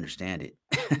couldn't understand it.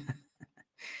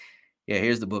 Yeah,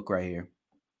 here's the book right here.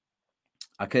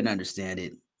 I couldn't understand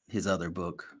it. His other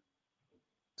book.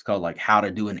 It's called like How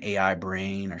to Do an AI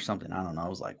Brain or something. I don't know. I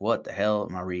was like, what the hell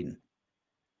am I reading?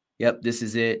 Yep, this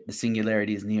is it. The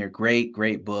Singularity is Near.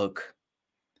 Great book.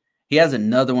 He has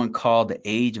another one called The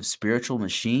Age of Spiritual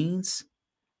Machines.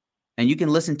 And you can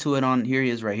listen to it on here he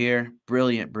is right here.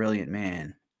 Brilliant, brilliant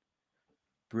man.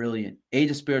 Brilliant. Age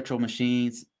of Spiritual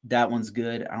Machines. That one's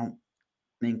good. I don't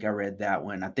think I read that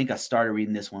one. I think I started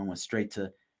reading this one, went straight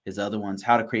to his other ones.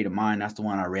 How to Create a Mind. That's the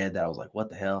one I read that I was like, what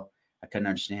the hell? I couldn't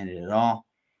understand it at all.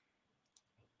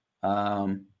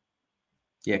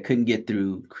 Yeah, couldn't get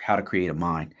through How to Create a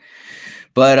Mind.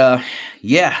 But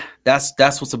yeah, that's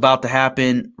what's about to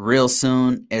happen real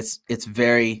soon. It's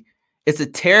a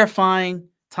terrifying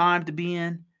time to be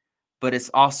in, but it's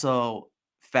also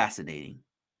fascinating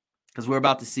because we're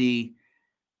about to see.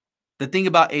 The thing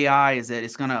about AI is that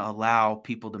it's going to allow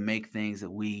people to make things that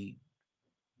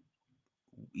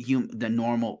the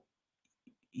normal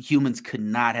humans could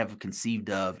not have conceived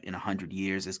of in 100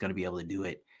 years. It's going to be able to do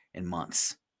it in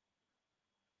months.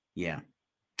 Yeah.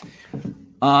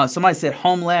 Somebody said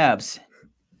home labs.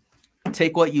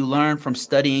 Take what you learn from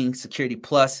studying Security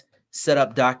Plus, set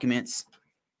up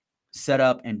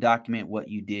and document what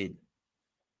you did.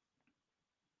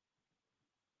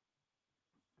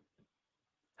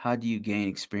 How do you gain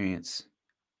experience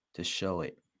to show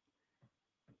it?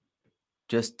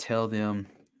 Just tell them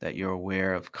that you're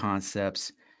aware of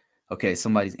concepts. Okay,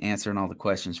 somebody's answering all the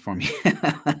questions for me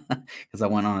because I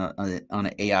went on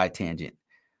an AI tangent.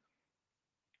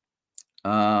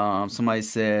 Somebody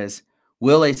says,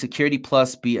 will a Security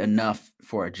Plus be enough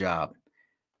for a job?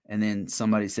 And then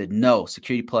somebody said, no,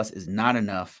 Security Plus is not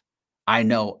enough. I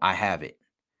know I have it.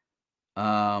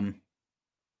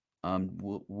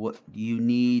 What you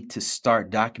need to start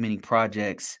documenting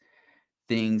projects,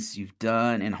 things you've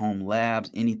done in home labs,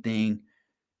 anything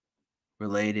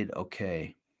related.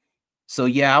 Okay. So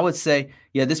yeah, I would say,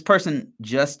 yeah, this person,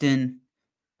 Justin,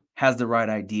 has the right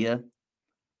idea.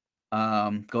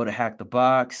 Go to Hack the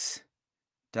Box,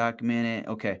 document it.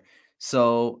 Okay.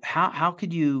 So how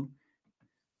could you,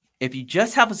 if you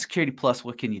just have a Security Plus,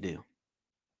 what can you do?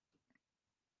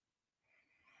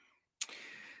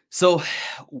 So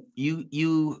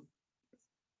you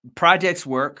projects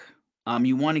work.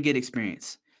 You want to get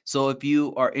experience. So if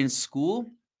you are in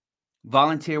school,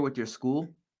 volunteer with your school.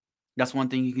 That's one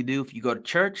thing you can do. If you go to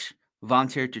church,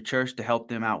 volunteer at your church to help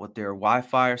them out with their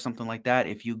Wi-Fi or something like that.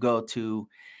 If you go to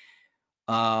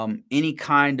any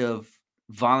kind of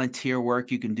volunteer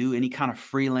work you can do, any kind of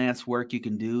freelance work you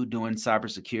can do doing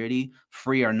cybersecurity,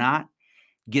 free or not,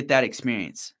 get that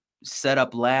experience. Set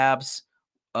up labs.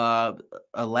 A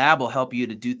lab will help you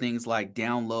to do things like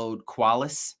download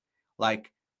Qualys.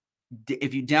 Like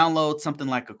if you download something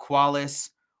like a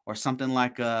Qualys or something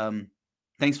like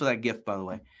thanks for that gift, by the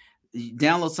way. You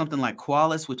download something like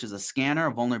Qualys, which is a scanner,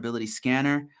 a vulnerability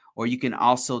scanner, or you can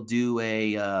also do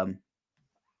a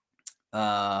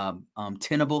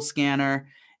Tenable scanner,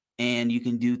 and you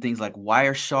can do things like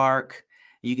Wireshark.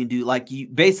 You can do like you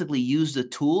basically use the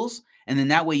tools, and then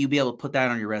that way you'll be able to put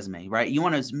that on your resume, right? You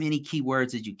want as many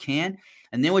keywords as you can,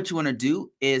 and then what you want to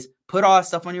do is put all that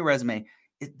stuff on your resume.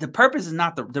 The purpose is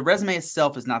not the resume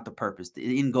itself is not the purpose.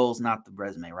 The end goal is not the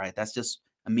resume, right? That's just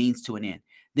a means to an end.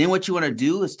 Then what you want to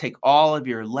do is take all of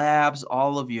your labs,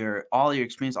 all your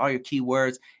experience, all your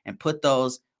keywords, and put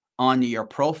those on your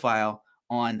profile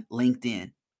on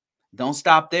LinkedIn. Don't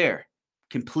stop there.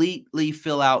 Completely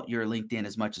fill out your LinkedIn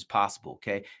as much as possible,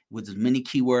 okay? With as many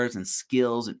keywords and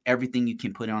skills and everything you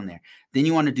can put on there. Then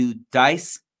you want to do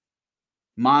Dice,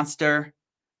 Monster,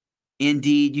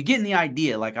 Indeed. You're getting the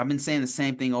idea. Like I've been saying the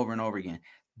same thing over and over again.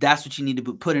 That's what you need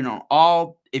to put in on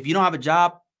all. If you don't have a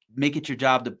job, make it your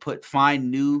job to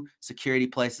find new security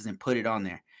places and put it on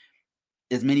there.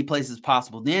 As many places as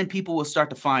possible. Then people will start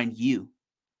to find you.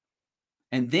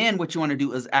 And then what you want to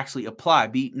do is actually apply.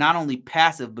 Be not only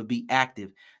passive, but be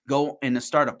active. Go and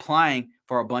start applying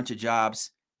for a bunch of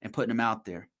jobs and putting them out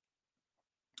there.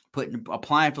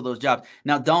 Applying for those jobs.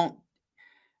 Now,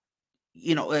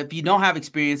 if you don't have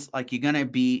experience, like you're going to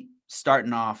be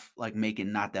starting off like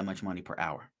making not that much money per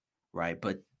hour, right?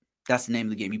 But that's the name of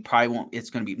the game. You probably won't. It's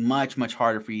going to be much, much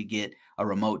harder for you to get a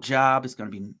remote job. It's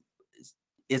going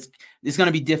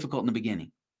to be difficult in the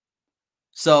beginning.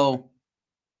 So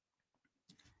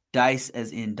Dice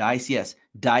as in dice, yes,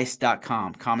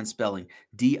 dice.com, common spelling,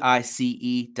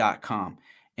 dice.com.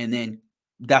 And then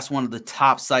that's one of the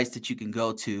top sites that you can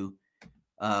go to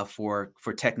for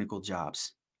technical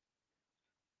jobs.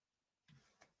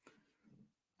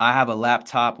 I have a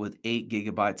laptop with 8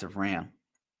 gigabytes of RAM.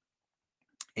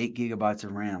 8 gigabytes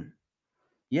of RAM.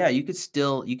 Yeah, you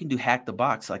can do Hack the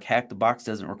Box. Like Hack the Box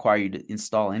doesn't require you to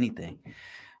install anything.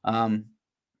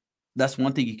 That's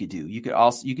one thing you could do.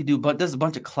 But there's a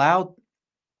bunch of cloud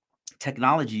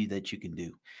technology that you can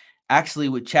do. Actually,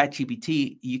 with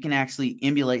ChatGPT, you can actually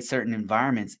emulate certain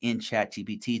environments in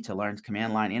ChatGPT to learn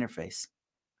command line interface.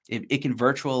 It can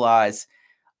virtualize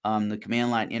the command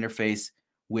line interface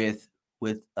with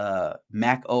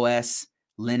Mac OS,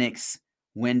 Linux,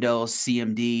 Windows,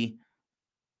 CMD.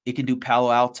 It can do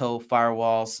Palo Alto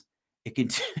firewalls. It can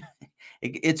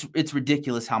it's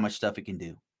ridiculous how much stuff it can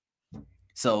do.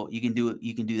 So you can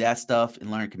do that stuff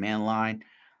and learn command line,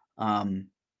 and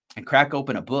crack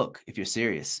open a book if you're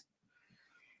serious.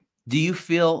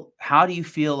 How do you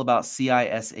feel about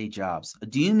CISA jobs?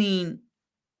 Do you mean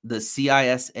the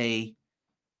CISA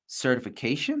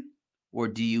certification, or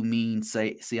do you mean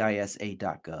say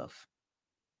CISA.gov?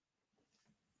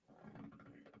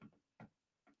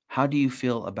 How do you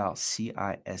feel about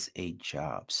CISA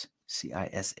jobs?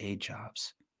 CISA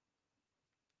jobs.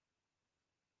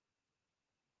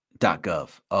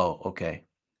 .gov. Oh, okay.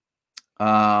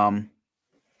 Um,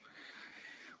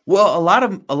 well, a lot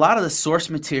of the source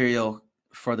material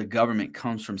for the government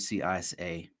comes from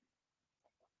CISA.gov.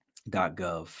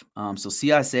 So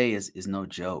CISA is no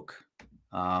joke.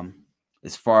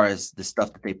 As far as the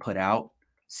stuff that they put out,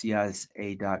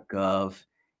 CISA.gov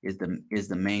is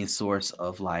the main source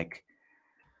of like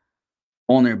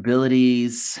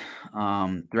vulnerabilities,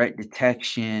 threat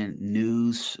detection,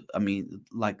 news. I mean,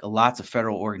 like lots of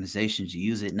federal organizations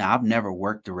use it. Now, I've never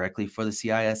worked directly for the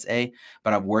CISA,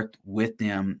 but I've worked with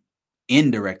them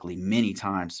indirectly many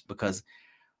times because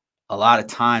a lot of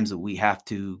times that we have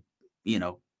to, you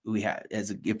know,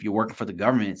 if you're working for the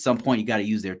government, at some point you got to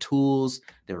use their tools,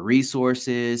 their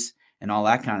resources, and all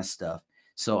that kind of stuff.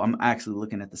 So I'm actually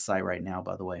looking at the site right now,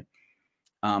 by the way.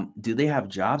 Do they have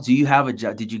jobs? Do you have a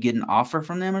job? Did you get an offer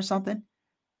from them or something?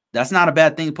 That's not a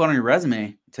bad thing to put on your resume,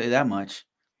 I'll tell you that much.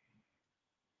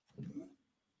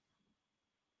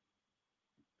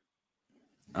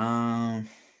 Um,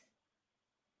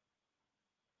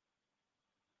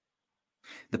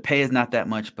 the pay is not that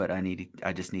much, but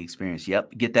I just need experience.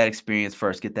 Yep, get that experience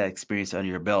first. Get that experience under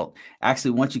your belt.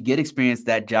 Actually, once you get experience,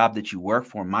 that job that you work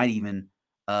for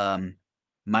um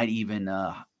might even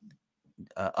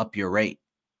up your rate,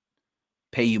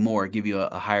 pay you more, give you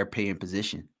a higher paying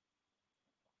position.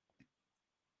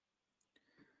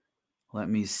 Let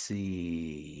me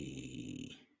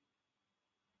see.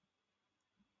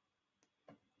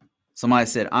 Somebody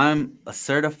said, I'm a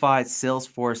certified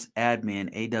Salesforce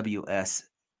admin, AWS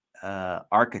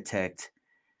architect.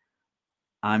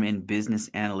 I'm in business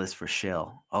analyst for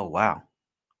Shell. Oh, wow.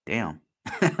 Damn.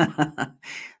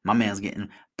 My man's getting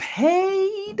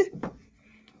paid.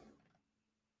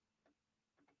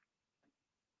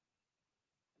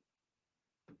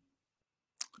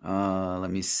 Let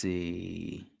me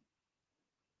see.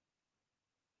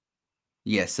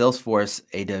 Yeah, Salesforce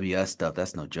AWS stuff.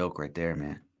 That's no joke right there,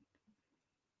 man.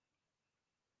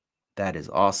 That is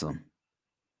awesome.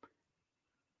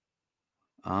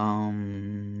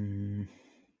 Um,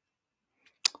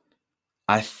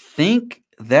 I think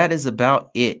that is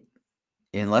about it.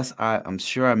 Unless I'm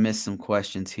sure I missed some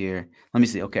questions here. Let me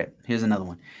see. Okay, here's another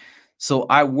one. So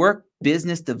I work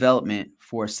business development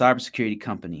for a cybersecurity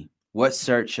company. What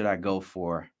cert should I go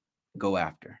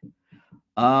after?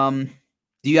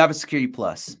 Do you have a Security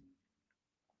Plus?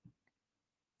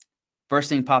 First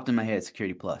thing popped in my head,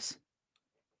 Security Plus.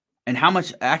 And how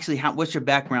much actually what's your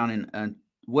background and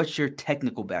what's your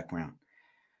technical background?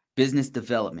 Business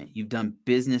development. You've done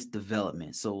business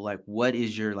development. So like what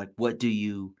do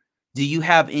you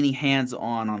have any hands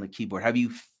on the keyboard? Have you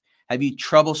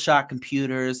troubleshot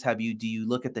computers? Do you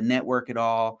look at the network at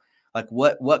all? Like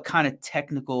what kind of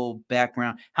technical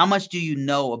background? How much do you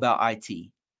know about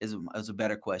IT is a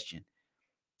better question.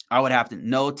 I would have to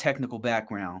know technical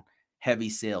background, heavy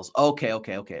sales. Okay.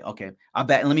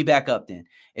 Let me back up then.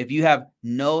 If you have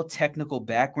no technical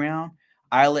background,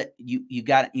 I let you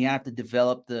have to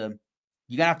develop you're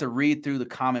gonna have to read through the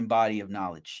common body of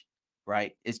knowledge,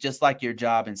 right? It's just like your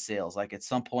job in sales. Like at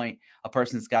some point, a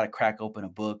person's got to crack open a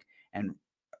book and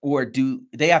or do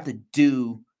they have to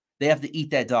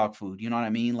eat that dog food. You know what I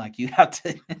mean? Like you have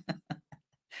to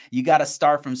you got to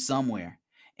start from somewhere.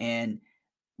 And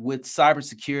with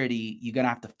cybersecurity, you're gonna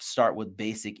have to start with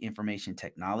basic information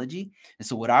technology. And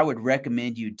so, what I would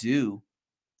recommend you do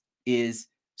is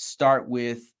start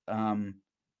with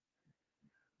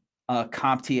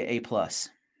CompTIA A plus.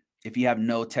 If you have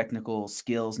no technical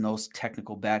skills, no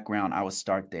technical background, I would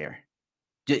start there.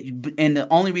 And the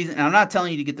only reason, and I'm not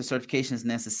telling you to get the certifications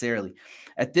necessarily.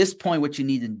 At this point, what you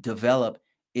need to develop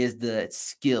is the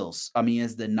skills. I mean,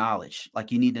 is the knowledge.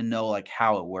 Like you need to know like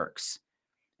how it works.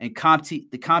 And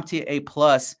the CompTIA A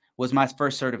plus was my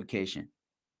first certification.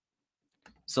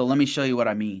 So let me show you what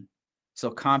I mean.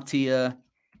 So CompTIA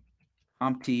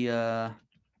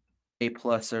A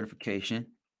plus certification.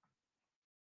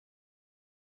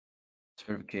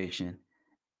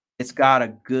 It's got a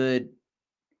good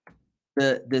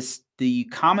the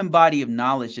common body of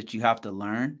knowledge that you have to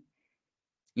learn.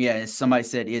 Yeah, as somebody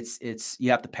said it's you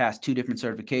have to pass 2 different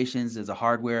certifications. There's a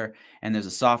hardware and there's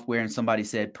a software, and somebody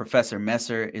said Professor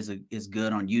Messer is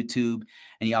good on YouTube,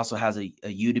 and he also has a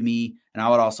Udemy, and I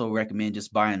would also recommend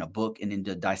just buying a book and then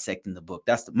dissecting the book.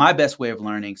 That's my best way of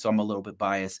learning, so I'm a little bit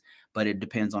biased, but it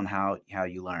depends on how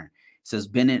you learn. It says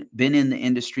been in the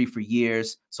industry for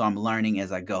years, so I'm learning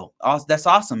as I go. That's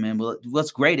awesome, man. Well,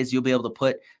 what's great is you'll be able to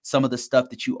put some of the stuff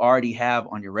that you already have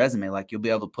on your resume. Like you'll be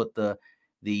able to put the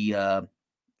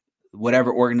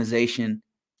whatever organization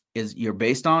is you're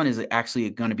based on is actually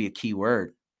going to be a key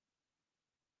word,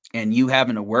 and you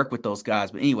having to work with those guys.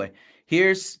 But anyway,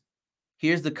 here's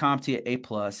the CompTIA A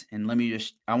plus, and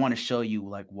I want to show you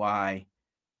like why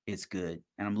it's good.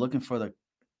 And I'm looking for the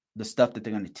stuff that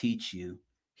they're going to teach you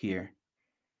here.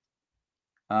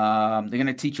 They're going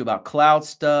to teach you about cloud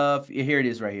stuff. Here it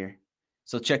is right here.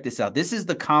 So check this out. This is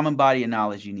the common body of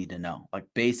knowledge you need to know, like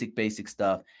basic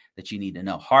stuff that you need to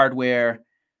know. Hardware,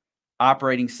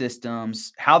 operating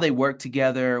systems, how they work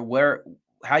together,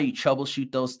 how you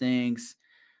troubleshoot those things,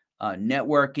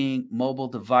 networking, mobile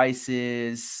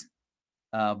devices,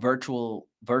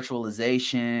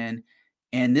 virtualization.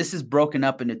 And this is broken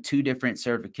up into 2 different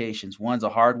certifications. One's a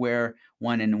hardware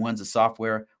one, and one's a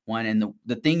software one. And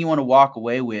the thing you want to walk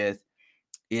away with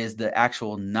is the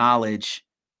actual knowledge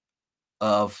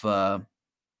of how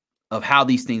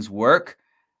these things work.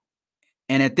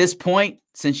 And at this point,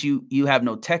 since you have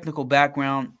no technical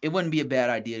background, it wouldn't be a bad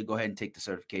idea to go ahead and take the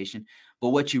certification.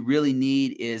 But what you really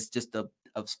need is just a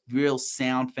real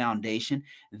sound foundation.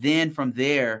 Then from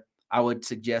there, I would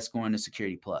suggest going to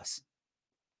Security Plus.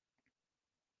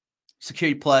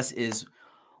 Security Plus is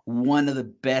one of the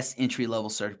best entry-level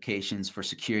certifications for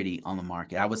security on the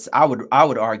market. I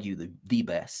would argue the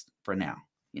best for now.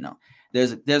 You know,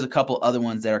 there's a couple other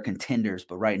ones that are contenders,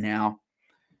 but right now,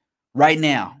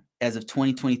 as of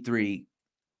 2023,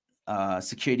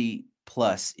 Security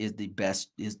Plus is the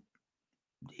best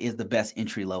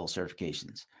entry level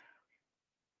certifications.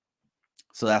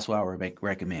 So that's what I would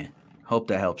recommend. Hope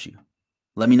that helps you.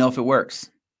 Let me know if it works.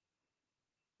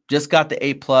 Just got the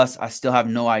A plus. I still have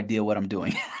no idea what I'm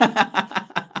doing. You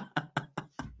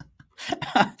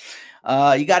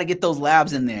got to get those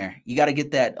labs in there. You got to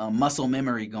get that muscle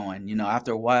memory going. You know,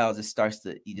 after a while, you just start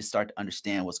to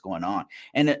understand what's going on.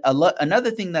 And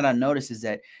another thing that I noticed is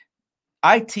that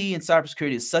IT and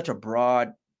cybersecurity is such a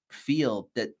broad field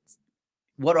that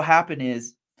what will happen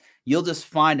is you'll just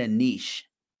find a niche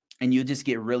and you'll just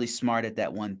get really smart at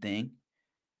that one thing.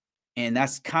 And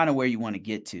that's kind of where you want to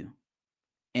get to.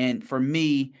 And for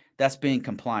me, that's been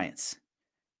compliance.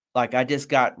 Like I just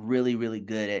got really, really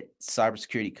good at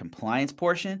cybersecurity compliance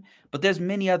portion, but there's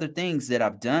many other things that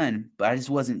I've done, but I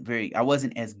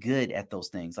wasn't as good at those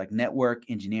things like network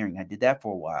engineering. I did that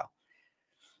for a while.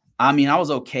 I mean, I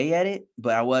was okay at it,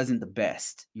 but I wasn't the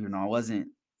best. You know,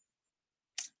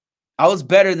 I was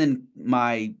better than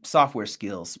my software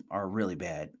skills are really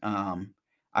bad. I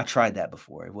tried that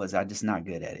before. I just not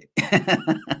good at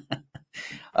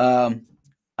it.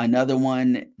 Another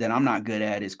one that I'm not good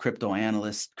at is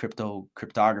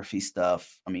cryptography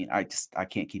stuff. I mean, I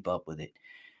can't keep up with it.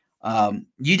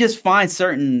 You just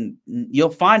you'll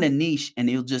find a niche and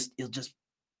it'll just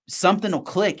something will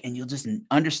click and you'll just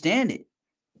understand it.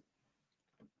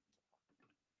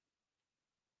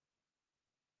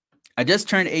 I just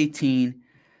turned 18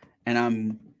 and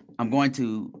I'm going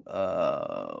to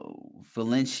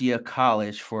Valencia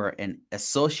College for an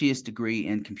associate's degree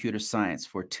in computer science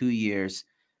for 2 years,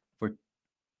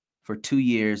 for 2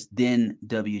 years, then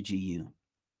WGU.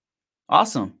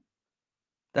 Awesome.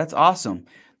 That's awesome.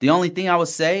 The only thing I would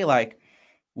say, like,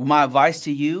 my advice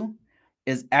to you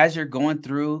is as you're going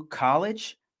through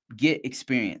college, get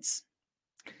experience.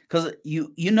 Because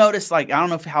you notice, like, I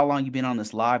don't know how long you've been on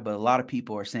this live, but a lot of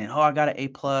people are saying, "Oh, I got an A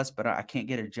plus, but I can't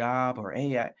get a job," or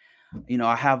 "Hey, I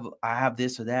have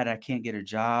this or that, I can't get a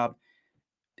job."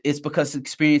 It's because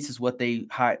experience is what they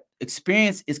hide.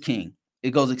 Experience is king. It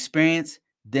goes experience,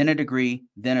 then a degree,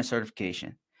 then a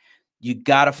certification. You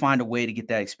got to find a way to get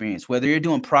that experience. Whether you're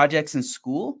doing projects in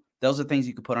school, those are things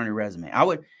you could put on your resume.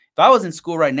 If I was in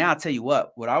school right now, I'll tell you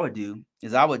what I would do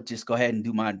is I would just go ahead and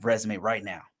do my resume right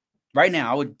now. Right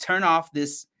now, I would turn off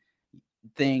this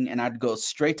thing and I'd go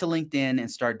straight to LinkedIn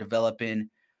and start developing.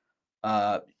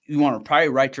 You want to probably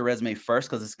write your resume first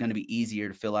because it's going to be easier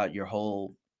to fill out your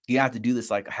whole. You have to do this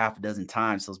like a half a dozen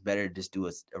times, so it's better to just do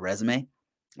a resume,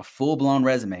 a full-blown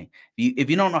resume. If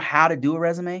you don't know how to do a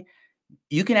resume,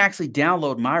 you can actually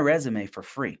download my resume for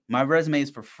free. My resume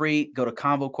is for free. Go to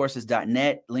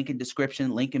convocourses.net, link in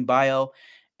description, link in bio,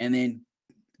 and then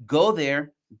Go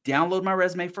there, download my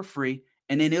resume for free,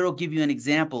 and then it'll give you an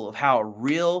example of how a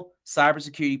real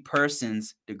cybersecurity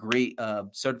person's degree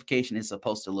certification is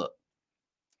supposed to look.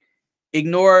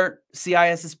 Ignore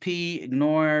CISSP,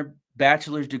 ignore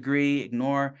bachelor's degree,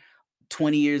 ignore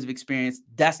 20 years of experience.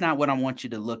 That's not what I want you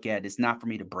to look at. It's not for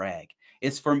me to brag.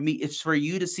 It's for me, it's for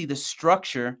you to see the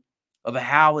structure of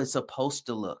how it's supposed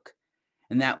to look.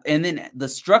 And then the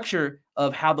structure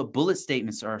of how the bullet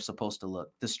statements are supposed to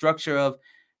look, the structure of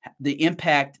the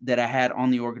impact that I had on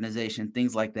the organization,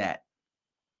 things like that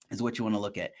is what you want to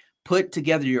look at. Put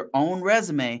together your own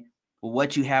resume with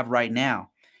what you have right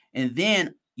now. And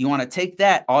then you want to take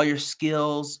that, all your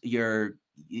skills,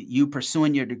 you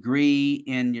pursuing your degree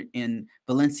in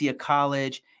Valencia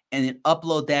College, and then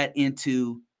upload that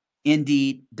into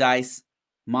Indeed, Dice,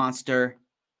 Monster,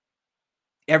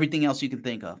 everything else you can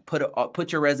think of.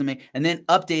 Put your resume and then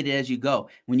update it as you go.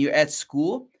 When you're at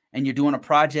school and you're doing a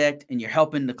project and you're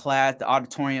helping the class, the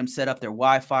auditorium set up their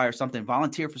Wi-Fi or something,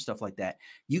 volunteer for stuff like that.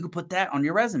 You could put that on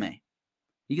your resume.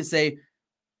 You could say,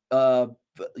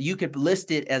 you could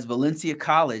list it as Valencia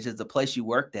College as the place you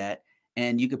worked at,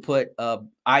 and you could put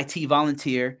IT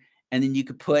volunteer, and then you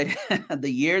could put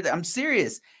the year that I'm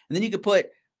serious, and then you could put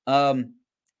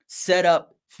set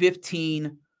up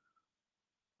 15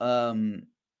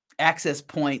 access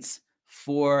points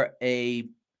for a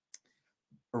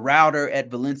router at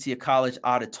Valencia College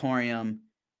Auditorium,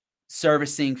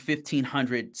 servicing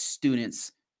 1,500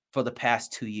 students for the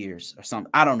past 2 years or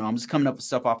something. I don't know. I'm just coming up with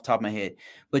stuff off the top of my head.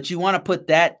 But you want to put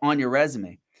that on your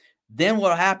resume. Then what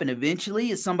will happen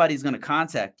eventually is somebody's going to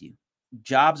contact you.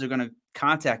 Jobs are going to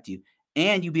contact you,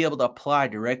 and you'll be able to apply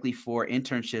directly for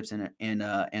internships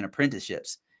and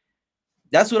apprenticeships.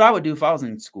 That's what I would do if I was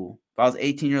in school. If I was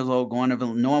 18 years old, going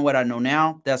to knowing what I know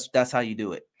now, that's how you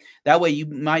do it. That way you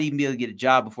might even be able to get a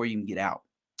job before you can get out.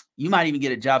 You might even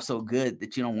get a job so good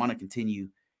that you don't want to continue.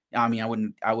 I mean,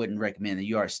 I wouldn't recommend it.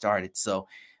 You already started. So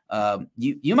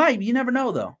you never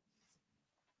know though.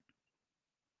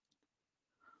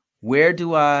 Where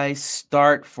do I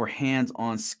start for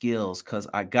hands-on skills? Because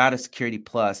I got a Security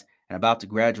Plus and about to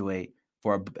graduate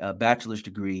for a bachelor's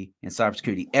degree in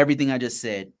cybersecurity. Everything I just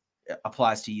said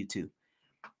applies to you too.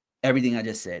 Everything I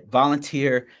just said.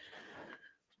 Volunteer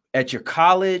at your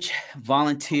college,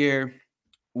 volunteer,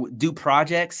 do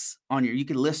projects on you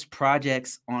can list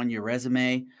projects on your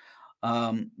resume.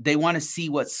 They want to see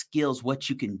what skills, what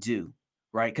you can do,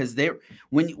 right? Because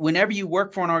whenever you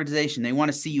work for an organization, they want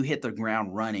to see you hit the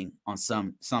ground running on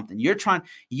something.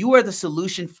 You are the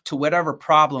solution to whatever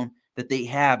problem that they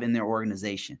have in their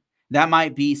organization. That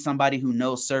might be somebody who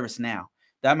knows ServiceNow.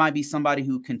 That might be somebody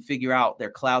who can figure out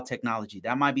their cloud technology.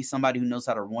 That might be somebody who knows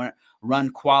how to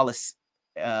run Qualys,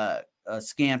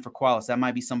 scan for Qualys. That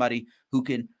might be somebody who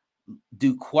can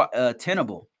do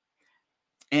Tenable.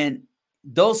 And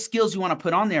those skills you want to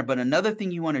put on there. But another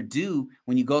thing you want to do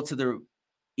when you go to the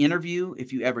interview,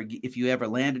 if you ever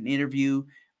land an interview,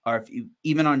 or if you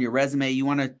even on your resume, you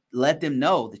want to let them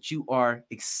know that you are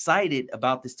excited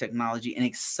about this technology and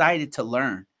excited to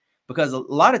learn. Because a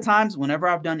lot of times, whenever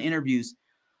I've done interviews,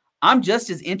 I'm just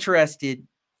as interested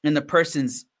in the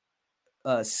person's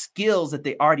skills that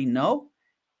they already know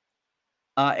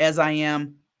as I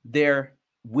am their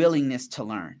willingness to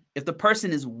learn. If the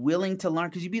person is willing to learn,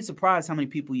 because you'd be surprised how many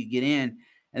people you get in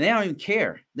and they don't even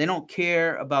care. They don't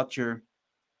care about your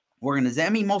organization.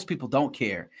 I mean, most people don't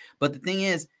care. But the thing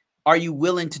is, are you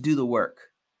willing to do the work?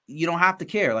 You don't have to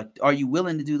care. Like, are you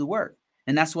willing to do the work?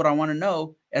 And that's what I want to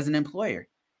know as an employer.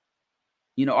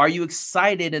 Are you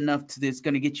excited enough that's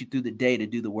going to get you through the day to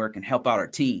do the work and help out our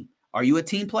team? Are you a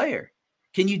team player?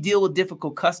 Can you deal with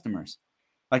difficult customers?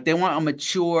 Like, they want a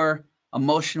mature,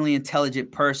 emotionally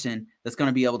intelligent person that's going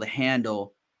to be able to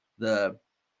handle the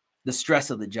stress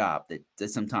of the job that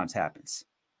sometimes happens.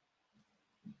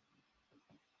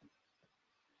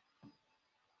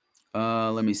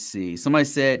 Let me see. Somebody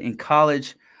said in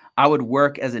college, I would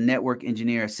work as a network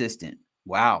engineer assistant.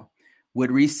 Wow.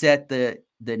 Would reset the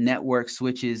network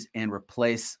switches and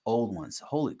replace old ones.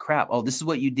 Holy crap. Oh, this is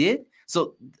what you did?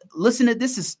 So listen to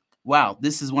this. Wow.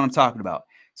 This is what I'm talking about.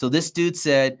 So this dude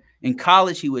said in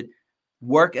college, he would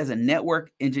work as a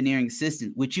network engineering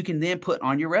assistant, which you can then put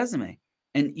on your resume.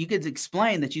 And you could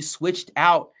explain that you switched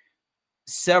out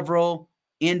several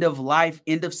end of life,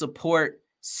 end of support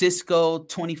Cisco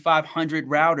 2500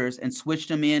 routers and switched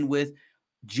them in with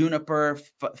Juniper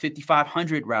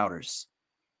 5500 routers,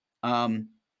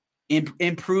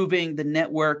 improving the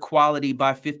network quality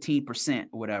by 15%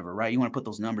 or whatever, right? You want to put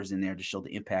those numbers in there to show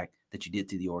the impact that you did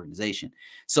to the organization.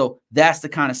 So that's the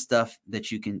kind of stuff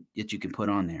that you can put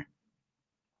on there.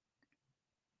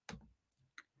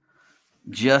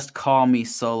 Just Call Me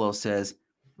Solo says,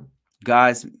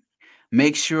 guys,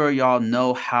 make sure y'all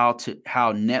know how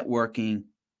networking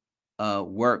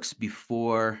works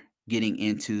before getting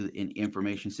into an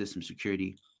information system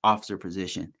security officer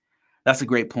position. That's a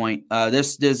great point.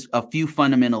 There's a few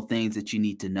fundamental things that you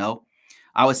need to know.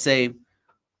 I would say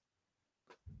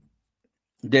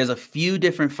there's a few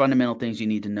different fundamental things you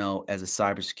need to know as a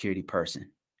cybersecurity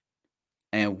person,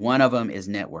 and one of them is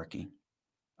networking.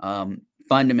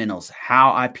 Fundamentals,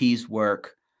 how IPs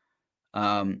work.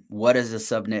 What is a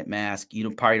subnet mask? You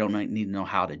probably don't need to know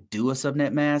how to do a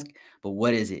subnet mask, but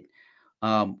what is it?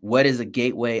 What is a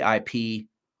gateway IP?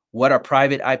 What are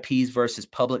private IPs versus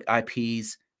public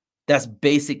IPs? That's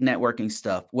basic networking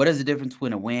stuff. What is the difference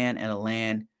between a WAN and a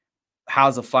LAN?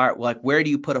 How's a fire, like, where do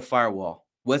you put a firewall?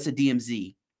 What's a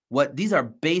DMZ? These are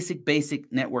basic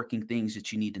networking things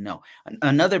that you need to know.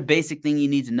 Another basic thing you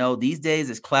need to know these days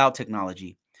is cloud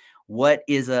technology. What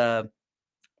is a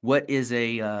what is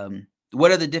a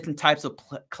what are the different types of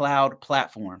cloud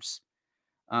platforms?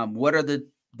 What are the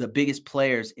biggest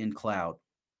players in cloud?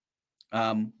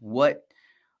 What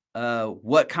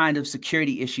kind of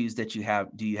security issues do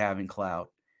you have in cloud?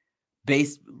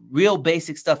 Real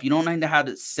basic stuff. You don't know how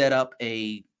to set up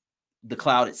the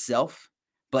cloud itself,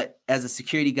 but as a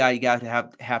security guy, you got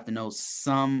to have to know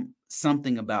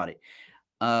something about it.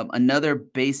 Another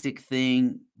basic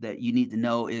thing that you need to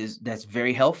know that's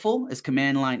very helpful is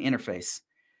command line interface.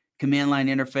 Command line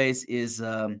interface is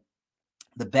the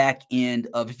back end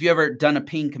of, if you ever done a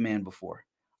ping command before,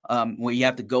 where you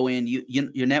have to go in,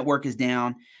 your network is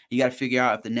down, you got to figure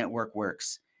out if the network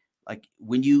works. Like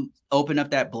when you open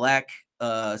up that black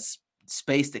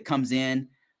space that comes in,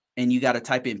 and you got to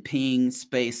type in ping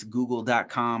space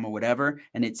google.com or whatever,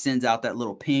 and it sends out that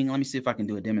little ping. Let me see if I can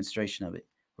do a demonstration of it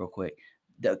real quick.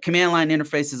 The command line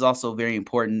interface is also very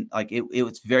important. Like it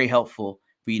was very helpful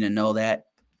for you to know that.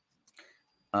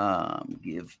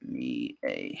 Give me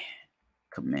a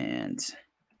command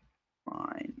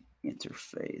line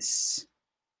interface.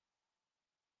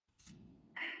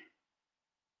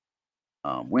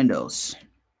 Windows.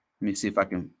 Let me see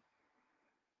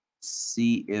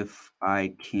if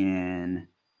I can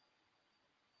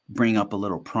bring up a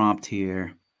little prompt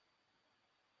here.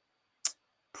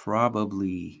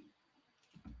 Probably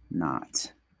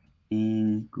not.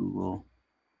 In google.com.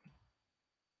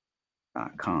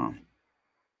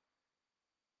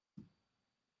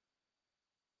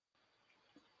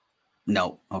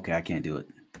 No, okay, I can't do it.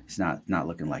 It's not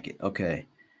looking like it. Okay.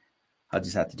 I'll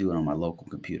just have to do it on my local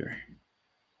computer.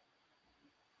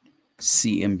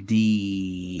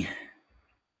 CMD.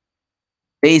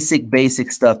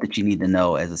 Basic stuff that you need to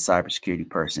know as a cybersecurity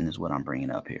person is what I'm bringing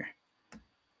up here.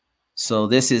 So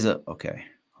this is okay.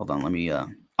 Hold on, let me. I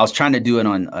was trying to do it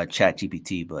on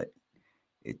ChatGPT, but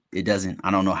it doesn't.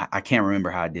 I don't know. I can't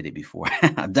remember how I did it before.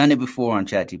 I've done it before on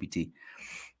ChatGPT,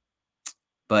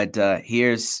 but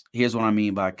here's what I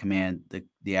mean by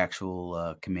the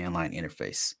actual command line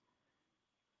interface.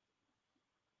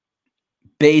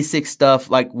 Basic stuff,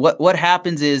 like what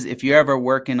happens is, if you're ever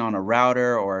working on a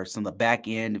router or some of the back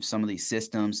end of some of these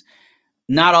systems,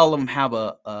 not all of them have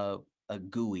a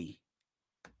GUI,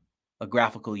 a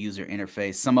graphical user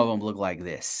interface. Some of them look like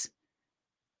this.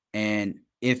 And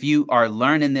if you are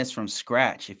learning this from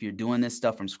scratch, if you're doing this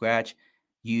stuff from scratch,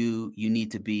 you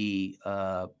need to be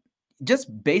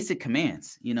just basic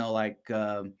commands, like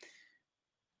I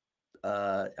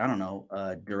don't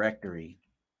know, directory.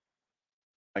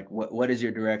 Like what is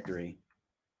your directory?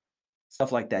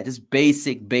 Stuff like that. Just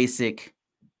basic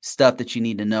stuff that you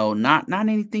need to know. Not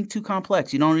anything too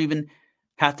complex. You don't even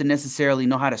have to necessarily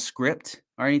know how to script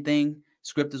or anything.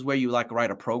 Script is where you like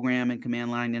write a program in command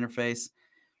line interface.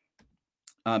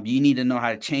 You need to know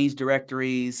how to change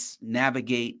directories,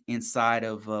 navigate inside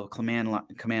of command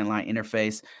line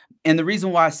interface. And the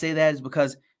reason why I say that is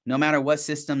because no matter what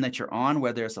system that you're on,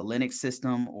 whether it's a Linux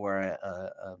system or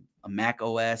a Mac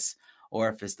OS, or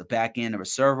if it's the back end of a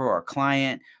server or a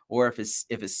client, or if it's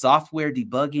software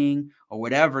debugging or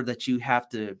whatever that you have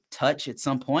to touch at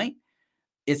some point,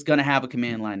 it's going to have a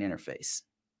command line interface.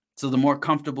 So the more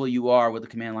comfortable you are with the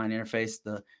command line interface,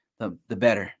 the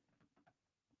better.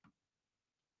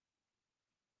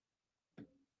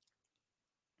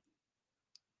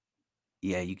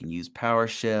 Yeah, you can use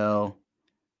PowerShell,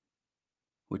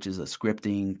 which is a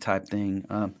scripting type thing.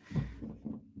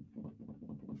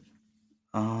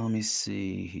 Let me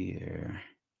see here.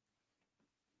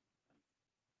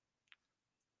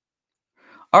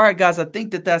 All right, guys, I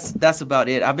think that's about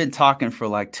it. I've been talking for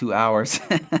like 2 hours.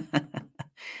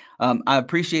 I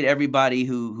appreciate everybody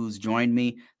who's joined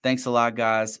me. Thanks a lot,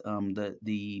 guys.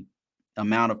 The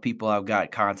amount of people I've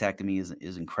got contacting me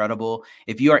is incredible.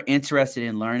 If you are interested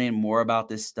in learning more about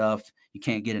this stuff, you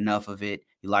can't get enough of it.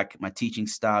 You like my teaching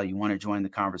style, you want to join the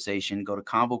conversation, go to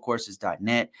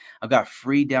convocourses.net. I've got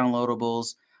free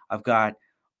downloadables. I've got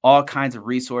all kinds of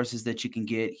resources that you can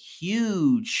get,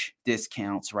 huge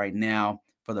discounts right now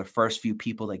for the first few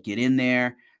people that get in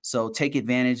there. So take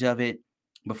advantage of it.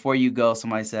 Before you go,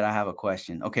 somebody said, I have a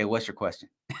question. Okay, what's your question?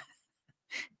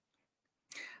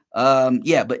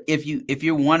 Yeah, but if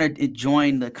you want to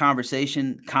join the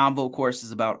conversation, Convo Course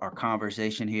is about our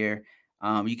conversation here.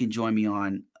 You can join me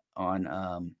on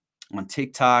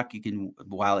TikTok. You can,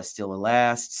 while it still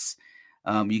lasts.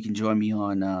 You can join me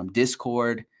on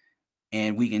Discord,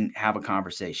 and we can have a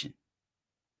conversation.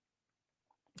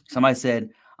 Somebody said,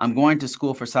 I'm going to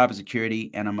school for cybersecurity,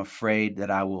 and I'm afraid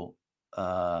that I will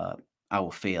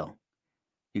fail.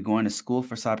 You're going to school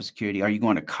for cybersecurity. Are you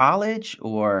going to college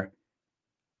or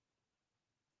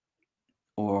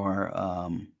or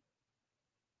um,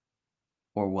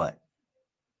 or what?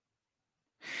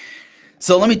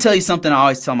 So let me tell you something I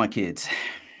always tell my kids.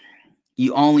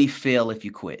 You only fail if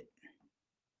you quit.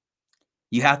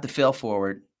 You have to fail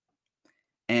forward,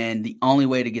 and the only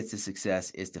way to get to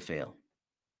success is to fail.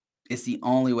 It's the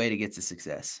only way to get to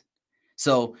success.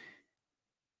 So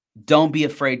don't be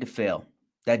afraid to fail.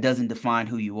 That doesn't define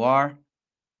who you are.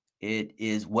 It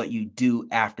is what you do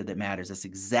after that matters. That's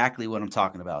exactly what I'm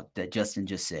talking about that Justin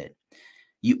just said.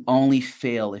 You only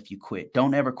fail if you quit.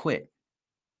 Don't ever quit.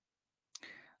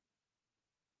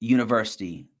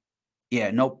 University.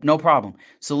 Yeah, no problem.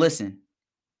 So listen,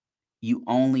 you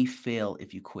only fail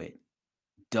if you quit.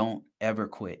 Don't ever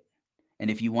quit. And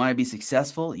if you want to be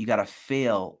successful, you got to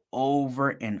fail over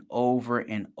and over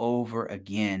and over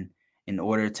again in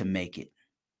order to make it.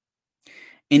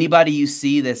 Anybody you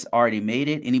see that's already made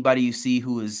it, anybody you see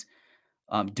who is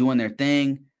doing their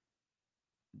thing,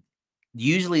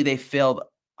 usually they failed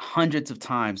hundreds of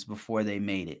times before they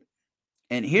made it.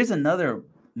 And here's another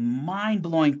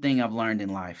mind-blowing thing I've learned in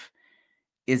life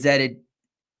is that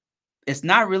it's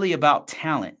not really about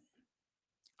talent.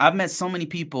 I've met so many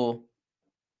people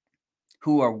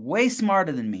who are way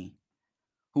smarter than me,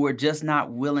 who are just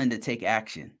not willing to take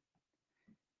action.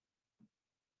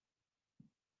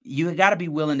 You got to be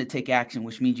willing to take action,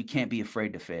 which means you can't be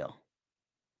afraid to fail.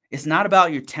 It's not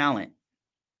about your talent.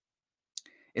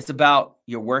 It's about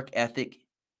your work ethic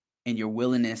and your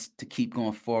willingness to keep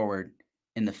going forward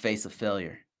in the face of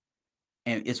failure.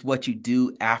 And it's what you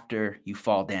do after you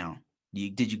fall down.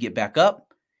 Did you get back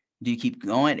up? Do you keep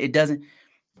going? It doesn't.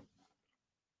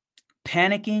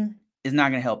 Panicking is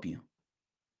not going to help you.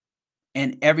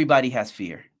 And everybody has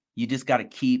fear. You just got to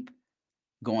keep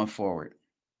going forward.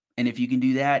 And if you can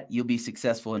do that, you'll be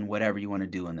successful in whatever you want to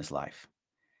do in this life.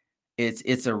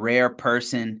 It's a rare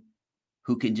person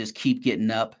who can just keep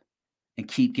getting up and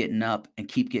keep getting up and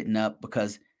keep getting up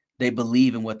because they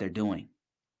believe in what they're doing.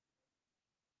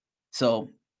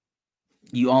 So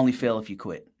you only fail if you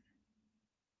quit.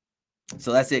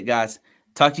 So that's it, guys.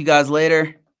 Talk to you guys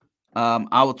later.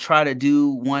 I will try to do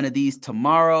one of these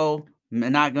tomorrow.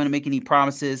 I'm not going to make any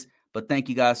promises, but thank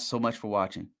you guys so much for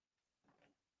watching.